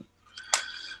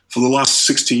 for the last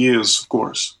 60 years, of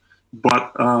course.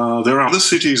 But there are other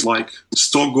cities like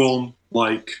Stockholm,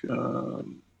 like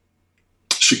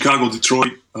Chicago,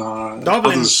 Detroit, Dublin,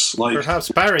 others like perhaps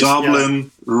Paris,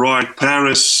 Dublin, right,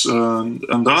 Paris,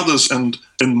 and others, and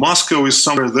Moscow is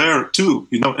somewhere there too.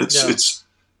 It's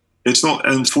not,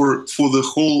 and for the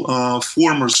whole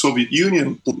former Soviet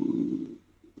Union,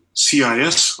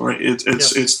 CIS, right?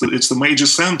 It's the major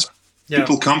center. Yeah.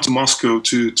 People come to Moscow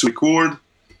to record,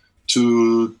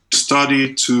 to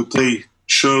study, to play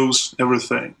shows,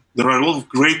 everything. There are a lot of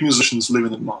great musicians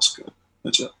living in Moscow.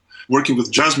 Working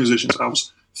with jazz musicians, I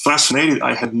was fascinated.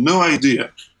 I had no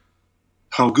idea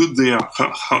how good they are,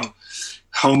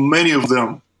 how many of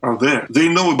them are there. They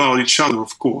know about each other,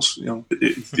 of course.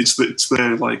 It's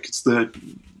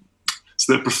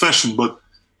their profession. But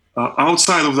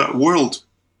outside of that world,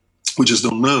 we just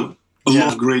don't know. A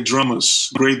lot of great drummers,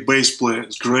 great bass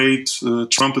players, great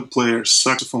trumpet players,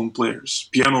 saxophone players,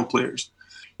 piano players.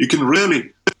 You can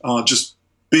really just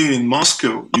being in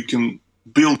Moscow, you can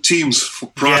build teams for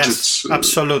projects. Yes,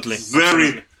 absolutely.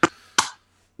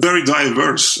 Very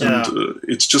diverse, and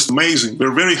it's just amazing.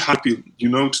 We're very happy,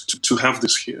 to have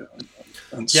this here.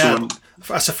 And so,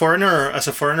 as a foreigner,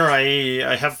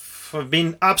 I have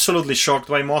been absolutely shocked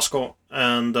by Moscow,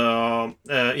 and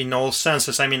in all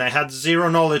senses. I mean, I had zero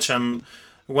knowledge, and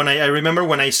when I remember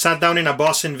when I sat down in a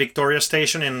bus in Victoria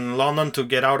Station in London to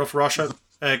get out of Russia,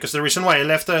 because the reason why I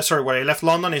left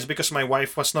London is because my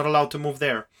wife was not allowed to move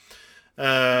there.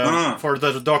 For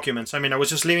the documents. I mean, I was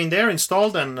just living there,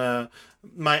 installed, and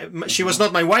she was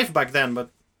not my wife back then, but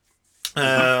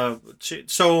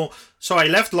so I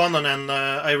left London, and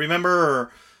I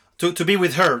remember to be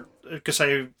with her, because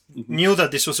I knew that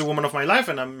this was a woman of my life,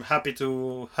 and I'm happy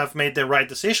to have made the right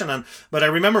decision. But I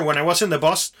remember when I was in the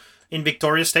bus in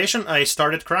Victoria Station, I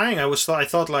started crying. I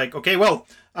thought like, okay, well,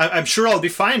 I'm sure I'll be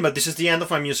fine, but this is the end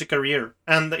of my music career,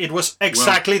 and it was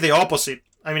exactly the opposite.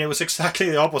 I mean, it was exactly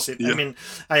the opposite. Yeah. I mean,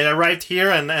 I arrived here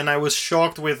and I was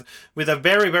shocked with a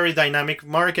very, very dynamic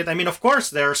market. I mean, of course,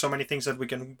 there are so many things that we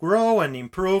can grow and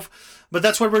improve, but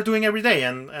that's what we're doing every day,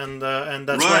 and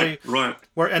that's right.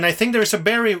 And I think there's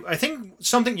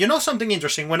something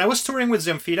interesting. When I was touring with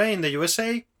Zemfira in the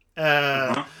USA,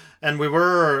 and we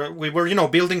were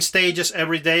building stages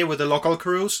every day with the local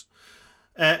crews,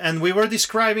 and we were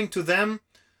describing to them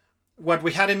what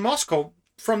we had in Moscow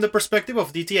from the perspective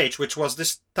of DTH, which was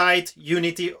this tight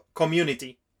unity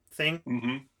community thing.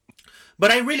 Mm-hmm.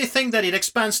 But I really think that it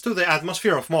expands to the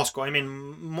atmosphere of Moscow. I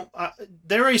mean,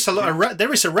 there is a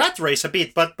rat race a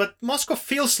bit, but Moscow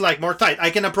feels like more tight.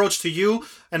 I can approach to you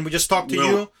and we just talk to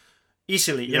you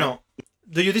easily. Yeah.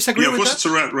 Do you disagree with that? Of course, it's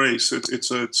a rat race.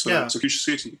 It's a huge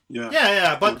city. Yeah.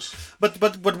 Yeah. But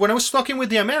when I was talking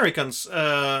with the Americans,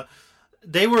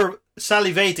 they were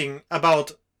salivating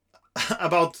about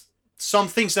some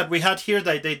things that we had here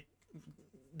that they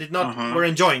did not were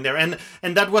enjoying there, and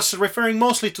that was referring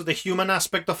mostly to the human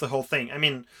aspect of the whole thing. I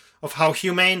mean, of how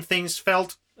humane things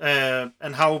felt,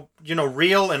 and how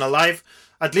real and alive,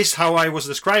 at least how I was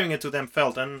describing it to them,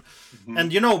 felt. And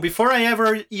before I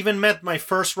ever even met my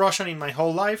first Russian in my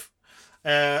whole life,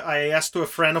 I asked to a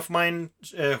friend of mine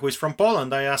who is from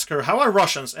Poland. I asked her, "How are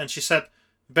Russians?" And she said,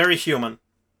 "Very human."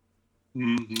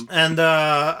 Mm-hmm. And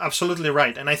absolutely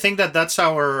right. And I think that that's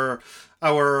our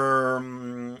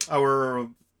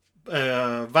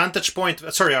vantage point.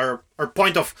 Sorry, our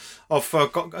point of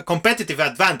competitive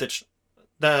advantage.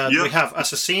 that we have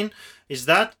as a scene is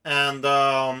that, and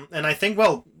I think,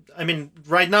 well, I mean,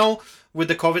 right now with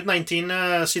the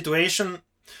COVID-19 situation,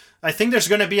 I think there's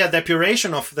going to be a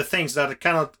depuration of the things that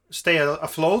cannot stay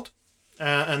afloat,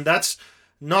 and that's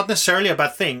not necessarily a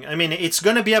bad thing. I mean, it's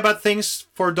going to be a bad thing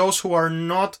for those who are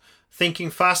not thinking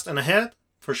fast and ahead,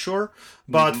 for sure,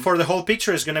 but for the whole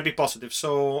picture, it's going to be positive.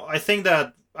 So I think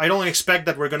that I don't expect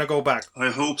that we're going to go back. I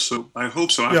hope so. I hope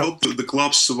that the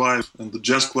clubs survive and the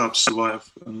jazz clubs survive.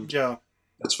 And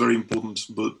that's very important.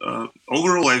 But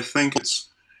overall, I think it's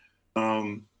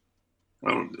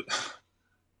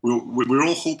we're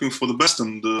all hoping for the best,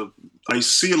 and I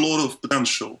see a lot of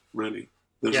potential. Really,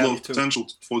 there's a lot of potential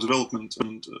for development,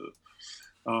 and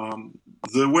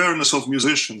the awareness of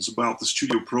musicians about the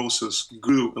studio process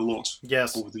grew a lot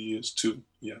over the years too.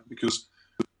 Yeah, because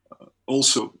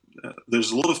also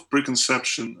there's a lot of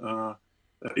preconception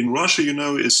in Russia. You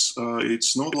know, it's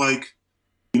not like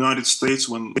United States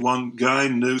when one guy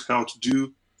knows how to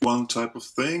do one type of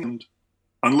thing, and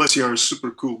unless you are a super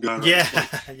cool guy,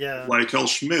 like Al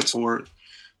Schmidt, or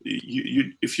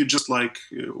if you just like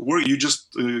work, you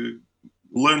just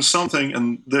learn something,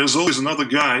 and there's always another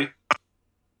guy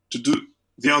to do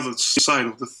the other side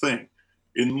of the thing.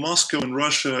 In Moscow, in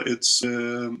Russia, it's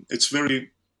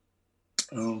very,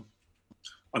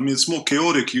 I mean, it's more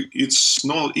chaotic. It's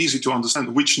not easy to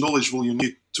understand which knowledge will you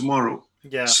need tomorrow.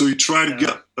 Yeah. So you try to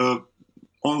get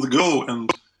on the go, and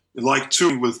like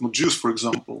touring with Modjus, for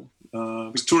example.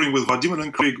 Touring with Vadim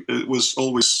and Krieg, it was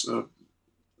always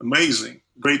amazing.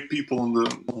 Great people on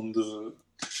the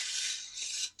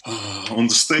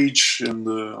stage, and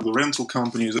the rental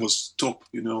companies. It was top,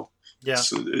 you know. Yeah.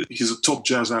 So he's a top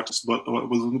jazz artist. But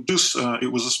with Modjus,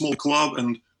 it was a small club,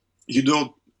 and if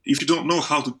you don't know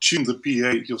how to tune the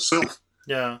PA yourself,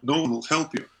 no one will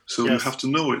help you. So you have to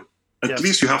know it. At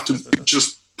least you have to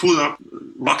just put up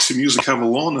Roxy Music Have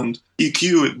on and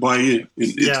EQ it by ear.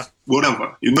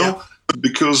 Whatever, you know,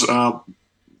 because and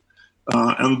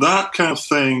that kind of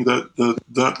thing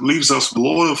that leaves us with a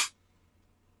lot of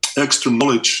extra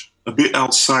knowledge a bit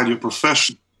outside your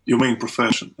profession, your main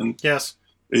profession, and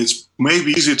it's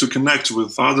maybe easier to connect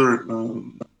with other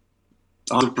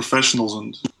professionals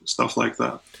and stuff like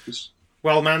that.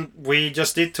 Well, man, we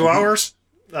just did 2 hours.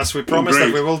 As we promised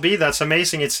that we will be. That's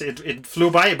amazing. It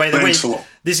flew by. By the way,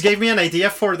 this gave me an idea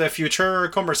for the future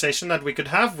conversation that we could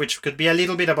have, which could be a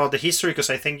little bit about the history, because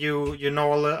I think you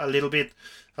know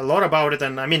a lot about it,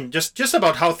 and I mean just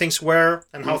about how things were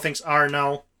and how things are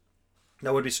now.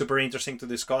 That would be super interesting to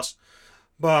discuss.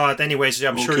 But anyways,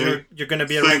 I'm sure you're going to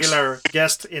be a regular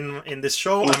guest in this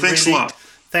show. Well, thanks really a lot.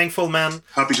 Thankful, man.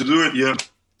 Happy to do it. Yeah.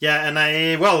 Yeah, and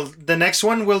the next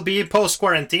one will be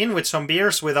post-quarantine with some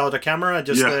beers without a camera,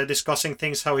 just discussing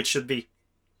things how it should be.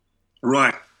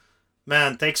 Right.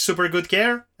 Man, take super good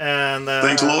care, and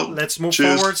thanks a lot. Let's move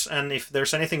forwards, and if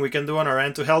there's anything we can do on our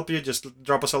end to help you, just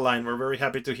drop us a line. We're very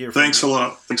happy to hear from you. Thanks a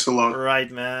lot. Thanks a lot. Right,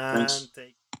 man. Thanks.